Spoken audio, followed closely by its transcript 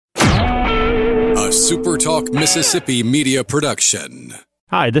SuperTalk Mississippi media production.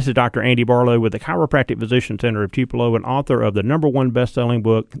 Hi, this is Dr. Andy Barlow with the Chiropractic Physician Center of Tupelo and author of the #1 best-selling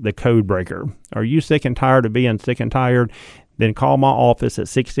book, The Code Breaker. Are you sick and tired of being sick and tired? Then call my office at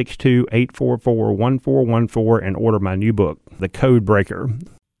 662-844-1414 and order my new book, The Code Breaker.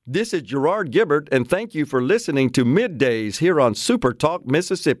 This is Gerard Gibbert, and thank you for listening to Middays here on SuperTalk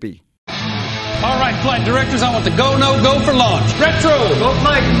Mississippi. All right, flight directors, I want the go, no, go for launch. Retro, go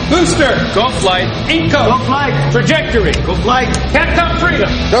flight. Booster, go flight. Inco, go flight. Trajectory, go flight. Capcom Freedom,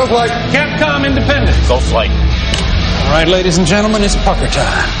 go flight. Capcom Independence, go flight. All right, ladies and gentlemen, it's pucker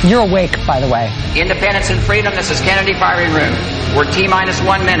time. You're awake, by the way. Independence and Freedom, this is Kennedy Firing Room. We're T-minus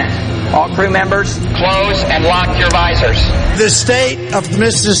 1 minute. All crew members, close and lock your visors. The state of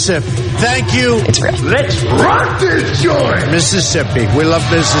Mississippi. Thank you. It's real. Let's rock this joint. Mississippi. We love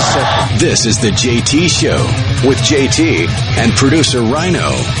Mississippi. This is the JT Show with JT and producer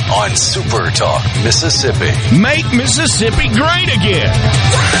Rhino on SuperTalk Mississippi. Make Mississippi great again.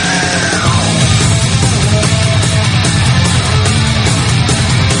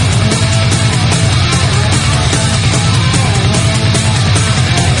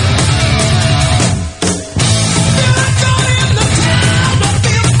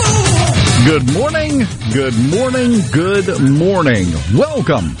 Good morning, good morning, good morning.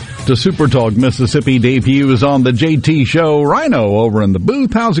 Welcome to SuperTalk Mississippi. Dave Hughes on the JT Show. Rhino over in the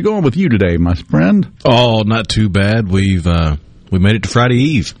booth. How's it going with you today, my friend? Oh, not too bad. We made it to Friday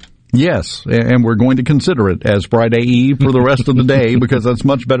Eve. Yes, and we're going to consider it as Friday Eve for the rest of the day because that's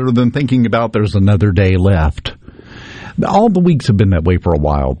much better than thinking about there's another day left. All the weeks have been that way for a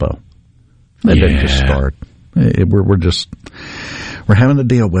while, though. They didn't just start. We're having to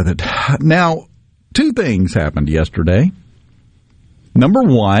deal with it. Now, two things happened yesterday. Number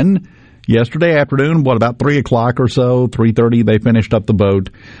one, yesterday afternoon, about 3 o'clock or so, 3:30, they finished up the vote,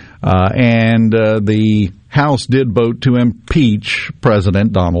 and the House did vote to impeach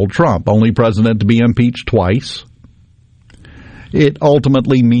President Donald Trump, only president to be impeached twice. It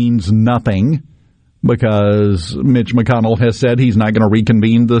ultimately means nothing, because Mitch McConnell has said he's not going to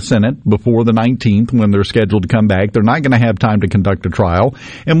reconvene the Senate before the 19th when they're scheduled to come back. They're not going to have time to conduct a trial.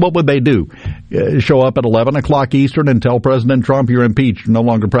 And what would they do? Show up at 11 o'clock Eastern and tell President Trump, you're impeached, you're no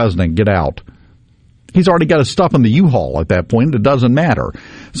longer president, get out. He's already got his stuff in the U-Haul at that point. It doesn't matter.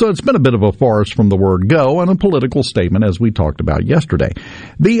 So it's been a bit of a farce from the word go and a political statement, as we talked about yesterday.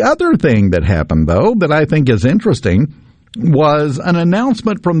 The other thing that happened, though, that I think is interesting was an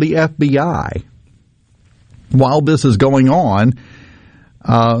announcement from the FBI while this is going on,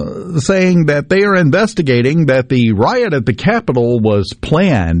 saying that they are investigating that the riot at the Capitol was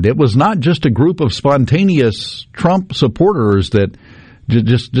planned. It was not just a group of spontaneous Trump supporters that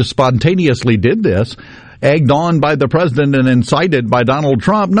just spontaneously did this, egged on by the president and incited by Donald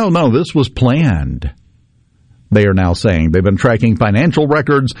Trump. No, this was planned. They are now saying they've been tracking financial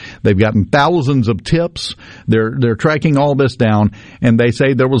records. They've gotten thousands of tips. They're tracking all this down, and they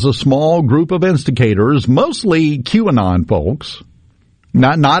say there was a small group of instigators, mostly QAnon folks,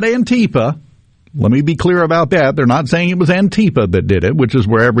 not Antifa. Let me be clear about that. They're not saying it was Antifa that did it, which is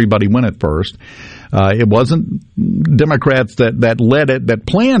where everybody went at first. It wasn't Democrats that led it, that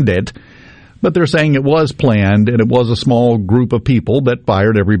planned it. But they're saying it was planned, and it was a small group of people that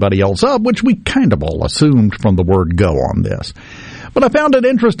fired everybody else up, which we kind of all assumed from the word go on this. But I found it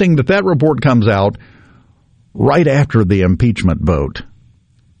interesting that report comes out right after the impeachment vote.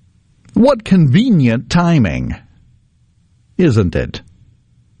 What convenient timing, isn't it?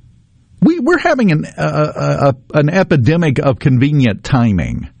 We're having an epidemic of convenient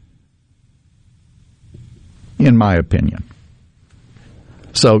timing, in my opinion.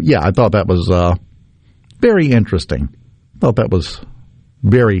 So, yeah, I thought that was very interesting. Thought that was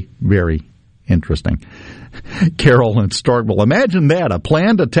very, very interesting. Carol in Starkville, imagine that, a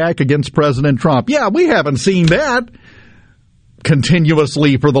planned attack against President Trump. Yeah, we haven't seen that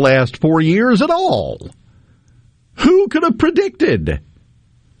continuously for the last 4 years at all. Who could have predicted?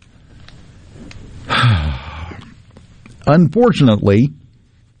 Unfortunately,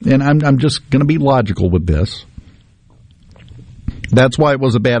 and I'm just going to be logical with this, that's why it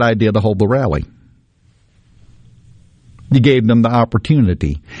was a bad idea to hold the rally. You gave them the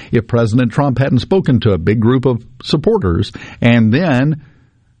opportunity. If President Trump hadn't spoken to a big group of supporters and then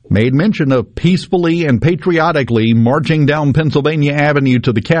made mention of peacefully and patriotically marching down Pennsylvania Avenue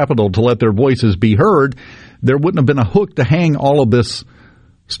to the Capitol to let their voices be heard, there wouldn't have been a hook to hang all of this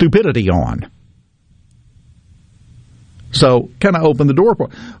stupidity on. So kind of open the door for,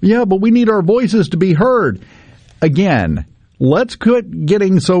 yeah, but we need our voices to be heard. Again, let's quit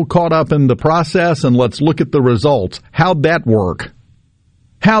getting so caught up in the process and let's look at the results. How'd that work?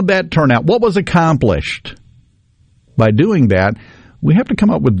 How'd that turn out? What was accomplished by doing that? We have to come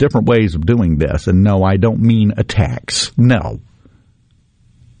up with different ways of doing this. And no, I don't mean attacks. No.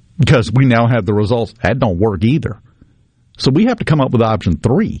 Because we now have the results. That don't work either. So we have to come up with option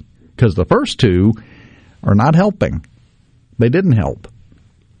 3, because the first 2 are not helping. They didn't help.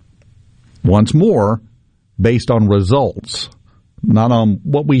 Once more, based on results, not on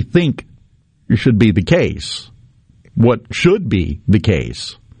what we think should be the case, what should be the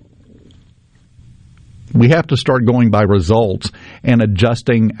case. We have to start going by results and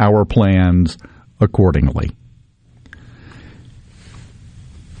adjusting our plans accordingly.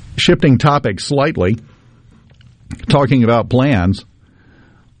 Shifting topics slightly, talking about plans.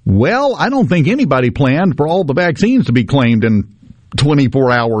 Well, I don't think anybody planned for all the vaccines to be claimed in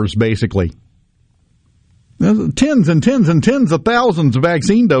 24 hours, basically. There's tens and tens and tens of thousands of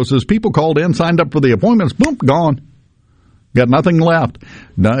vaccine doses. People called in, signed up for the appointments, boom, gone. Got nothing left.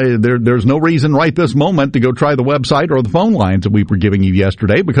 There's no reason right this moment to go try the website or the phone lines that we were giving you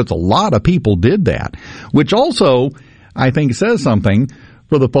yesterday, because a lot of people did that, which also, I think, says something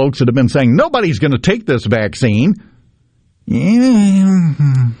for the folks that have been saying, nobody's going to take this vaccine.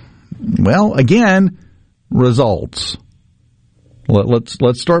 Well, again, results.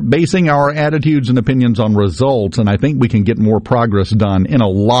 Let's start basing our attitudes and opinions on results, and I think we can get more progress done in a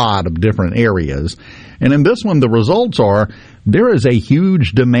lot of different areas. And in this one, the results are there is a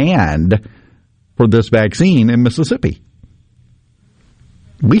huge demand for this vaccine in Mississippi.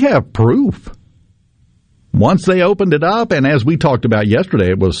 We have proof. Once they opened it up, and as we talked about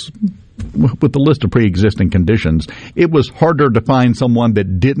yesterday, it was with the list of pre-existing conditions, it was harder to find someone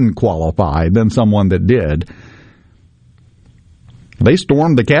that didn't qualify than someone that did. They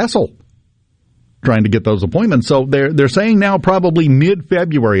stormed the castle trying to get those appointments. So they're saying now probably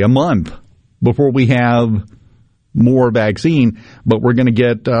mid-February, a month before we have more vaccine, but we're going to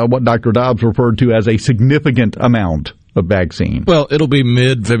get what Dr. Dobbs referred to as a significant amount of vaccine. Well, it'll be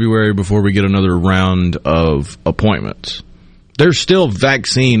mid-February before we get another round of appointments. There's still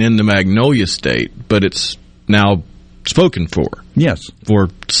vaccine in the Magnolia State, but it's now spoken for. Yes. For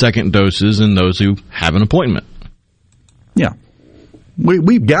second doses and those who have an appointment. Yeah.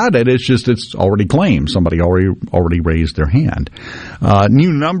 We've got it. It's just it's already claimed. Somebody already raised their hand.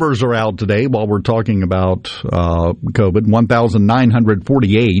 New numbers are out today while we're talking about COVID.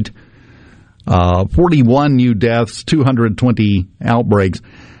 1,948. 41 new deaths, 220 outbreaks.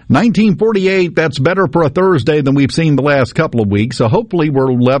 1948, that's better for a Thursday than we've seen the last couple of weeks, so hopefully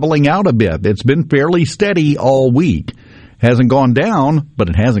we're leveling out a bit. It's been fairly steady all week. Hasn't gone down, but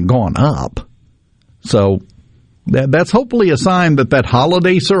it hasn't gone up. So that's hopefully a sign that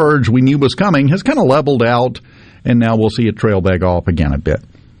holiday surge we knew was coming has kind of leveled out, and now we'll see it trail back off again a bit.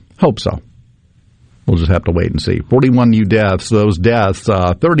 Hope so. We'll just have to wait and see. 41 new deaths. Those deaths,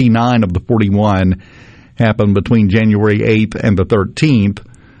 39 of the 41 happened between January 8th and the 13th.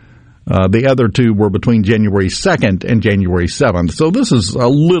 The other 2 were between January 2nd and January 7th. So this is a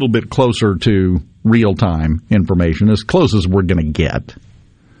little bit closer to real-time information, as close as we're going to get.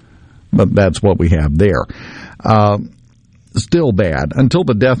 But that's what we have there. Still bad. Until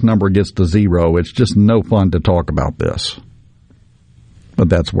the death number gets to 0, it's just no fun to talk about this. But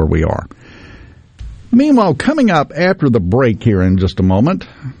that's where we are. Meanwhile, coming up after the break here in just a moment,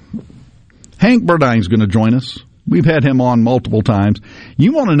 Hank Burdine's going to join us. We've had him on multiple times.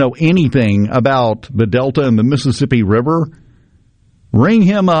 You want to know anything about the Delta and the Mississippi River? Ring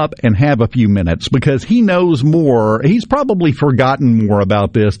him up and have a few minutes, because he knows more. He's probably forgotten more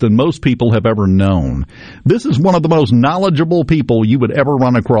about this than most people have ever known. This is one of the most knowledgeable people you would ever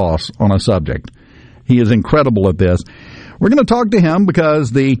run across on a subject. He is incredible at this. We're going to talk to him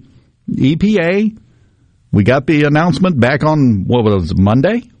because the EPA, we got the announcement back on, what was it,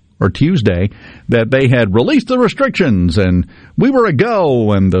 Monday or Tuesday, that they had released the restrictions and we were a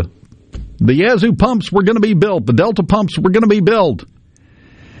go, and the Yazoo pumps were going to be built. The Delta pumps were going to be built.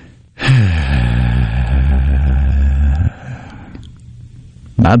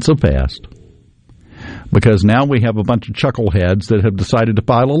 Not so fast. Because now we have a bunch of chuckleheads that have decided to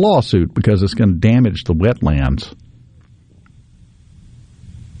file a lawsuit because it's going to damage the wetlands.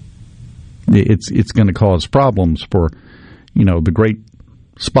 It's going to cause problems for, the great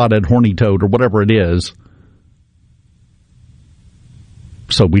spotted horny toad or whatever it is.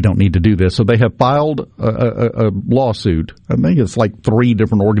 So we don't need to do this. So they have filed a lawsuit. I think it's like 3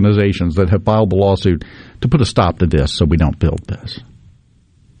 different organizations that have filed the lawsuit to put a stop to this so we don't build this.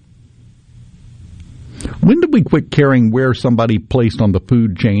 When did we quit caring where somebody placed on the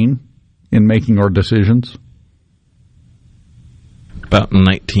food chain in making our decisions? About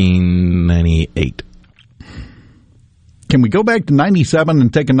 1998. Can we go back to 97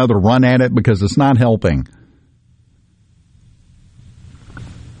 and take another run at it, because it's not helping?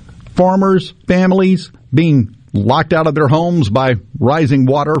 Farmers, families being locked out of their homes by rising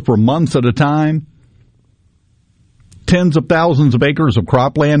water for months at a time. Tens of thousands of acres of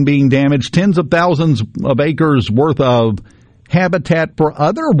cropland being damaged. Tens of thousands of acres worth of habitat for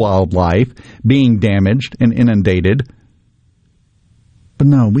other wildlife being damaged and inundated. But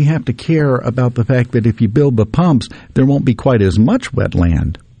no, we have to care about the fact that if you build the pumps, there won't be quite as much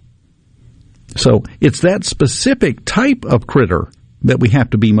wetland. So it's that specific type of critter that we have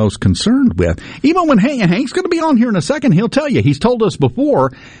to be most concerned with. Even when Hank's going to be on here in a second, he'll tell you, he's told us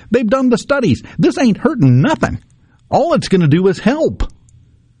before, they've done the studies. This ain't hurting nothing. All it's going to do is help.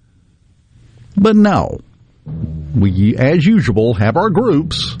 But no, we, as usual, have our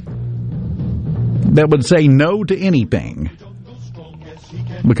groups that would say no to anything,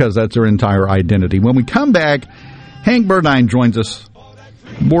 because that's their entire identity. When we come back, Hank Burdine joins us,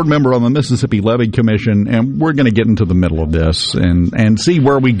 board member on the Mississippi Levee Commission, and we're going to get into the middle of this and see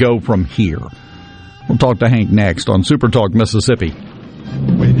where we go from here. We'll talk to Hank next on Super Talk Mississippi.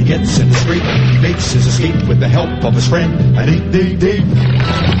 When he gets in the street, he makes his escape with the help of his friend, an 8-day-day.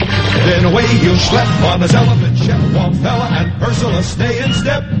 Then away he'll schlep on his elephant, Chef Wongfella and Ursula stay in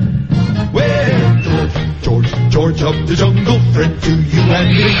step. Well, George of the jungle, friend to you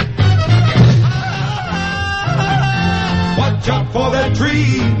and me. Watch out for that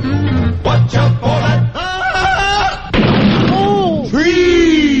tree. Watch out for that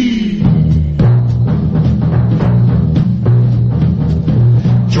tree.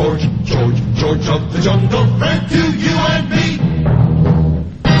 George of the jungle, friend to you and me.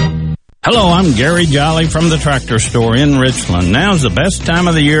 Hello, I'm Gary Jolly from the Tractor Store in Richland. Now's the best time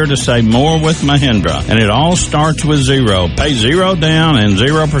of the year to save more with Mahindra, and it all starts with zero. Pay zero down and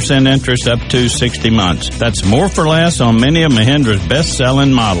 0% interest up to 60 months. That's more for less on many of Mahindra's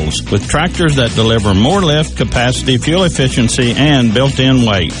best-selling models, with tractors that deliver more lift, capacity, fuel efficiency, and built-in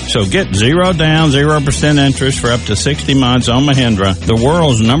weight. So get zero down, 0% interest for up to 60 months on Mahindra, the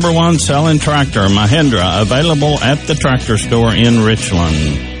world's #1 selling tractor, Mahindra, available at the Tractor Store in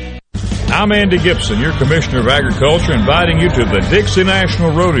Richland. I'm Andy Gibson, your Commissioner of Agriculture, inviting you to the Dixie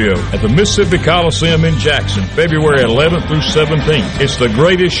National Rodeo at the Mississippi Coliseum in Jackson, February 11th through 17th. It's the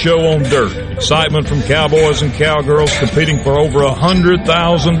greatest show on dirt. Excitement from cowboys and cowgirls competing for over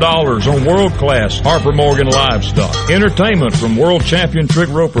 $100,000 on world-class Harper Morgan livestock. Entertainment from world champion trick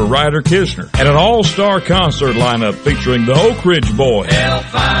roper Ryder Kisner. And an all-star concert lineup featuring the Oak Ridge Boys,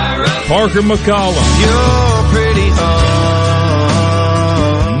 Parker McCollum, You're pretty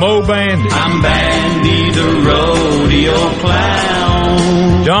Mo Bandy, I'm Bandy the rodeo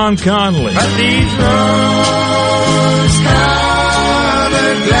clown. John Conley, But these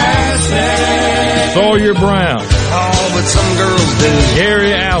rose-colored glasses, Sawyer Brown, oh, but some girls do.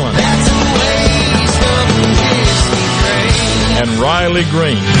 Gary Allen, That's a waste of and Riley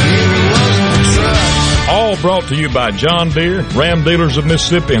Green. All brought to you by John Deere, Ram Dealers of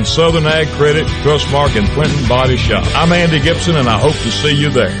Mississippi, and Southern Ag Credit, Trustmark, and Clinton Body Shop. I'm Andy Gibson, and I hope to see you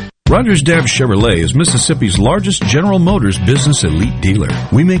there. Rogers Dabbs Chevrolet is Mississippi's largest General Motors business elite dealer.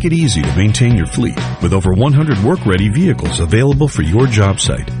 We make it easy to maintain your fleet with over 100 work-ready vehicles available for your job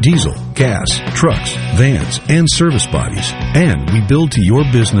site. Diesel, gas, trucks, vans, and service bodies. And we build to your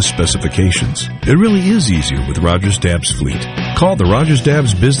business specifications. It really is easier with Rogers Dabbs Fleet. Call the Rogers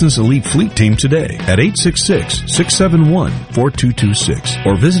Dabbs Business Elite Fleet Team today at 866-671-4226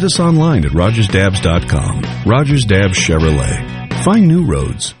 or visit us online at rogersdabbs.com. Rogers Dabbs Chevrolet. Find new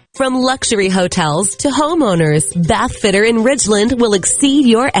roads. From luxury hotels to homeowners, Bath Fitter in Ridgeland will exceed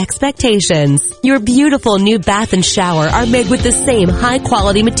your expectations. Your beautiful new bath and shower are made with the same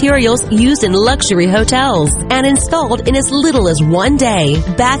high-quality materials used in luxury hotels and installed in as little as 1 day.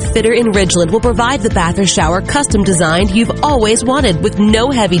 Bath Fitter in Ridgeland will provide the bath or shower custom designed you've always wanted with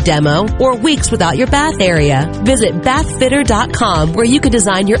no heavy demo or weeks without your bath area. Visit bathfitter.com where you can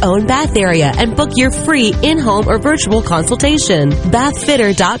design your own bath area and book your free in-home or virtual consultation.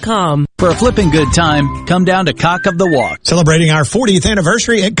 Bathfitter.com. For a flipping good time, come down to Cock of the Walk. Celebrating our 40th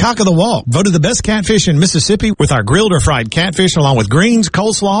anniversary at Cock of the Walk. Voted the best catfish in Mississippi with our grilled or fried catfish along with greens,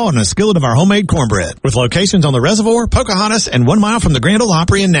 coleslaw, and a skillet of our homemade cornbread. With locations on the Reservoir, Pocahontas, and 1 mile from the Grand Ole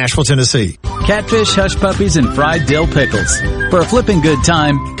Opry in Nashville, Tennessee. Catfish, hush puppies, and fried dill pickles. For a flipping good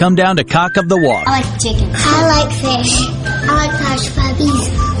time, come down to Cock of the Walk. I like chicken. I like fish. I like hush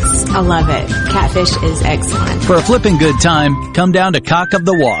puppies. I love it. Catfish is excellent. For a flipping good time, come down to Cock of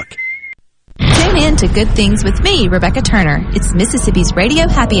the Walk. Tune in to Good Things with me, Rebecca Turner. It's Mississippi's Radio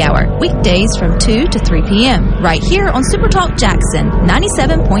Happy Hour, weekdays from 2 to 3 p.m. right here on Super Talk Jackson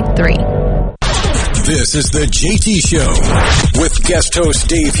 97.3. This is the JT Show with guest host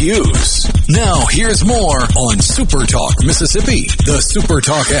Dave Hughes. Now, here's more on Super Talk Mississippi, the Super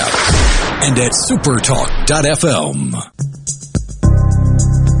Talk app, and at supertalk.fm.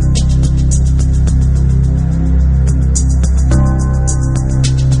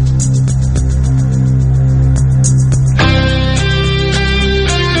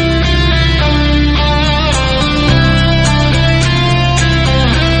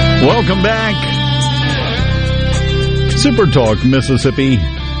 Welcome back. Super Talk Mississippi.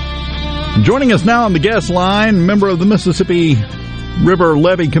 Joining us now on the guest line, member of the Mississippi River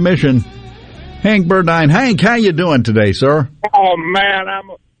Levee Commission, Hank Burdine. Hank, how you doing today, sir? Oh, man,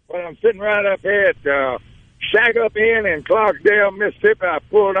 I'm sitting right up here at Shackup Inn in Clarksdale, Mississippi. I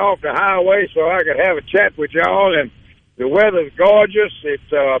pulled off the highway so I could have a chat with y'all, and the weather's gorgeous.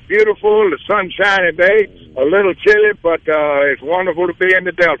 It's beautiful. The sun's shining today. A little chilly, but it's wonderful to be in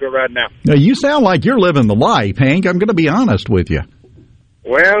the Delta right now. Now, you sound like you're living the life, Hank. I'm going to be honest with you.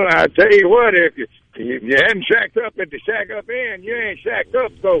 Well, I tell you what, if you hadn't shacked up at the Shackup Inn, you ain't shacked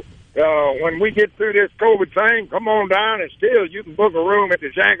up. So when we get through this COVID thing, come on down, and still you can book a room at the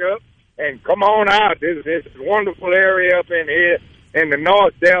Shackup and come on out. This is a wonderful area up in here in the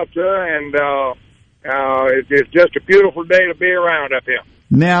North Delta, and it's just a beautiful day to be around up here.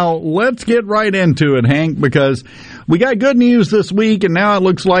 Now, let's get right into it, Hank, because we got good news this week, and now it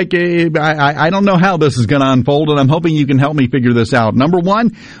looks like I don't know how this is going to unfold, and I'm hoping you can help me figure this out. Number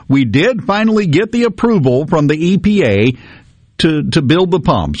one, we did finally get the approval from the EPA to build the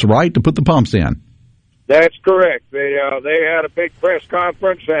pumps, right, to put the pumps in. That's correct. They had a big press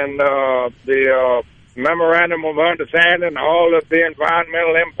conference, and the memorandum of understanding, all of the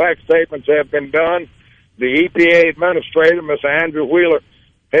environmental impact statements have been done. The EPA administrator, Mr. Andrew Wheeler,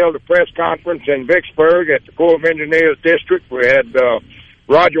 held a press conference in Vicksburg at the Corps of Engineers District. We had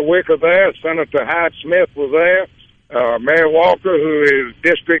Roger Wicker there. Senator Hyde Smith was there. Mayor Walker, who is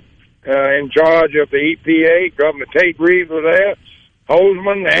district in charge of the EPA. Governor Tate Reeves was there.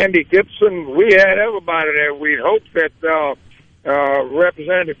 Holzman, Andy Gibson. We had everybody there. We hoped that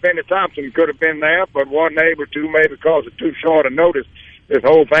Representative Benny Thompson could have been there, but wasn't able to, maybe because of too short a notice. This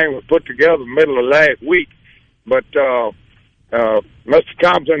whole thing was put together middle of last week. But Mr.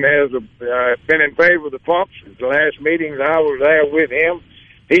 Thompson has been in favor of the pumps. The last meetings I was there with him,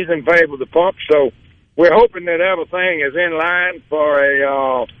 he's in favor of the pumps. So we're hoping that everything is in line for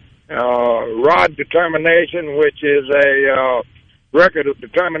a ROD determination, which is a record of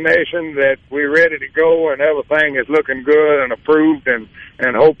determination that we're ready to go and everything is looking good and approved, and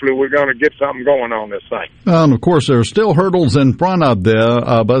hopefully we're going to get something going on this thing. And of course, there are still hurdles in front of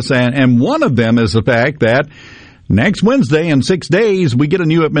us, and one of them is the fact that next Wednesday, in 6 days, we get a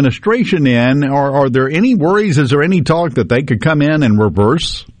new administration in. Are there any worries? Is there any talk that they could come in and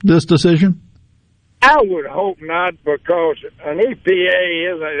reverse this decision? I would hope not, because an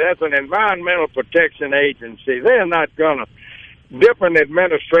EPA that's an environmental protection agency. They're not going to. Different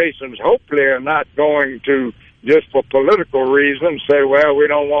administrations hopefully are not going to, just for political reasons, say, well, we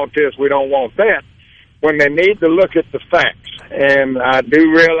don't want this, we don't want that, when they need to look at the facts. And I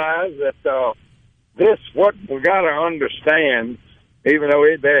do realize that what we got to understand, even though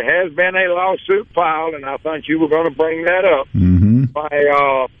there has been a lawsuit filed, and I thought you were going to bring that up, by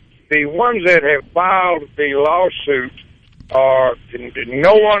the ones that have filed the lawsuit are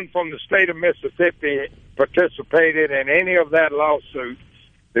no one from the state of Mississippi participated in any of that lawsuit.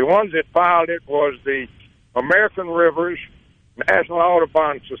 The ones that filed it was the American Rivers, National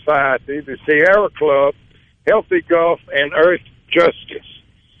Audubon Society, the Sierra Club, Healthy Gulf, and Earth Justice.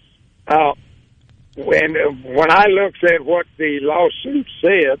 When I looked at what the lawsuit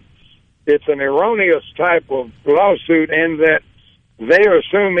said, it's an erroneous type of lawsuit in that they're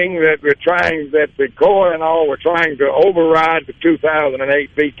assuming that the Corps and all were trying to override the 2008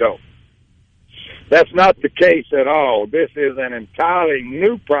 veto. That's not the case at all. This is an entirely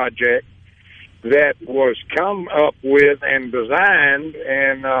new project that was come up with and designed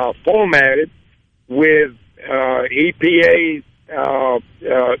and formatted with EPA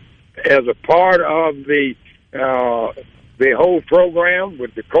as a part of the whole program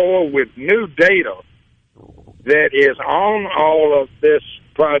with the Corps, with new data that is on all of this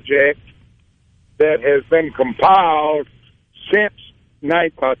project that has been compiled since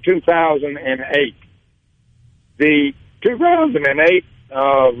 2008. The 2008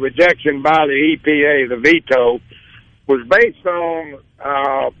 rejection by the EPA, the veto, was based on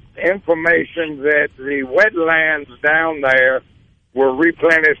information that the wetlands down there were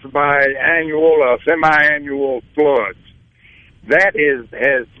replenished by annual or semi-annual floods. That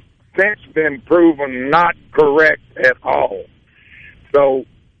has since been proven not correct at all. So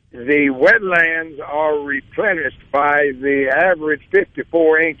the wetlands are replenished by the average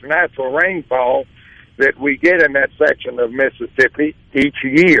 54-inch natural rainfall that we get in that section of Mississippi each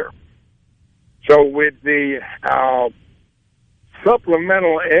year. So with the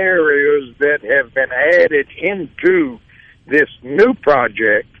supplemental areas that have been added into this new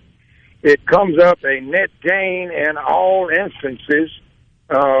project, it comes up a net gain in all instances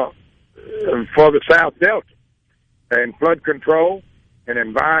for the South Delta, and flood control and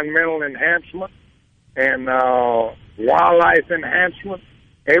environmental enhancement and wildlife enhancement.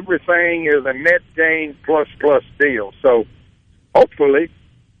 Everything is a net gain plus deal. So hopefully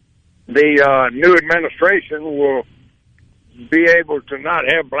the new administration will be able to not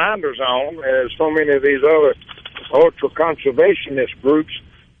have blinders on, as so many of these other ultra-conservationist groups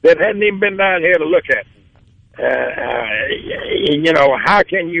that hadn't even been down here to look at. How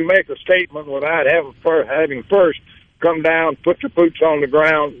can you make a statement without having first come down, put your boots on the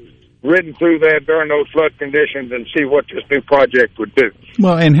ground, ridden through there during those flood conditions, and see what this new project would do?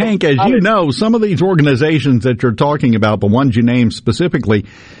 Well, and Hank, as you know, some of these organizations that you're talking about, the ones you named specifically,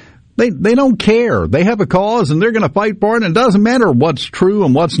 They don't care. They have a cause and they're going to fight for it. And it doesn't matter what's true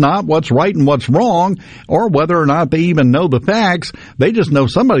and what's not, what's right and what's wrong, or whether or not they even know the facts. They just know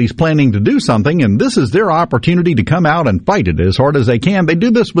somebody's planning to do something, and this is their opportunity to come out and fight it as hard as they can. They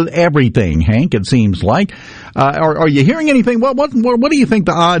do this with everything, Hank, it seems like. Are you hearing anything? What do you think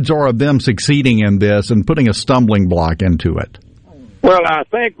the odds are of them succeeding in this and putting a stumbling block into it? Well, I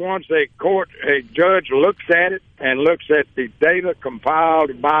think once a judge looks at it and looks at the data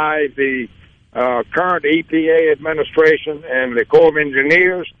compiled by the current EPA administration and the Corps of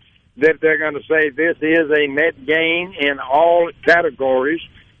Engineers, that they're going to say this is a net gain in all categories,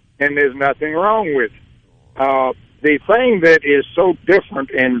 and there's nothing wrong with it. The thing that is so different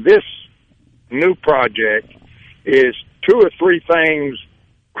in this new project is two or three things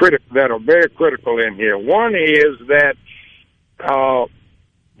that are very critical in here. One is that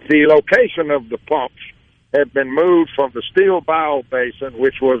the location of the pumps have been moved from the Steel Bow Basin,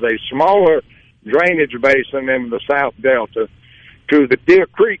 which was a smaller drainage basin in the South Delta, to the Deer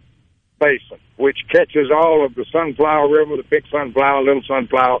Creek Basin, which catches all of the Sunflower River, the Big Sunflower, Little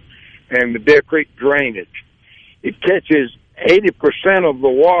Sunflower, and the Deer Creek drainage. It catches 80% of the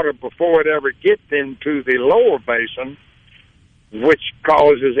water before it ever gets into the lower basin, which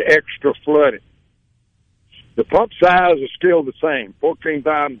causes extra flooding. The pump size is still the same,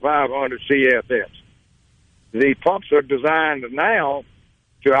 14,500 CFS. The pumps are designed now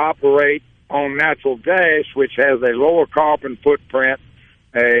to operate on natural gas, which has a lower carbon footprint,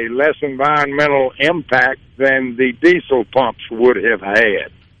 a less environmental impact than the diesel pumps would have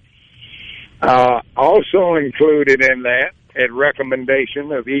had. Also included in that, at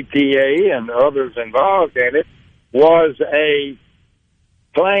recommendation of EPA and others involved in it, was a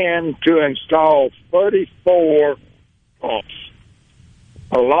plan to install 34 pumps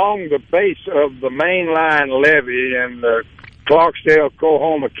along the base of the mainline levee in the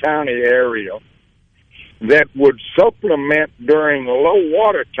Clarksdale-Coahoma County area that would supplement during low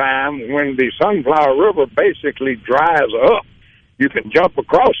water time when the Sunflower River basically dries up. You can jump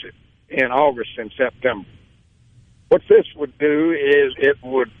across it in August and September. What this would do is it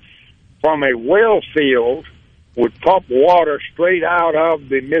would, from a well field, would pump water straight out of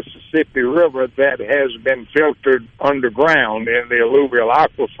the Mississippi River that has been filtered underground in the alluvial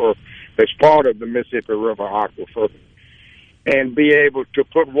aquifer as part of the Mississippi River aquifer, and be able to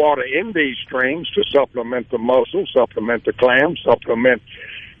put water in these streams to supplement the mussels, supplement the clams, supplement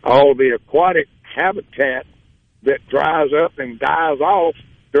all the aquatic habitat that dries up and dies off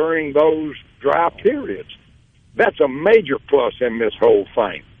during those dry periods. That's a major plus in this whole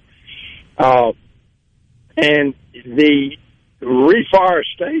thing. And the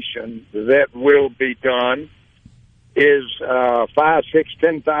reforestation that will be done is 5, 6,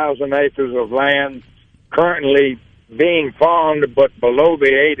 10,000 acres of land currently being farmed, but below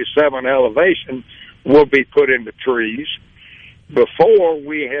the 87 elevation will be put into trees. Before,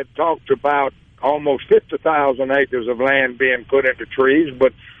 we had talked about almost 50,000 acres of land being put into trees,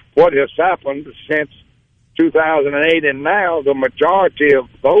 but what has happened since 2008 and now, the majority of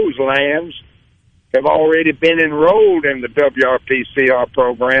those lands have already been enrolled in the WRPCR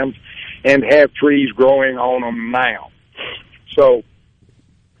programs and have trees growing on them now. So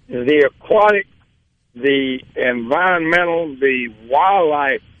the aquatic, the environmental, the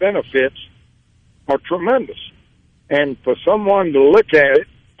wildlife benefits are tremendous. And for someone to look at it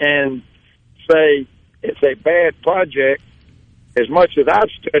and say it's a bad project, as much as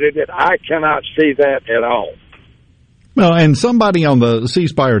I've studied it, I cannot see that at all. Well, and somebody on the C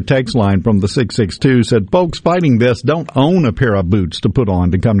Spire text line from the 662 said, folks fighting this don't own a pair of boots to put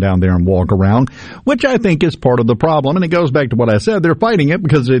on to come down there and walk around, which I think is part of the problem. And it goes back to what I said. They're fighting it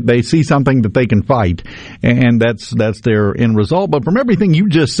because they see something that they can fight, and that's their end result. But from everything you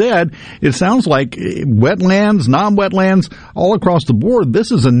just said, it sounds like wetlands, non-wetlands, all across the board,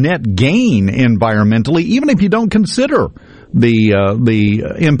 this is a net gain environmentally, even if you don't consider the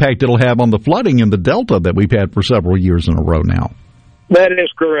impact it'll have on the flooding in the Delta that we've had for several years in a row now. That is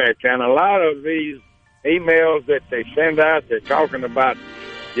correct. And a lot of these emails that they send out, they're talking about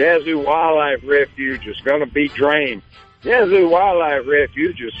Yazoo Wildlife Refuge is going to be drained. Yazoo Wildlife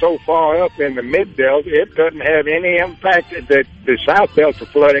Refuge is so far up in the mid-Delta, it doesn't have any impact that the South Delta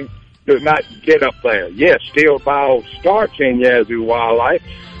flooding does not get up there. Yes, Steel Bio starts in Yazoo Wildlife.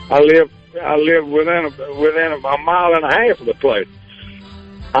 I live within a mile and a half of the place.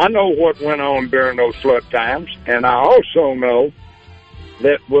 I know what went on during those flood times, and I also know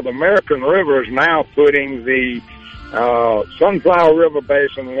that with American Rivers now putting the Sunflower River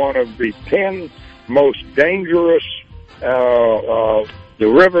Basin, one of the 10 most dangerous the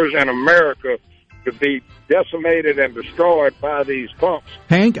rivers in America, to be decimated and destroyed by these pumps.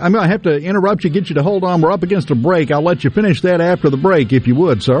 Hank, I'm going to have to interrupt you, get you to hold on. We're up against a break. I'll let you finish that after the break, if you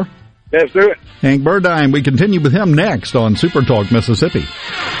would, sir. Let's do it. Hank Burdine, we continue with him next on Super Talk Mississippi.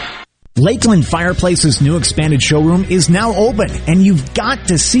 Lakeland Fireplace's new expanded showroom is now open, and you've got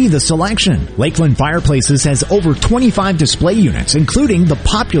to see the selection. Lakeland Fireplaces has over 25 display units, including the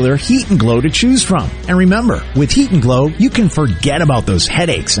popular Heat and Glow to choose from. And remember, with Heat and Glow, you can forget about those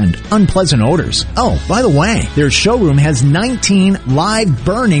headaches and unpleasant odors. Oh, by the way, their showroom has 19 live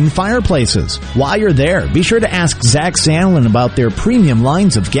burning fireplaces. While you're there, be sure to ask Zach Sandlin about their premium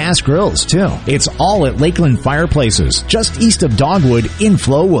lines of gas grills, too. It's all at Lakeland Fireplaces, just east of Dogwood in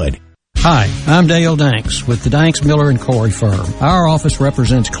Flowood. Hi, I'm Dale Danks with the Danks, Miller & Corey firm. Our office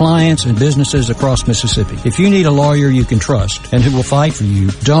represents clients and businesses across Mississippi. If you need a lawyer you can trust and who will fight for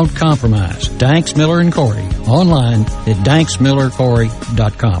you, don't compromise. Danks, Miller & Corey. Online at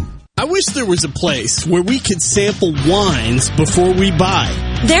danksmillercorey.com. I wish there was a place where we could sample wines before we buy.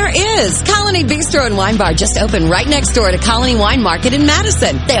 There is. Colony Bistro and Wine Bar just opened right next door to Colony Wine Market in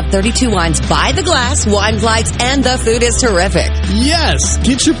Madison. They have 32 wines by the glass, wine flights, and the food is terrific. Yes.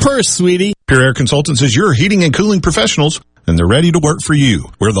 Get your purse, sweetie. Pure Air Consultants is your heating and cooling professionals, and they're ready to work for you.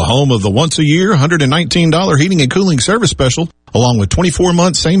 We're the home of the once-a-year $119 heating and cooling service special, along with 24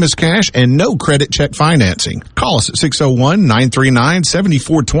 months same as cash and no credit check financing. Call us at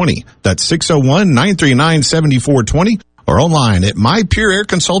 601-939-7420. That's 601-939-7420. Or online at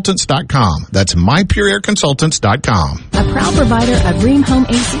mypureairconsultants.com. That's mypureairconsultants.com. A proud provider of Rheem Home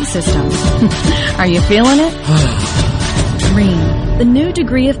AC systems. Are you feeling it? Rheem, the new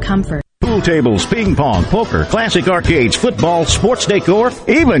degree of comfort. Pool tables, ping pong, poker, classic arcades, football, sports decor,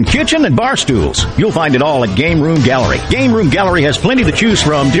 even kitchen and bar stools. You'll find it all at Game Room Gallery. Game Room Gallery has plenty to choose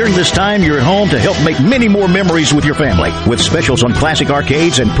from during this time you're at home to help make many more memories with your family, with specials on classic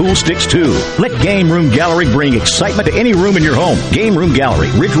arcades and pool sticks too. Let Game Room Gallery bring excitement to any room in your home. Game Room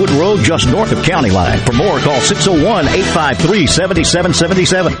Gallery, Ridgewood Road, just north of County Line. For more, call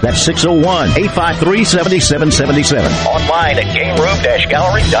 601-853-7777. That's 601-853-7777. Online at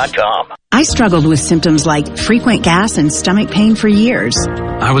gameroom-gallery.com. I struggled with symptoms like frequent gas and stomach pain for years.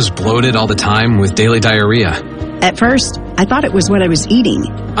 I was bloated all the time with daily diarrhea. At first, I thought it was what I was eating.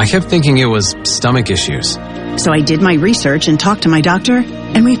 I kept thinking it was stomach issues. So I did my research and talked to my doctor,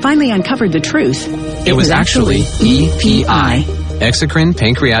 and we finally uncovered the truth. It was actually EPI. Exocrine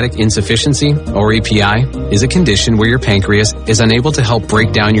pancreatic insufficiency, or EPI, is a condition where your pancreas is unable to help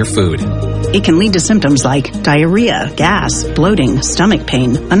break down your food. It can lead to symptoms like diarrhea, gas, bloating, stomach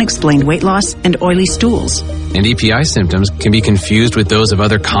pain, unexplained weight loss, and oily stools. And EPI symptoms can be confused with those of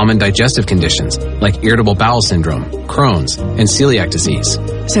other common digestive conditions, like irritable bowel syndrome, Crohn's, and celiac disease.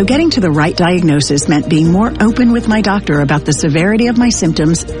 So getting to the right diagnosis meant being more open with my doctor about the severity of my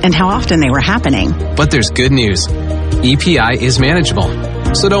symptoms and how often they were happening. But there's good news. EPI is manageable,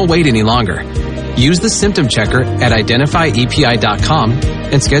 so don't wait any longer. Use the symptom checker at identifyepi.com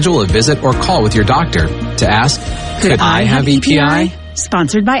and schedule a visit or call with your doctor to ask, could I have EPI?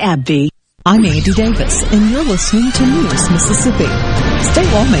 Sponsored by AbbVie. I'm Andy Davis, and you're listening to News Mississippi.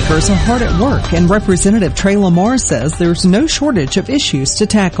 State lawmakers are hard at work, and Representative Trey Lamar says there's no shortage of issues to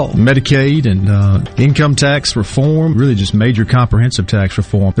tackle. Medicaid and income tax reform, really just major comprehensive tax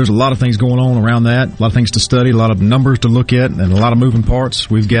reform. There's a lot of things going on around that, a lot of things to study, a lot of numbers to look at, and a lot of moving parts.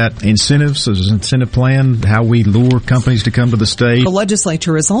 We've got incentives, there's an incentive plan, how we lure companies to come to the state. The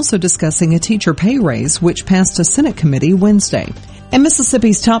legislature is also discussing a teacher pay raise, which passed a Senate committee Wednesday. And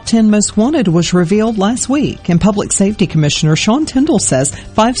Mississippi's top 10 most wanted was revealed last week, and Public Safety Commissioner Sean Tyndall says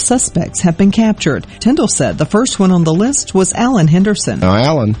 5 suspects have been captured. Tyndall said the first one on the list was Alan Henderson. Now,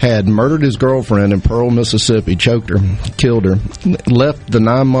 Alan had murdered his girlfriend in Pearl, Mississippi, choked her, killed her, left the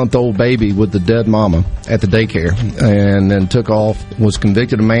 9-month-old baby with the dead mama at the daycare, and then took off, was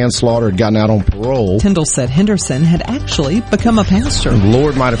convicted of manslaughter, had gotten out on parole. Tyndall said Henderson had actually become a pastor. The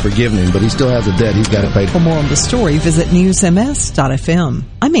Lord might have forgiven him, but he still has a debt he's got to pay. For more on the story, visit newsms.fm.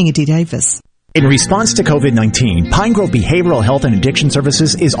 I'm Andy Davis. In response to COVID-19, Pine Grove Behavioral Health and Addiction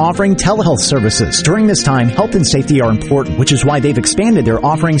Services is offering telehealth services. During this time, health and safety are important, which is why they've expanded their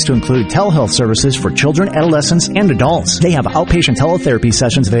offerings to include telehealth services for children, adolescents, and adults. They have outpatient teletherapy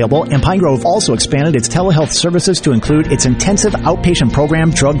sessions available, and Pine Grove also expanded its telehealth services to include its intensive outpatient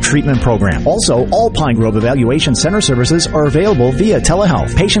program drug treatment program. Also, all Pine Grove Evaluation Center services are available via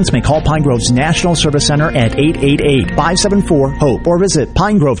telehealth. Patients may call Pine Grove's National Service Center at 888-574-HOPE or visit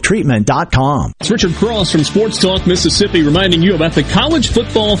pinegrovetreatment.com. It's Richard Cross from Sports Talk Mississippi reminding you about the College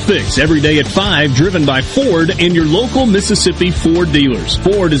Football Fix every day at 5, driven by Ford and your local Mississippi Ford dealers.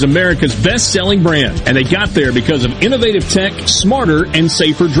 Ford is America's best-selling brand, and they got there because of innovative tech, smarter, and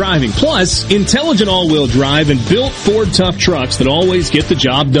safer driving. Plus, intelligent all-wheel drive and built Ford tough trucks that always get the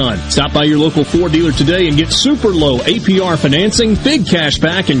job done. Stop by your local Ford dealer today and get super low APR financing, big cash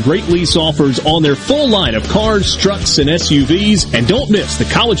back, and great lease offers on their full line of cars, trucks, and SUVs. And don't miss the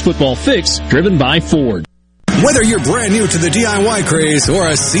College Football Fix, driven by Ford. Whether you're brand new to the DIY craze or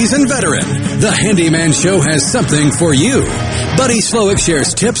a seasoned veteran, the Handyman Show has something for you. Buddy Slowick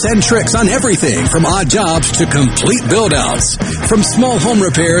shares tips and tricks on everything from odd jobs to complete build-outs, from small home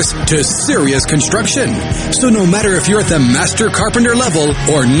repairs to serious construction. So no matter if you're at the master carpenter level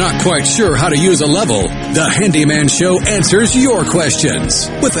or not quite sure how to use a level, the Handyman Show answers your questions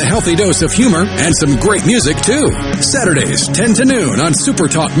with a healthy dose of humor and some great music too. Saturdays, 10 to noon on Super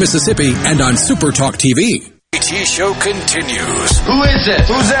Talk Mississippi and on Super Talk TV. AT Show continues. Who is it?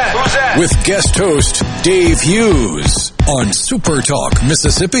 Who's that? Who's that? With guest host Dave Hughes on Super Talk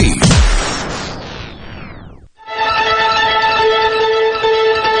Mississippi.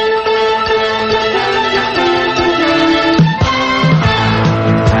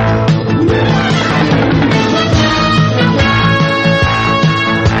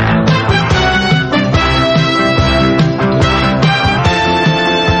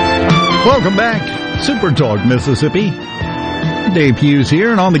 Welcome back. Super Talk Mississippi. Dave Hughes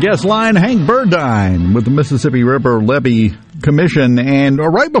here, and on the guest line, Hank Burdine with the Mississippi River Levee Commission. And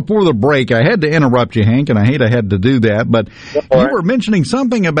right before the break, I had to interrupt you, Hank, and I hate I had to do that, but you were mentioning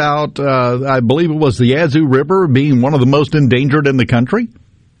something about, I believe it was the Yazoo River being one of the most endangered in the country?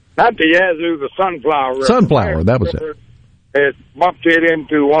 Not the Yazoo, the Sunflower River. Sunflower, that was it. It bumped it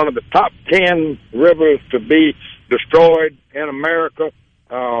into one of the top 10 rivers to be destroyed in America.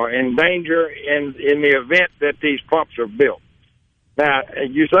 In danger in the event that these pumps are built. Now,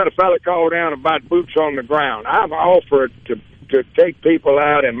 you said a fella called down about boots on the ground. I've offered to take people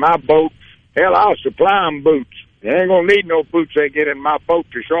out in my boat. Hell, I'll supply them boots. They ain't going to need no boots they get in my boat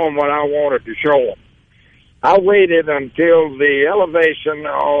to show them what I wanted to show them. I waited until the elevation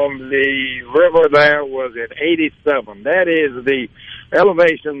on the river there was at 87. That is the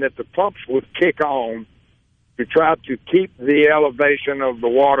elevation that the pumps would kick on to try to keep the elevation of the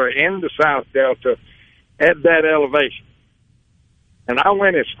water in the South Delta at that elevation. And I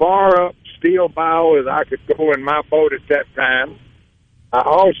went as far up Steel Bow as I could go in my boat at that time. I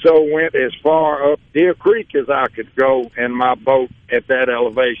also went as far up Deer Creek as I could go in my boat at that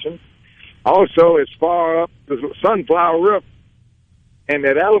elevation. Also as far up the Sunflower River. And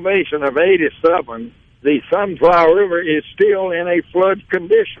at elevation of 87, the Sunflower River is still in a flood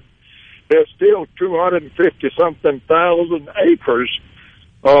condition. There's still 250-something thousand acres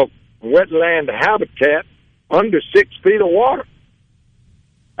of wetland habitat under 6 feet of water.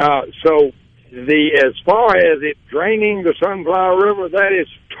 So as far as it draining the Sunflower River, that is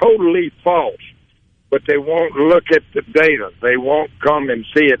totally false. But they won't look at the data. They won't come and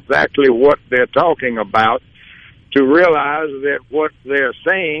see exactly what they're talking about to realize that what they're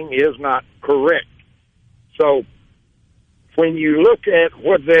saying is not correct. So when you look at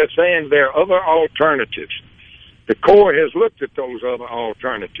what they're saying, there are other alternatives. The Corps has looked at those other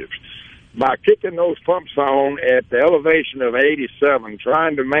alternatives. By kicking those pumps on at the elevation of 87,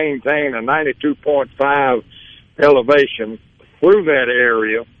 trying to maintain a 92.5 elevation through that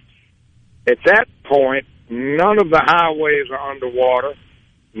area, at that point, none of the highways are underwater.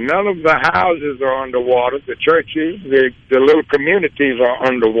 None of the houses are underwater. The churches, the little communities are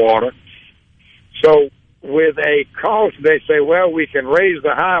underwater. So with a cost, they say, well, we can raise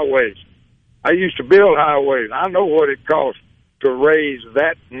the highways. I used to build highways. I know what it costs to raise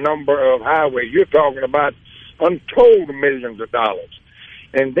that number of highways. You're talking about untold millions of dollars.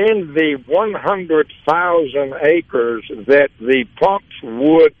 And then the 100,000 acres that the pumps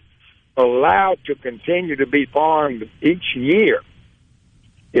would allow to continue to be farmed each year.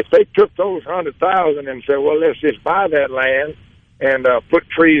 If they took those 100,000 and said, well, let's just buy that land and put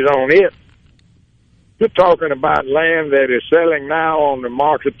trees on it, you're talking about land that is selling now on the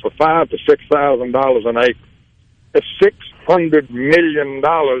market for $5,000 to $6,000 an acre. It's $600 million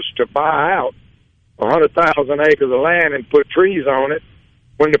to buy out 100,000 acres of land and put trees on it,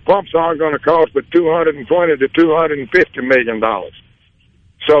 when the pumps aren't going to cost but $220 to $250 million.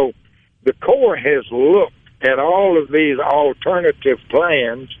 So the Corps has looked at all of these alternative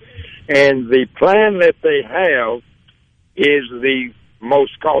plans, and the plan that they have is the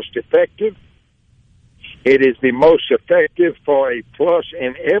most cost-effective. It is the most effective for a plus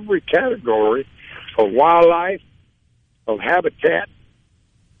in every category of wildlife, of habitat,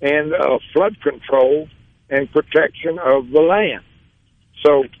 and of flood control and protection of the land.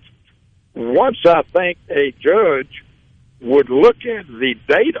 So once I think a judge would look at the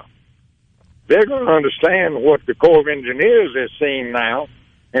data, they're going to understand what the Corps of Engineers is seeing now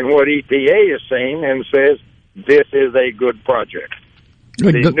and what EPA is seeing and says this is a good project.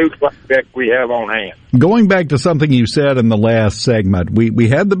 The new project we have on hand. Going back to something you said in the last segment, we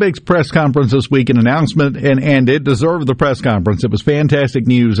had the big press conference this week, an announcement, and it deserved the press conference. It was fantastic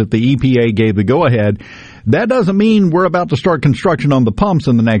news that the EPA gave the go-ahead. That doesn't mean we're about to start construction on the pumps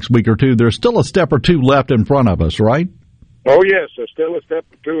in the next week or two. There's still a step or two left in front of us, right? Oh, yes, there's still a step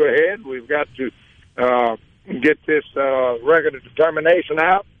or two ahead. We've got to get this record of determination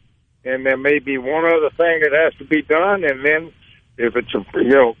out, and there may be one other thing that has to be done, and then if it's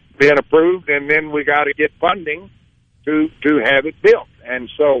being approved, and then we got to get funding to have it built. And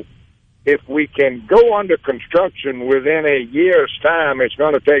so if we can go under construction within a year's time, it's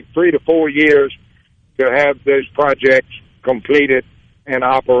going to take 3 to 4 years to have those projects completed and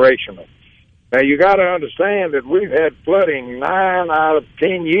operational. Now, you got to understand that we've had flooding 9 out of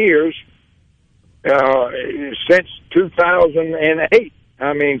 10 years since 2008.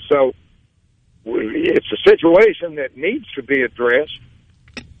 I mean, so it's a situation that needs to be addressed,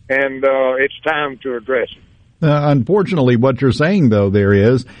 and it's time to address it. Unfortunately, what you're saying, though, there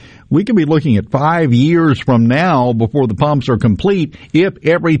is we could be looking at 5 years from now before the pumps are complete if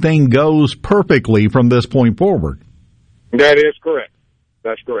everything goes perfectly from this point forward. That is correct.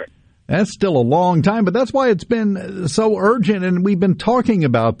 That's correct. That's still a long time, but that's why it's been so urgent, and we've been talking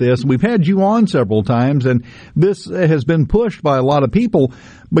about this. We've had you on several times, and this has been pushed by a lot of people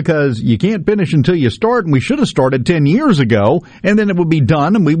because you can't finish until you start, and we should have started 10 years ago, and then it would be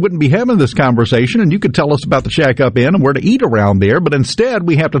done, and we wouldn't be having this conversation, and you could tell us about the Shack Up Inn and where to eat around there, but instead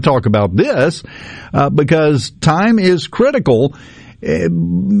we have to talk about this because time is critical.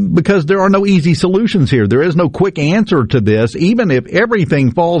 Because there are no easy solutions here. There is no quick answer to this. Even if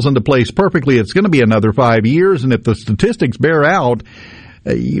everything falls into place perfectly, it's going to be another 5 years. And if the statistics bear out,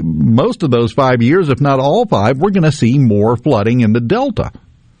 most of those 5 years, if not all 5, we're going to see more flooding in the Delta.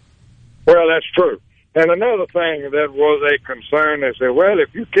 Well, that's true. And another thing that was a concern is that, well,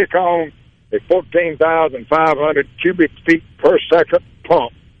 if you kick on a 14,500 cubic feet per second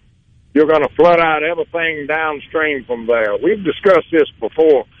pump, you're going to flood out everything downstream from there. We've discussed this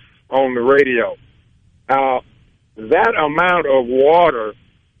before on the radio. That amount of water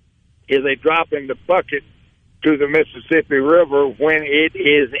is a drop in the bucket to the Mississippi River when it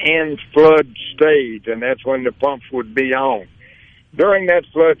is in flood stage, and that's when the pumps would be on. During that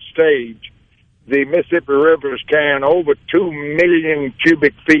flood stage, the Mississippi River is carrying over 2 million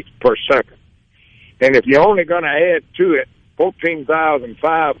cubic feet per second. And if you're only going to add to it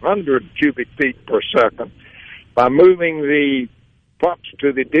 14,500 cubic feet per second, by moving the pumps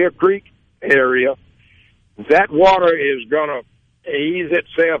to the Deer Creek area, that water is going to ease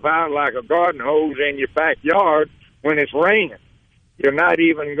itself out like a garden hose in your backyard when it's raining. You're not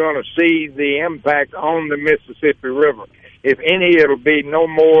even going to see the impact on the Mississippi River. If any, it'll be no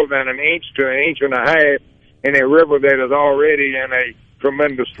more than an inch to an inch and a half in a river that is already in a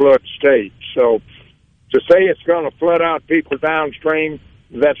tremendous flood stage. So to say it's going to flood out people downstream,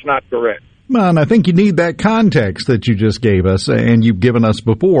 that's not correct. Well, and I think you need that context that you just gave us and you've given us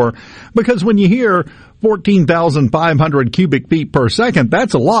before, because when you hear 14,500 cubic feet per second,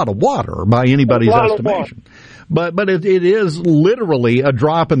 that's a lot of water by anybody's estimation. But it is literally a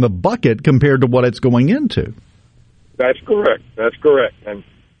drop in the bucket compared to what it's going into. That's correct. That's correct. And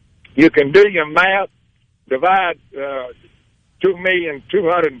you can do your math, divide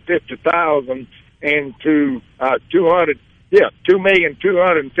 2,250,000 into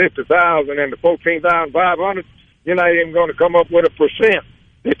 2,250,000 into 14,500. You're not even going to come up with a percent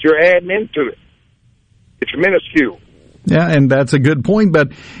that you're adding into it. It's minuscule. Yeah, and that's a good point,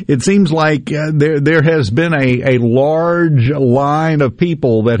 but it seems like there has been a large line of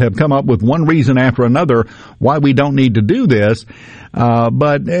people that have come up with one reason after another why we don't need to do this.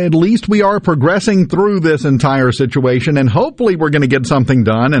 But at least we are progressing through this entire situation, and hopefully we're going to get something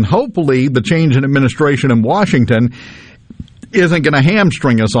done, and hopefully the change in administration in Washington isn't going to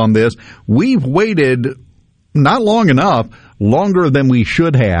hamstring us on this. We've waited not long enough, longer than we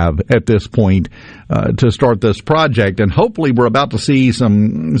should have at this point to start this project, and hopefully we're about to see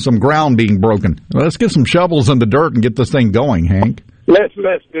some ground being broken. Let's get some shovels in the dirt and get this thing going, Hank. Let's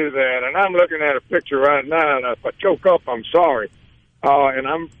do that. And I'm looking at a picture right now, and if I choke up, I'm sorry. And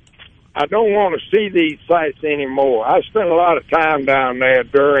I don't want to see these sites anymore. I spent a lot of time down there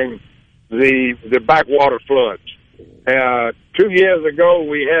during the backwater floods. 2 years ago,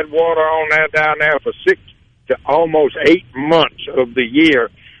 we had water on that down there for 6 to almost 8 months of the year.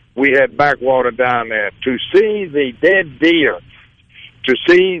 We had backwater down there. To see the dead deer, to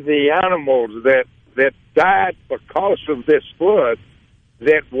see the animals that died because of this flood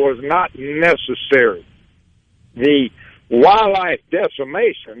that was not necessary. The wildlife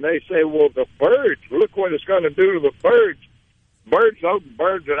decimation, they say, well, the birds, look what it's going to do to the birds. Those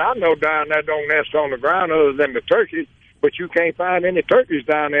birds that I know down there don't nest on the ground other than the turkeys, but you can't find any turkeys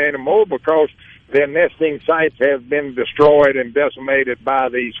down there anymore because their nesting sites have been destroyed and decimated by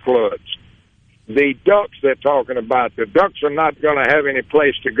these floods. The ducks they're talking about, the ducks are not going to have any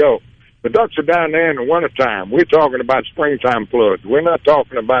place to go. The ducks are down there in the wintertime. We're talking about springtime floods. We're not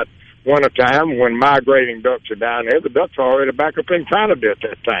talking about wintertime when migrating ducks are down there. The ducks are already back up in Canada at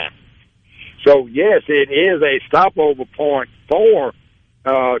that time. So, yes, it is a stopover point for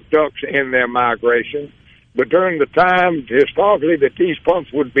ducks in their migration. But during the time, historically, that these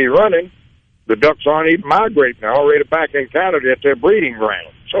pumps would be running, the ducks aren't even migrating. They're already back in Canada at their breeding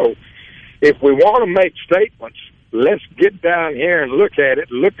ground. So if we want to make statements, let's get down here and look at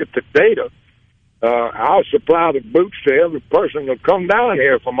it, look at the data. I'll supply the boots to every person that come down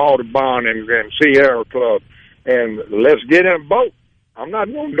here from Audubon and Sierra Club, and let's get in a boat. I'm not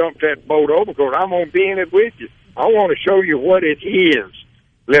going to dump that boat over because I'm going to be in it with you. I want to show you what it is.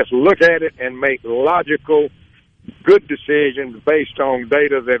 Let's look at it and make logical, good decisions based on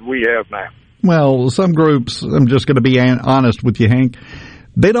data that we have now. Well, some groups, I'm just going to be honest with you, Hank,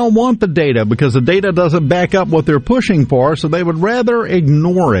 they don't want the data because the data doesn't back up what they're pushing for, so they would rather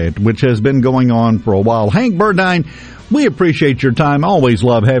ignore it, which has been going on for a while. Hank Burdine, we appreciate your time. Always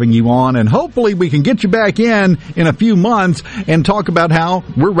love having you on, and hopefully we can get you back in a few months and talk about how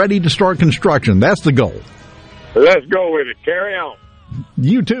we're ready to start construction. That's the goal. Let's go with it. Carry on.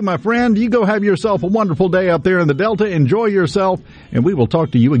 You too, my friend. You go have yourself a wonderful day up there in the Delta. Enjoy yourself, and we will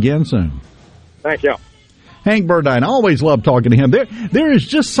talk to you again soon. Thank you. Hank Burdine, I always love talking to him. There is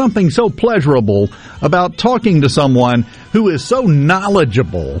just something so pleasurable about talking to someone who is so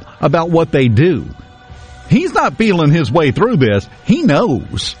knowledgeable about what they do. He's not feeling his way through this. He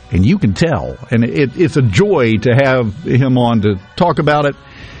knows, and you can tell. And it's a joy to have him on to talk about it.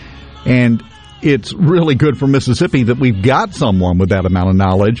 And it's really good for Mississippi that we've got someone with that amount of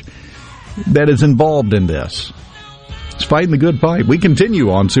knowledge that is involved in this. It's fighting the good fight. We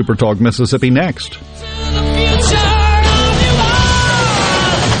continue on Super Talk Mississippi next.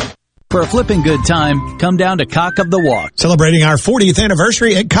 For a flipping good time, come down to Cock of the Walk. Celebrating our 40th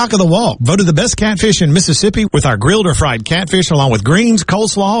anniversary at Cock of the Walk. Voted the best catfish in Mississippi with our grilled or fried catfish along with greens,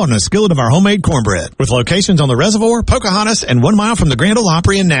 coleslaw, and a skillet of our homemade cornbread. With locations on the Reservoir, Pocahontas, and 1 mile from the Grand Ole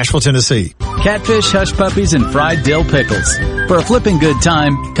Opry in Nashville, Tennessee. Catfish, hush puppies, and fried dill pickles. For a flipping good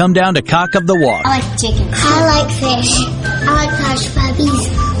time, come down to Cock of the Walk. I like chicken. I like fish. I like hush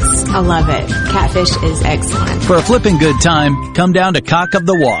puppies. I love it. Catfish is excellent. For a flipping good time, come down to Cock of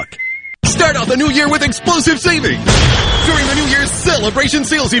the Walk. Start off the new year with explosive savings during the New Year's Celebration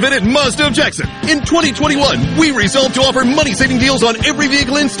Sales Event at Mazda of Jackson. In 2021, we resolved to offer money-saving deals on every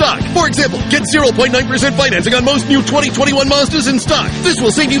vehicle in stock. For example, get 0.9% financing on most new 2021 Mazdas in stock. This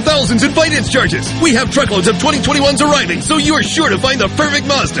will save you thousands in finance charges. We have truckloads of 2021s arriving, so you are sure to find the perfect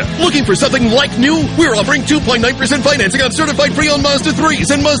Mazda. Looking for something like new? We're offering 2.9% financing on certified pre-owned Mazda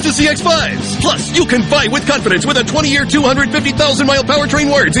 3s and Mazda CX-5s. Plus, you can buy with confidence with a 20-year, 250,000-mile powertrain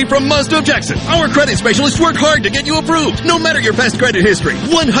warranty from Mazda of Jackson. Our credit specialists work hard to get you approved. No matter your past credit history,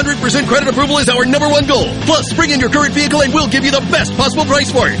 100% credit approval is our #1 goal. Plus, bring in your current vehicle and we'll give you the best possible price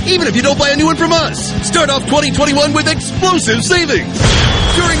for it, even if you don't buy a new one from us. Start off 2021 with explosive savings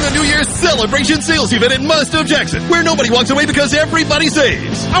during the New Year's celebration sales event at Mazda of Jackson, where nobody walks away because everybody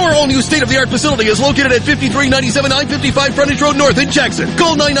saves. Our all-new state-of-the-art facility is located at 5397 I-55 Frontage Road North in Jackson.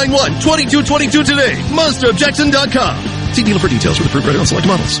 Call 991-2222 today. MazdaofJackson.com. See dealer for details with approved credit on select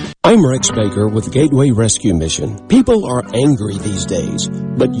models. I'm Rex Baker with Gateway Rescue Mission. People are angry these days,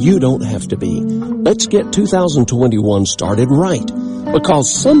 but you don't have to be. Let's get 2021 started right, because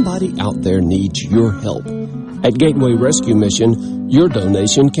somebody out there needs your help. At Gateway Rescue Mission, your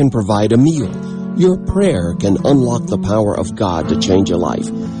donation can provide a meal. Your prayer can unlock the power of God to change a life.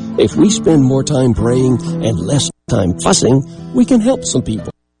 If we spend more time praying and less time fussing, we can help some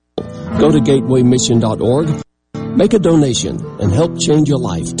people. Go to gatewaymission.org. Make a donation and help change your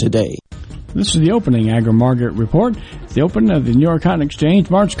life today. This is the opening Agri-Market report. The open of the New York Cotton Exchange,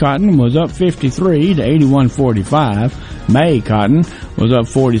 March cotton was up 53 to 81.45. May cotton was up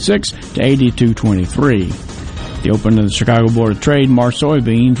 46 to 82.23. The open of the Chicago Board of Trade, March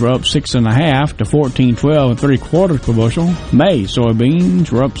soybeans were up 6.5 to 14.12 3/4 per bushel. May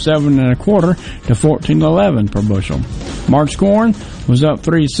soybeans were up 7 1/4 to 14.11 per bushel. March corn was up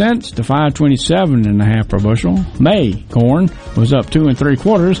 3 cents to 5.27 1/2 per bushel. May corn was up 2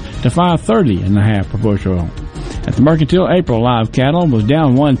 3/4 to 5.30 1/2 per bushel. At the Mercantile, April live cattle was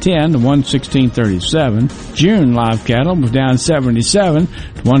down 110 to 116.37. June live cattle was down 77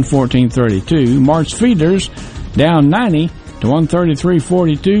 to 114.32. March feeders down 90 to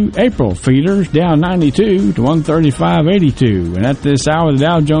 133.42. April feeders down 92 to 135.82. And at this hour, the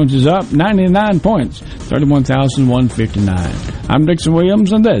Dow Jones is up 99 points, 31,159. I'm Dixon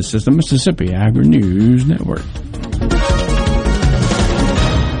Williams, and this is the Mississippi Agri-News Network.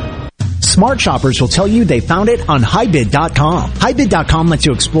 Smart shoppers will tell you they found it on HighBid.com. HighBid.com lets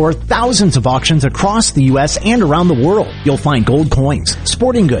you explore thousands of auctions across the U.S. and around the world. You'll find gold coins,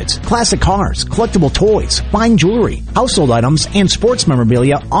 sporting goods, classic cars, collectible toys, fine jewelry, household items, and sports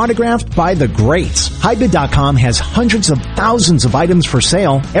memorabilia autographed by the greats. HighBid.com has hundreds of thousands of items for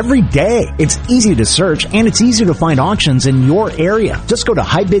sale every day. It's easy to search, and it's easy to find auctions in your area. Just go to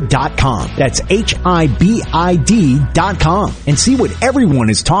HighBid.com. That's HIBID.com and see what everyone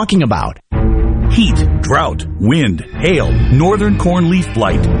is talking about. Heat, drought, wind, hail, northern corn leaf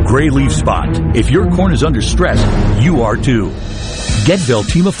blight, gray leaf spot. If your corn is under stress, you are too. Get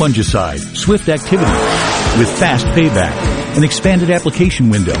Veltima fungicide, swift activity, with fast payback, an expanded application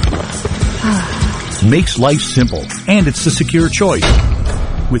window. Makes life simple, and it's the secure choice.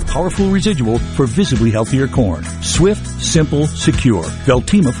 With powerful residual for visibly healthier corn. Swift, simple, secure.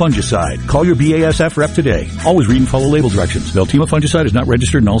 Veltima fungicide. Call your BASF rep today. Always read and follow label directions. Veltima fungicide is not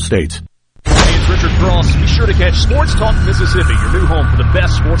registered in all states. It's Richard Cross. Be sure to catch Sports Talk Mississippi, your new home for the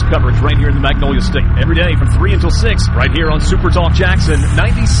best sports coverage right here in the Magnolia State. Every day from 3 until 6, right here on Super Talk Jackson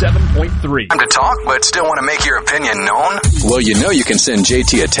 97.3. Time to talk, but still want to make your opinion known? Well, you know you can send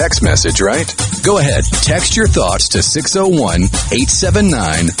JT a text message, right? Go ahead, text your thoughts to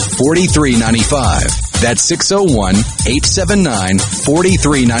 601-879-4395. That's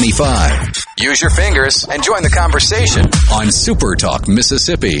 601-879-4395. Use your fingers and join the conversation on Super Talk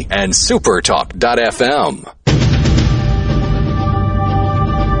Mississippi and supertalk.fm.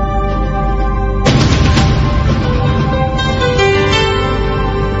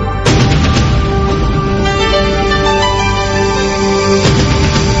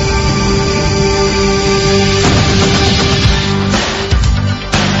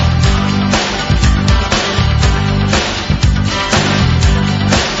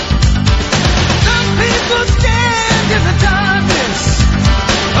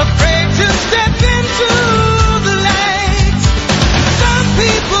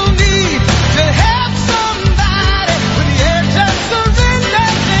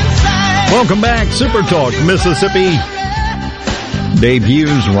 Welcome back, Super Talk Mississippi. Dave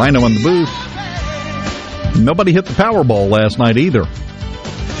Hughes, Rhino in the booth. Nobody hit the Powerball last night either.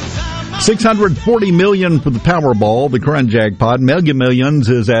 $640 million for the Powerball, the current jackpot. Mega Millions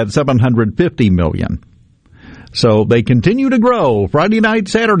is at $750 million. So they continue to grow. Friday night,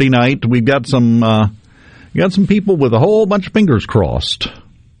 Saturday night, we've got some people with a whole bunch of fingers crossed.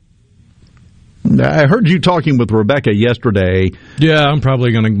 I heard you talking with Rebecca yesterday. Yeah, I'm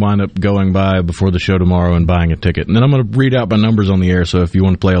probably going to wind up going by before the show tomorrow and buying a ticket. And then I'm going to read out my numbers on the air, so if you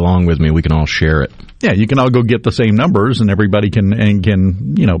want to play along with me, we can all share it. Yeah, you can all go get the same numbers, and everybody can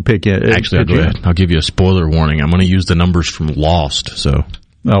pick it. Actually, I'll give you a spoiler warning. I'm going to use the numbers from Lost. So,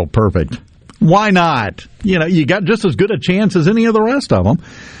 oh, perfect. Why not? You got just as good a chance as any of the rest of them.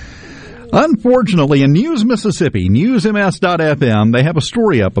 Unfortunately, in News Mississippi, newsms.fm, they have a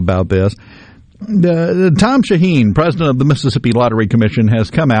story up about this. Tom Shaheen, president of the Mississippi Lottery Commission,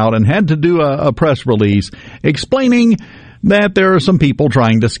 has come out and had to do a press release explaining that there are some people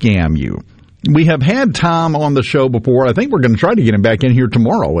trying to scam you. We have had Tom on the show before. I think we're going to try to get him back in here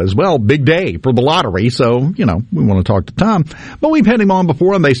tomorrow as well. Big day for the lottery, so, we want to talk to Tom. But we've had him on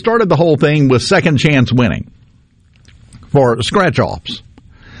before, and they started the whole thing with second chance winning for scratch-offs.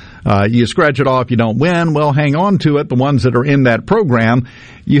 You scratch it off, you don't win, well, hang on to it. The ones that are in that program,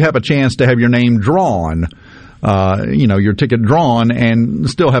 you have a chance to have your name drawn, your ticket drawn, and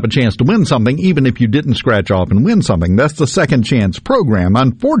still have a chance to win something, even if you didn't scratch off and win something. That's the second chance program.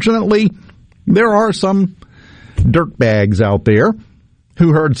 Unfortunately, there are some dirtbags out there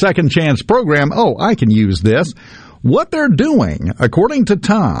who heard second chance program, I can use this. What they're doing, according to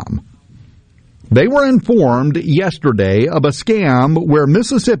Tom, they were informed yesterday of a scam where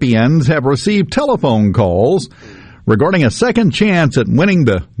Mississippians have received telephone calls regarding a second chance at winning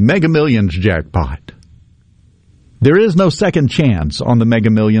the Mega Millions jackpot. There is no second chance on the Mega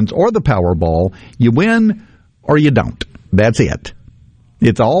Millions or the Powerball. You win or you don't. That's it.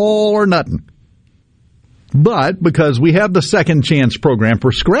 It's all or nothing. But because we have the second chance program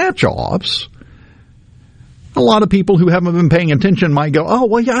for scratch-offs, a lot of people who haven't been paying attention might go,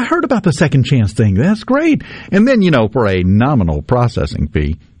 I heard about the second chance thing. That's great. And then, for a nominal processing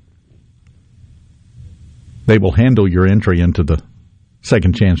fee, they will handle your entry into the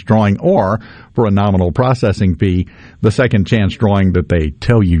second chance drawing, or for a nominal processing fee, the second chance drawing that they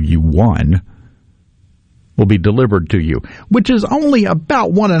tell you won will be delivered to you, which is only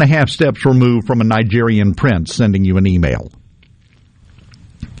about 1.5 steps removed from a Nigerian prince sending you an email.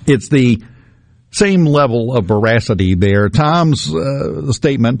 It's the same level of veracity there. Tom's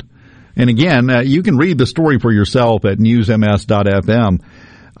statement, and again, you can read the story for yourself at newsms.fm.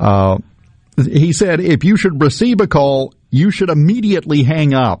 He said, if you should receive a call, you should immediately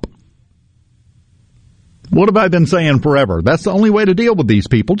hang up. What have I been saying forever? That's the only way to deal with these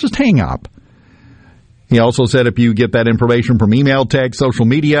people. Just hang up. He also said if you get that information from email, text, social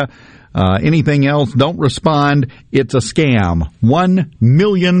media, anything else, don't respond. It's a scam.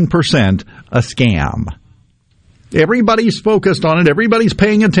 1,000,000% a scam. Everybody's focused on it. Everybody's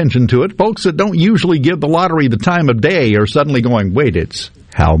paying attention to it. Folks that don't usually give the lottery the time of day are suddenly going, wait, it's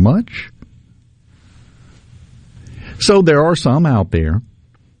how much? So there are some out there,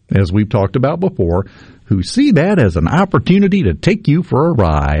 as we've talked about before, who see that as an opportunity to take you for a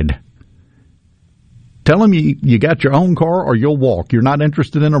ride. Tell them you got your own car or you'll walk. You're not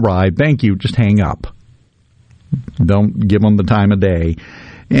interested in a ride. Thank you. Just hang up. Don't give them the time of day.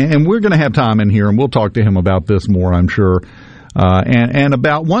 And we're going to have Tom in here, and we'll talk to him about this more, I'm sure. And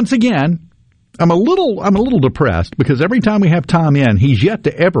about, once again, I'm a little depressed because every time we have Tom in, he's yet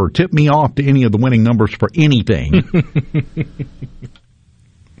to ever tip me off to any of the winning numbers for anything.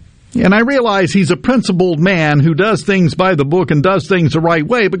 And I realize he's a principled man who does things by the book and does things the right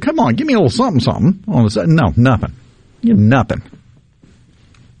way, but come on, give me a little something. All of a sudden, no, nothing. Nothing.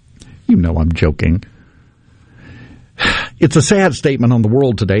 I'm joking. It's a sad statement on the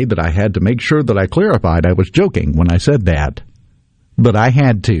world today that I had to make sure that I clarified I was joking when I said that. But I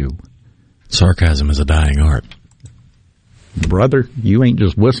had to. Sarcasm is a dying art. Brother, you ain't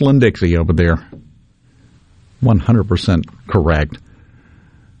just whistling Dixie over there. 100% correct.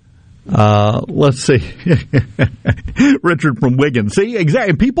 Let's see. Richard from Wiggins. See,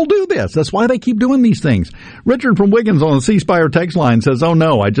 exactly. People do this. That's why they keep doing these things. Richard from Wiggins on the C-Spire text line says, oh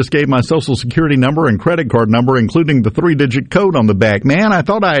no, I just gave my social security number and credit card number, including the 3-digit code on the back. Man, I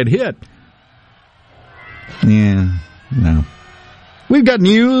thought I had hit. Yeah, no. We've got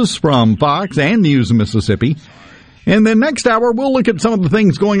news from Fox and News in Mississippi. And then next hour, we'll look at some of the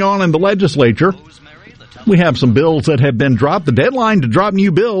things going on in the legislature. We have some bills that have been dropped. The deadline to drop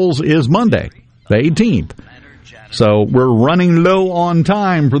new bills is Monday, the 18th. So we're running low on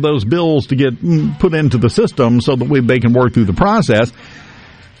time for those bills to get put into the system so that they can work through the process.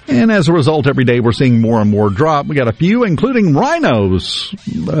 And as a result, every day we're seeing more and more drop. We got a few, including rhinos,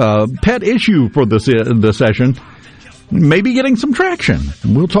 pet issue for the session, maybe getting some traction.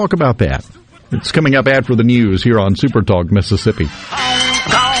 We'll talk about that. It's coming up after the news here on Super Talk Mississippi.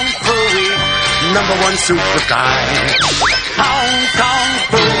 Number one super guy. Hong Kong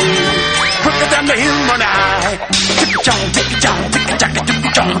Phooey, quicker than the human eye. Tick-a-chong, tick-a-chong, tick-a-chong,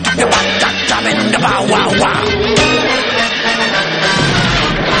 tick-a-chong, tick-a-chong, in the bow, wow, wow.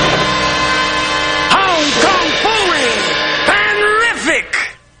 Hong Kong Phooey, terrific.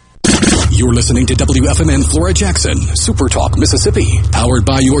 You're listening to WFMN Flora Jackson, Super Talk Mississippi, powered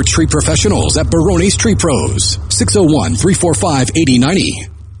by your tree professionals at Barone's Tree Pros, 601-345-8090.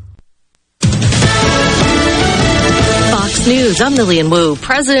 Fox News, I'm Lillian Wu.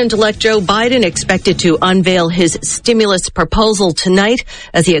 President-elect Joe Biden expected to unveil his stimulus proposal tonight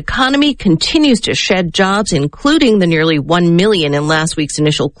as the economy continues to shed jobs, including the nearly 1 million in last week's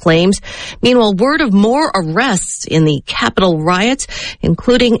initial claims. Meanwhile, word of more arrests in the Capitol riots,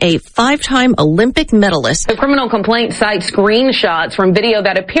 including a 5-time Olympic medalist. The criminal complaint cites screenshots from video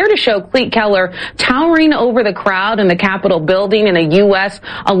that appear to show Clete Keller towering over the crowd in the Capitol building in a U.S.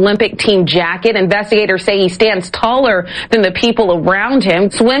 Olympic team jacket. Investigators say he stands taller than the people around him.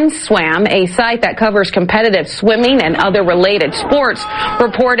 SwimSwam, a site that covers competitive swimming and other related sports,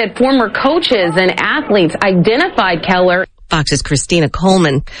 reported former coaches and athletes identified Keller. Fox's Christina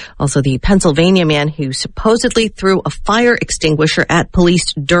Coleman. Also, the Pennsylvania man who supposedly threw a fire extinguisher at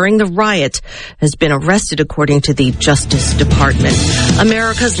police during the riot has been arrested, according to the Justice Department.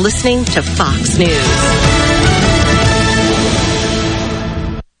 America's listening to Fox News.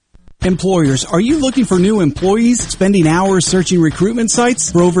 Employers, are you looking for new employees, spending hours searching recruitment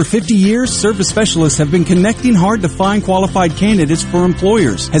sites? For over 50 years, service specialists have been connecting hard to find qualified candidates for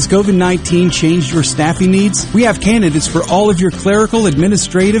employers. Has COVID-19 changed your staffing needs? We have candidates for all of your clerical,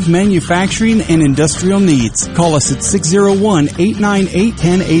 administrative, manufacturing, and industrial needs. Call us at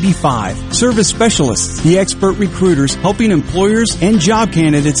 601-898-1085. Service Specialists, the expert recruiters helping employers and job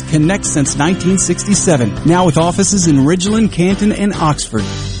candidates connect since 1967. Now with offices in Ridgeland, Canton, and Oxford.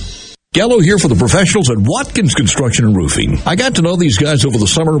 Gallo here for the professionals at Watkins Construction and Roofing. I got to know these guys over the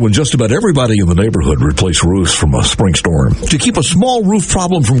summer when just about everybody in the neighborhood replaced roofs from a spring storm. To keep a small roof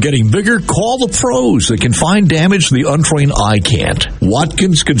problem from getting bigger, call the pros that can find damage the untrained eye can't.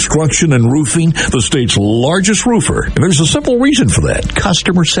 Watkins Construction and Roofing, the state's largest roofer. And there's a simple reason for that: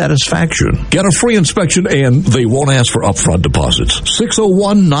 customer satisfaction. Get a free inspection and they won't ask for upfront deposits.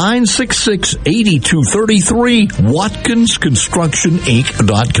 601-966-8233,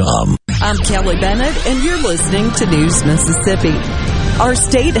 WatkinsConstructionInc.com. I'm Kelly Bennett, and you're listening to News Mississippi. Our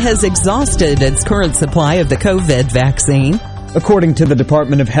state has exhausted its current supply of the COVID vaccine. According to the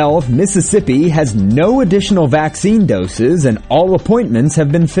Department of Health, Mississippi has no additional vaccine doses and all appointments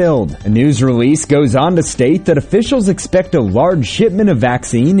have been filled. A news release goes on to state that officials expect a large shipment of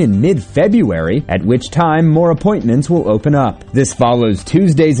vaccine in mid-February, at which time more appointments will open up. This follows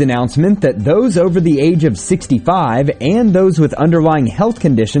Tuesday's announcement that those over the age of 65 and those with underlying health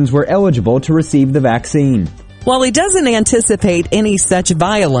conditions were eligible to receive the vaccine. While he doesn't anticipate any such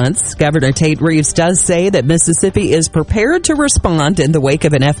violence, Governor Tate Reeves does say that Mississippi is prepared to respond in the wake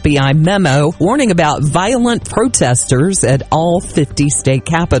of an FBI memo warning about violent protesters at all 50 state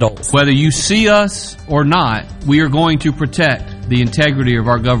capitals. Whether you see us or not, we are going to protect the integrity of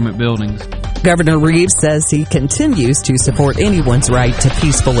our government buildings. Governor Reeves says he continues to support anyone's right to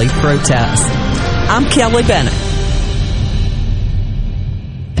peacefully protest. I'm Kelly Bennett.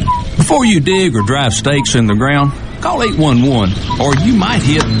 Before you dig or drive stakes in the ground, call 811, or you might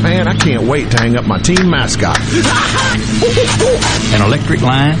hit... Man, I can't wait to hang up my team mascot. An electric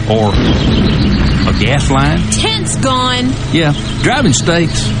line or a gas line. Tent's gone. Yeah, driving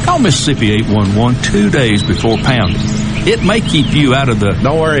stakes. Call Mississippi 811 2 days before pounding. It may keep you out of the...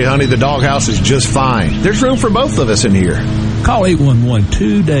 Don't worry, honey, the doghouse is just fine. There's room for both of us in here. Call 811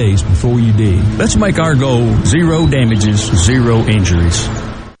 2 days before you dig. Let's make our goal 0 damages, 0 injuries.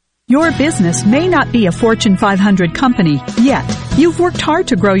 Your business may not be a Fortune 500 company yet. You've worked hard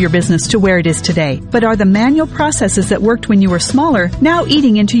to grow your business to where it is today, but are the manual processes that worked when you were smaller now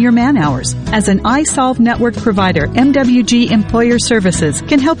eating into your man hours? As an iSolve network provider, MWG Employer Services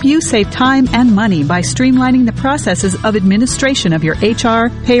can help you save time and money by streamlining the processes of administration of your HR,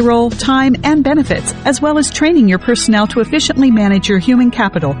 payroll, time, and benefits, as well as training your personnel to efficiently manage your human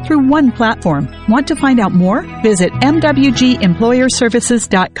capital through one platform. Want to find out more? Visit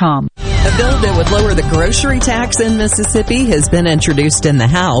MWGEmployerServices.com. A bill that would lower the grocery tax in Mississippi has been introduced in the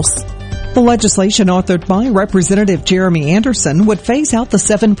House. The legislation authored by Representative Jeremy Anderson would phase out the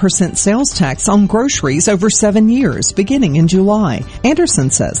 7% sales tax on groceries over 7 years, beginning in July. Anderson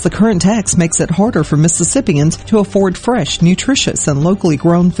says the current tax makes it harder for Mississippians to afford fresh, nutritious, and locally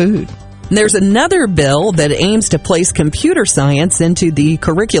grown food. There's another bill that aims to place computer science into the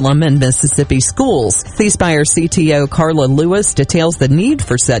curriculum in Mississippi schools. CSpire CTO Carla Lewis details the need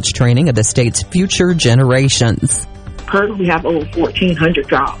for such training of the state's future generations. Currently, we have over 1,400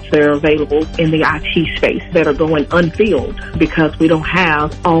 jobs that are available in the IT space that are going unfilled because we don't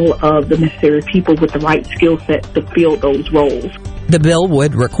have all of the necessary people with the right skill set to fill those roles. The bill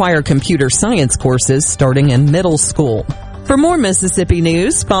would require computer science courses starting in middle school. For more Mississippi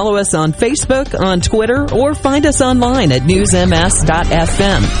news, follow us on Facebook, on Twitter, or find us online at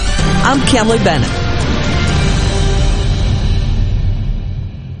newsms.fm. I'm Kelly Bennett.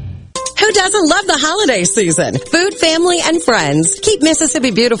 Who Who doesn't love the holiday season? Food, family, and friends. Keep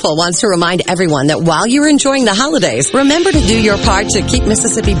Mississippi Beautiful wants to remind everyone that while you're enjoying the holidays, remember to do your part to keep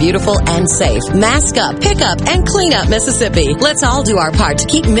Mississippi beautiful and safe. Mask up, pick up, and clean up Mississippi. Let's all do our part to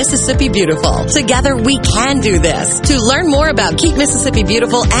keep Mississippi beautiful. Together we can do this. To learn more about Keep Mississippi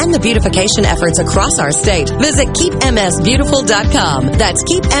Beautiful and the beautification efforts across our state, visit keepmsbeautiful.com. That's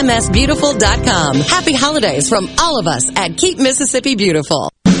keepmsbeautiful.com. Happy holidays from all of us at Keep Mississippi Beautiful.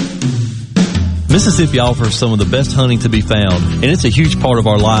 Mississippi offers some of the best hunting to be found, and it's a huge part of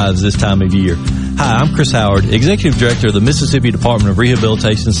our lives this time of year. Hi, I'm Chris Howard, Executive Director of the Mississippi Department of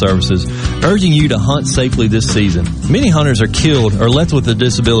Rehabilitation Services, urging you to hunt safely this season. Many hunters are killed or left with a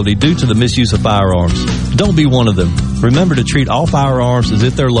disability due to the misuse of firearms. Don't be one of them. Remember to treat all firearms as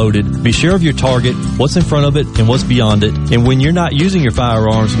if they're loaded. Be sure of your target, what's in front of it, and what's beyond it. And when you're not using your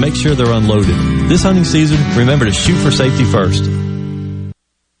firearms, make sure they're unloaded. This hunting season, remember to shoot for safety first.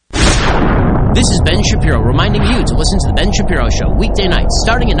 This is Ben Shapiro reminding you to listen to The Ben Shapiro Show weekday nights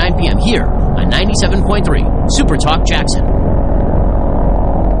starting at 9 p.m. here on 97.3 Super Talk Jackson.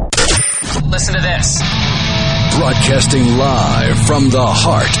 Listen to this. Broadcasting live from the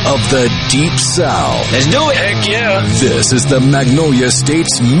heart of the Deep South. Let's do it. Heck yeah. This is the Magnolia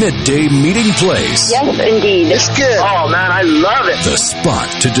State's midday meeting place. Yes, indeed. It's good. Oh, man, I love it. The spot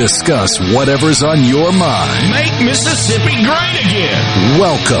to discuss whatever's on your mind. Make Mississippi great again.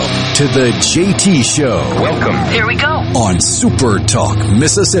 Welcome to the JT Show. Welcome. Here we go. On Super Talk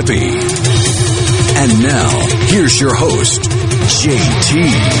Mississippi. And now, here's your host,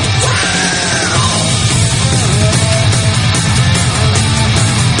 JT.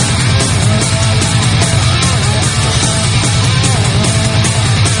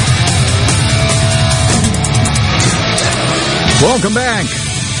 Welcome back.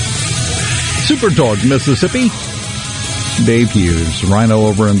 Super Talk Mississippi. Dave Hughes, Rhino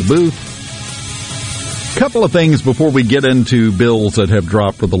over in the booth. Couple of things before we get into bills that have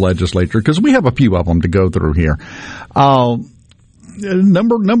dropped for the legislature, because we have a few of them to go through here.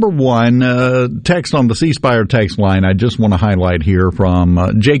 Number one, text on the C Spire text line. I just want to highlight here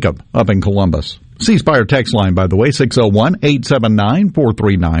from Jacob up in Columbus. C Spire text line, by the way,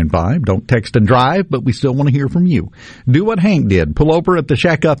 601-879-4395. Don't text and drive, but we still want to hear from you. Do what Hank did. Pull over at the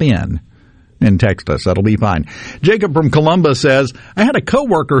Shack Up Inn and text us. That'll be fine. Jacob from Columbus says, I had a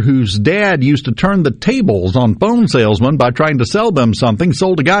coworker whose dad used to turn the tables on phone salesmen by trying to sell them something.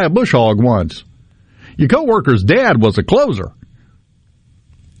 Sold a guy a bush hog once. Your coworker's dad was a closer.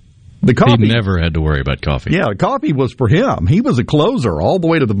 The coffee, he never had to worry about coffee. Yeah, coffee was for him. He was a closer all the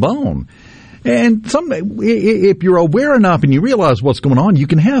way to the bone. And if you're aware enough and you realize what's going on, you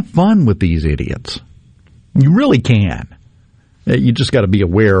can have fun with these idiots. You really can. You just got to be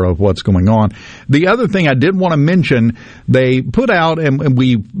aware of what's going on. The other thing I did want to mention, they put out, and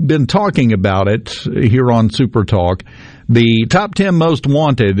we've been talking about it here on Super Talk, the top 10 most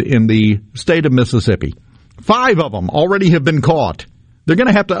wanted in the state of Mississippi. 5 of them already have been caught. They're going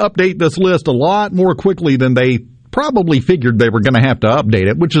to have to update this list a lot more quickly than they probably figured they were going to have to update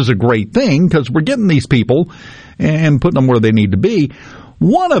it, which is a great thing because we're getting these people and putting them where they need to be.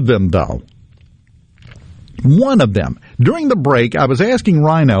 One of them, during the break, I was asking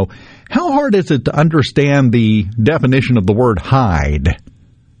Rhino, how hard is it to understand the definition of the word hide?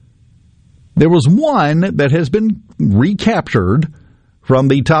 There was one that has been recaptured from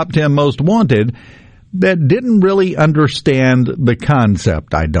the top 10 most wanted that didn't really understand the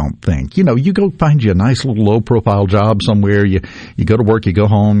concept, I don't think. You know, you go find you a nice little low-profile job somewhere, you go to work, you go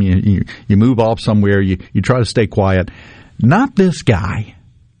home, you move off somewhere, you try to stay quiet. Not this guy.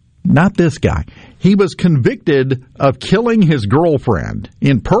 Not this guy. He was convicted of killing his girlfriend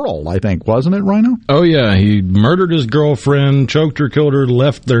in Pearl, I think, wasn't it, Rhino? Oh, yeah. He murdered his girlfriend, choked her, killed her,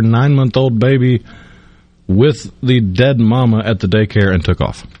 left their 9-month-old baby with the dead mama at the daycare and took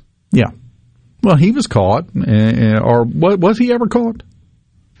off. Yeah. Well, he was caught, or was he ever caught?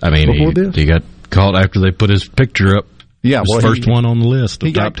 I mean, he got caught after they put his picture up. Yeah, well, first one on the list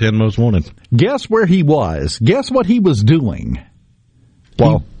of top 10 most wanted. Guess where he was? Guess what he was doing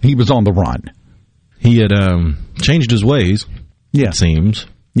while he was on the run? He had changed his ways, it seems.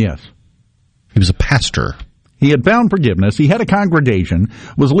 Yes. He was a pastor. He had found forgiveness. He had a congregation,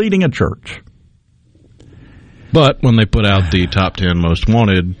 was leading a church. But when they put out the top 10 most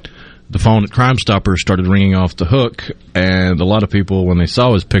wanted, the phone at Crime Stoppers started ringing off the hook, and a lot of people, when they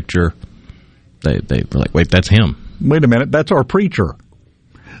saw his picture, they were like, wait, that's him. Wait a minute, that's our preacher.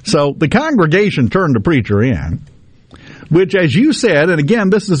 So the congregation turned the preacher in. which, as you said, and again,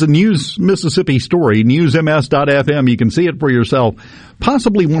 this is a News Mississippi story, newsms.fm. You can see it for yourself.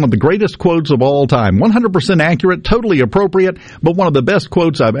 Possibly one of the greatest quotes of all time. 100% accurate, totally appropriate, but one of the best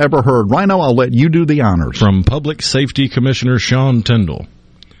quotes I've ever heard. Rhino, I'll let you do the honors. From Public Safety Commissioner Sean Tyndall.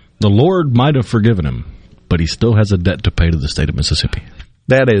 The Lord might have forgiven him, but he still has a debt to pay to the state of Mississippi.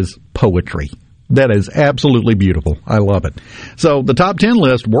 That is poetry. That is absolutely beautiful. I love it. So the top 10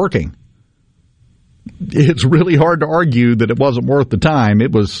 list working. It's really hard to argue that it wasn't worth the time.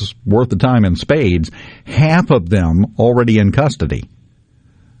 It was worth the time in spades. Half of them already in custody.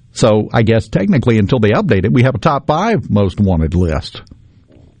 So I guess technically until they update it, we have a top 5 most wanted list.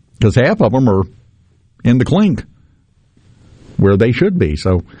 Because half of them are in the clink where they should be.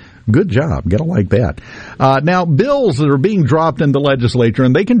 So good job. Gotta like that. Now, bills that are being dropped in the legislature,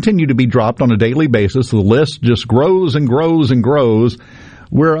 and they continue to be dropped on a daily basis. The list just grows and grows and grows.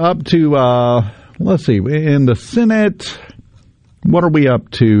 We're up to, let's see, in the Senate, what are we up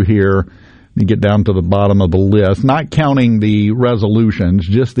to here? You get down to the bottom of the list, not counting the resolutions,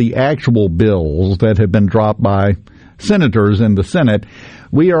 just the actual bills that have been dropped by senators in the Senate.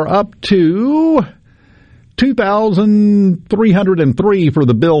 We are up to 2,303 for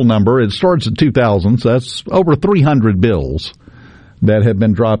the bill number. It starts at 2,000, so that's over 300 bills that have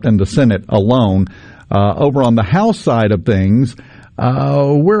been dropped in the Senate alone. Over on the House side of things,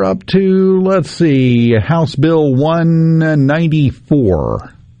 we're up to, let's see, House Bill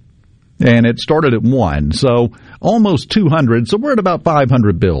 194. And it started at 1, so almost 200. So we're at about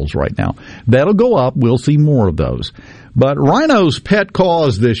 500 bills right now. That'll go up. We'll see more of those. But Rhino's pet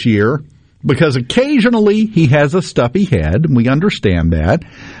cause this year, because occasionally he has a stuffy head, we understand that,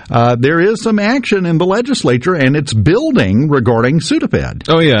 there is some action in the legislature, and it's building regarding Sudafed.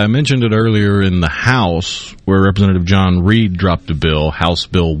 Oh, yeah, I mentioned it earlier in the House, where Representative John Reed dropped a bill, House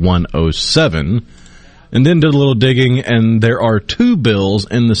Bill 107, and then did a little digging, and there are 2 bills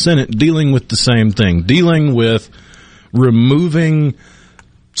in the Senate dealing with the same thing, dealing with removing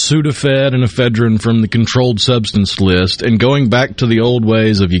Sudafed and ephedrine from the controlled substance list and going back to the old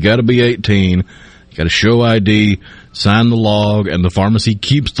ways of you got to be 18, you got to show ID, sign the log, and the pharmacy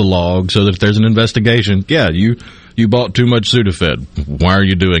keeps the log so that if there's an investigation, yeah, you bought too much Sudafed. Why are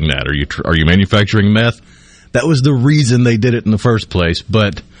you doing that? Are you manufacturing meth? That was the reason they did it in the first place,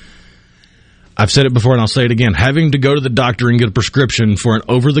 but I've said it before and I'll say it again. Having to go to the doctor and get a prescription for an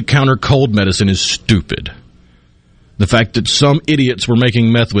over-the-counter cold medicine is stupid. The fact that some idiots were making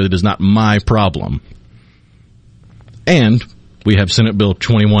meth with it is not my problem. And we have Senate Bill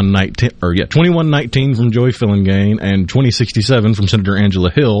 2119 from Joy Fillingane and 2067 from Senator Angela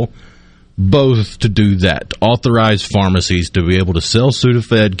Hill, both to do that. Authorize pharmacies to be able to sell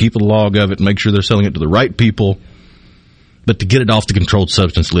Sudafed, keep a log of it, make sure they're selling it to the right people. But to get it off the controlled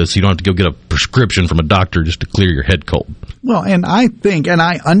substance list, you don't have to go get a prescription from a doctor just to clear your head cold. Well, and I think, and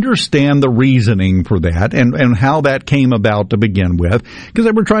I understand the reasoning for that and how that came about to begin with, because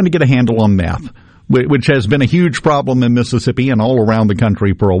they were trying to get a handle on meth, which has been a huge problem in Mississippi and all around the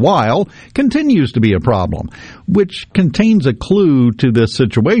country for a while, continues to be a problem, which contains a clue to this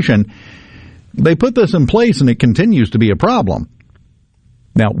situation. They put this in place and it continues to be a problem.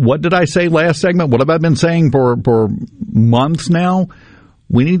 Now, what did I say last segment? What have I been saying for months now?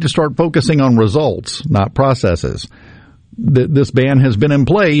 We need to start focusing on results, not processes. This ban has been in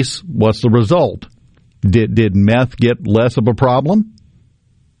place. What's the result? Did meth get less of a problem?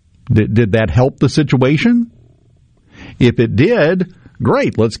 Did that help the situation? If it did,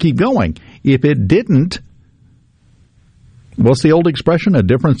 great, let's keep going. If it didn't, what's the old expression? A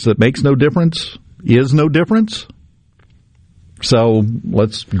difference that makes no difference is no difference. So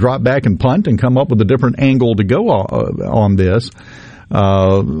let's drop back and punt and come up with a different angle to go on this.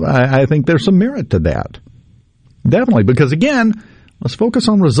 I think there's some merit to that. Definitely, because again, let's focus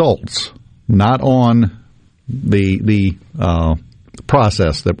on results, not on the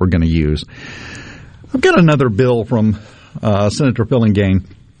process that we're going to use. I've got another bill from Senator Fillingane.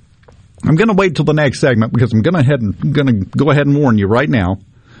 I'm going to wait till the next segment because I'm going to go ahead and warn you right now.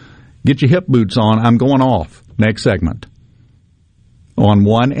 Get your hip boots on. I'm going off next segment on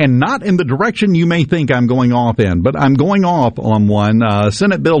one, and not in the direction you may think I'm going off in, but I'm going off on one,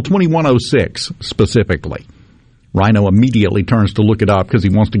 Senate Bill 2106 specifically. Rhino immediately turns to look it up because he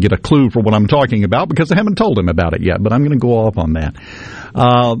wants to get a clue for what I'm talking about because I haven't told him about it yet, but I'm going to go off on that.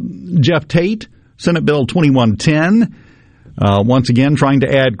 Jeff Tate, Senate Bill 2110, once again trying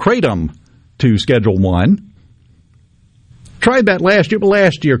to add kratom to Schedule 1. Tried that last year, but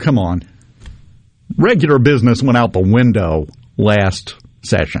last year, come on. Regular business went out the window last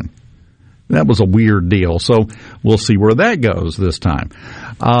session. That was a weird deal, so we'll see where that goes this time.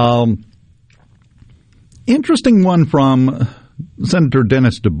 interesting one from Senator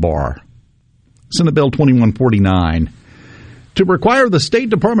Dennis DeBar, Senate Bill 2149, to require the State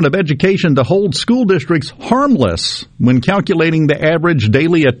Department of Education to hold school districts harmless when calculating the average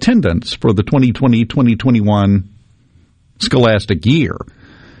daily attendance for the 2020-2021 scholastic year.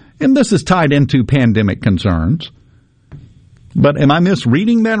 And this is tied into pandemic concerns. But am I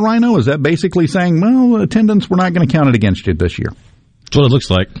misreading that, Rhino? Is that basically saying, well, attendance, we're not going to count it against you this year? That's what it looks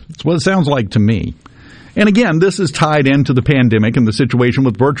like. That's what it sounds like to me. And again, this is tied into the pandemic and the situation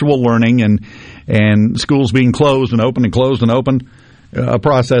with virtual learning and schools being closed and open and closed and open, a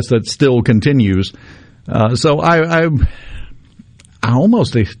process that still continues. So I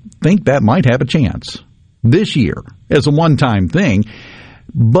almost think that might have a chance this year as a one-time thing,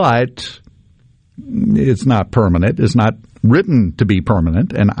 but it's not permanent. It's not written to be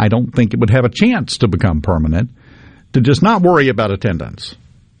permanent, and I don't think it would have a chance to become permanent to just not worry about attendance.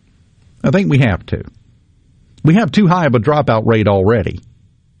 I think we have to. We have too high of a dropout rate already.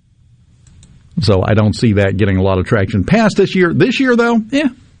 So I don't see that getting a lot of traction past this year. This year, though,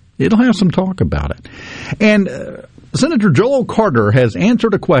 it'll have some talk about it. And Senator Joel Carter has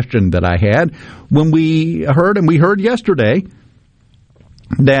answered a question that I had when we heard yesterday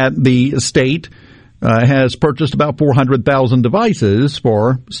that the state has purchased about 400,000 devices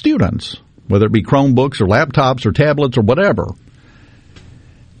for students, whether it be Chromebooks or laptops or tablets or whatever.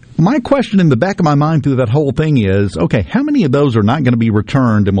 My question in the back of my mind through that whole thing is, okay, how many of those are not going to be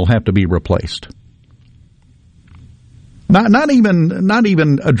returned and will have to be replaced? Not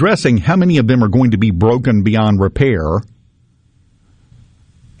even addressing how many of them are going to be broken beyond repair.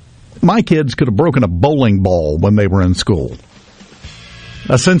 My kids could have broken a bowling ball when they were in school.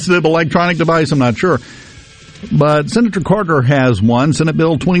 A sensitive electronic device, I'm not sure. But Senator Carter has one, Senate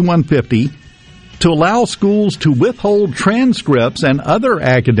Bill 2150, to allow schools to withhold transcripts and other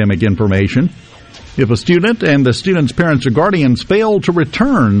academic information if a student and the student's parents or guardians fail to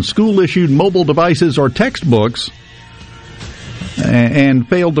return school-issued mobile devices or textbooks and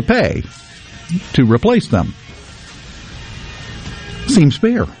fail to pay to replace them. Seems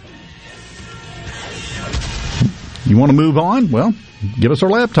fair. You want to move on? Well, give us our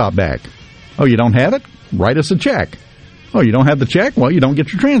laptop back. Oh, you don't have it? Write us a check. Oh, you don't have the check? Well, you don't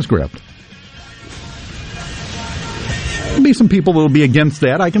get your transcript. There'll be some people that will be against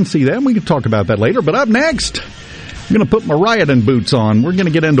that. I can see that. We can talk about that later. But up next, I'm going to put my rioting boots on. We're going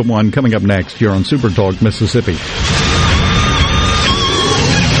to get into one coming up next here on Super Talk Mississippi.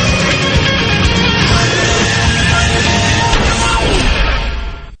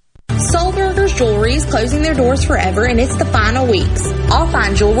 Soulburgers Jewelry is closing their doors forever, and it's the final weeks. All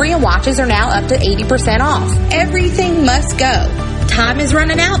fine jewelry and watches are now up to 80% off. Everything must go. Time is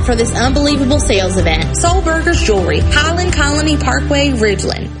running out for this unbelievable sales event. Soulburgers Jewelry, Highland Colony Parkway,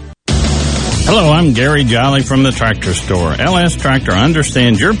 Ridgeland. Hello, I'm Gary Jolly from the Tractor Store. LS Tractor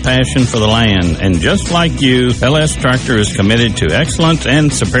understands your passion for the land, and just like you, LS Tractor is committed to excellence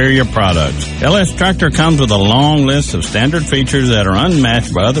and superior products. LS Tractor comes with a long list of standard features that are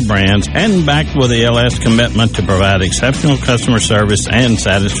unmatched by other brands and backed with the LS commitment to provide exceptional customer service and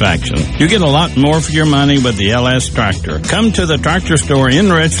satisfaction. You get a lot more for your money with the LS Tractor. Come to the Tractor Store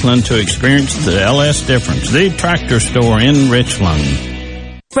in Richland to experience the LS difference. The Tractor Store in Richland.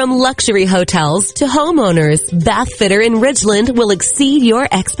 From luxury hotels to homeowners, Bath Fitter in Ridgeland will exceed your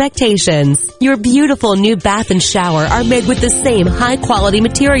expectations. Your beautiful new bath and shower are made with the same high-quality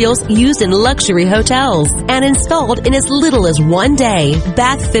materials used in luxury hotels and installed in as little as 1 day.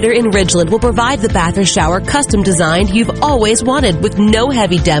 Bath Fitter in Ridgeland will provide the bath or shower custom designed you've always wanted with no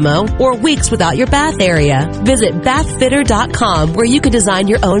heavy demo or weeks without your bath area. Visit bathfitter.com where you can design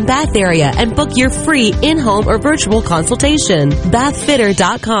your own bath area and book your free in-home or virtual consultation.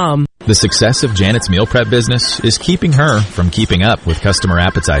 Bathfitter.com. The success of Janet's meal prep business is keeping her from keeping up with customer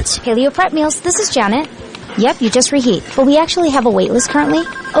appetites. Paleo Prep Meals, this is Janet. Yep, you just reheat. But we actually have a wait list currently.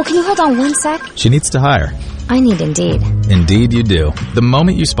 Oh, can you hold on 1 sec? She needs to hire. I need Indeed. Indeed you do. The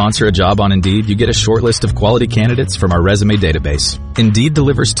moment you sponsor a job on Indeed, you get a short list of quality candidates from our resume database. Indeed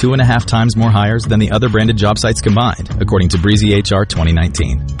delivers 2.5 times more hires than the other branded job sites combined, according to Breezy HR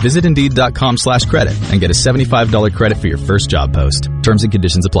 2019. Visit Indeed.com/credit and get a $75 credit for your first job post. Terms and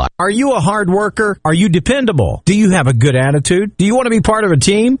conditions apply. Are you a hard worker? Are you dependable? Do you have a good attitude? Do you want to be part of a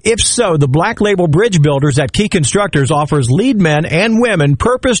team? If so, the Black Label Bridge Builders at Key Constructors offers lead men and women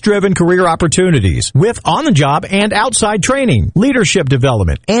purpose-driven career opportunities with on-the-job and outside training, leadership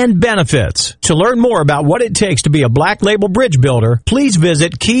development, and benefits. To learn more about what it takes to be a Black Label Bridge Builder, please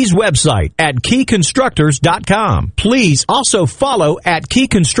visit Key's website at keyconstructors.com. Please also follow at Key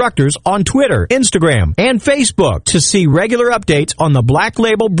Constructors on Twitter, Instagram, and Facebook to see regular updates on the Black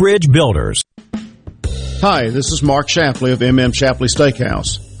Label Bridge Builders. Hi, this is Mark Shapley of M.M. Shapley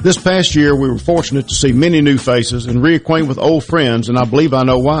Steakhouse. This past year, we were fortunate to see many new faces and reacquaint with old friends, and I believe I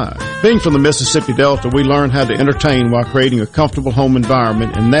know why. Being from the Mississippi Delta, we learned how to entertain while creating a comfortable home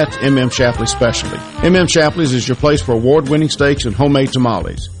environment, and that's M.M. Shapley's specialty. M.M. Shapley's is your place for award-winning steaks and homemade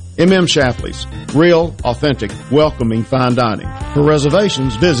tamales. M.M. Shapley's, real, authentic, welcoming fine dining. For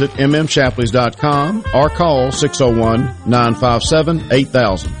reservations, visit mmshapleys.com or call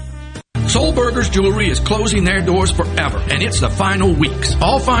 601-957-8000. Soulburgers Jewelry is closing their doors forever, and it's the final weeks.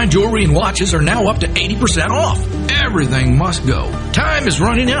 All fine jewelry and watches are now up to 80% off. Everything must go. Time is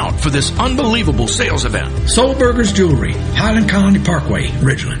running out for this unbelievable sales event. Soulburgers Jewelry, Highland Colony Parkway,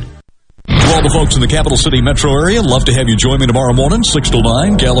 Ridgeland. For all the folks in the Capital City metro area, love to have you join me tomorrow morning, 6 till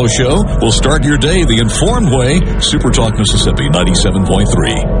 9, Gallo Show. We'll start your day the informed way. Super Talk Mississippi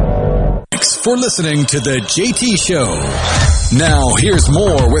 97.3. Thanks for listening to the JT Show. Now, here's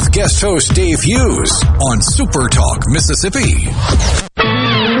more with guest host Dave Hughes on Super Talk Mississippi.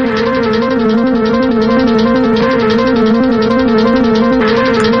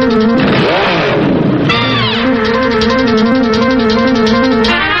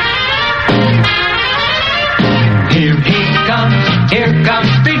 Here comes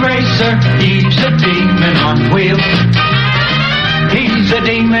Speed Racer. He's a demon on wheels. He's a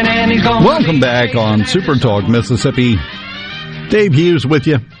demon and he's going. Welcome back on Super Talk Mississippi. Dave Hughes with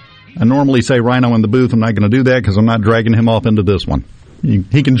you. I normally say Rhino in the booth. I'm not going to do that because I'm not dragging him off into this one.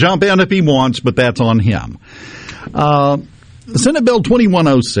 He can jump in if he wants, but that's on him. Senate Bill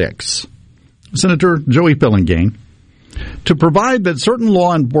 2106, Senator Joey Pillingane, to provide that certain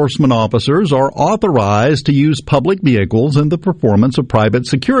law enforcement officers are authorized to use public vehicles in the performance of private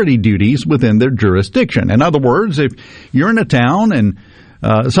security duties within their jurisdiction. In other words, if you're in a town and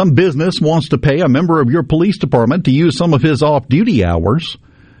some business wants to pay a member of your police department to use some of his off-duty hours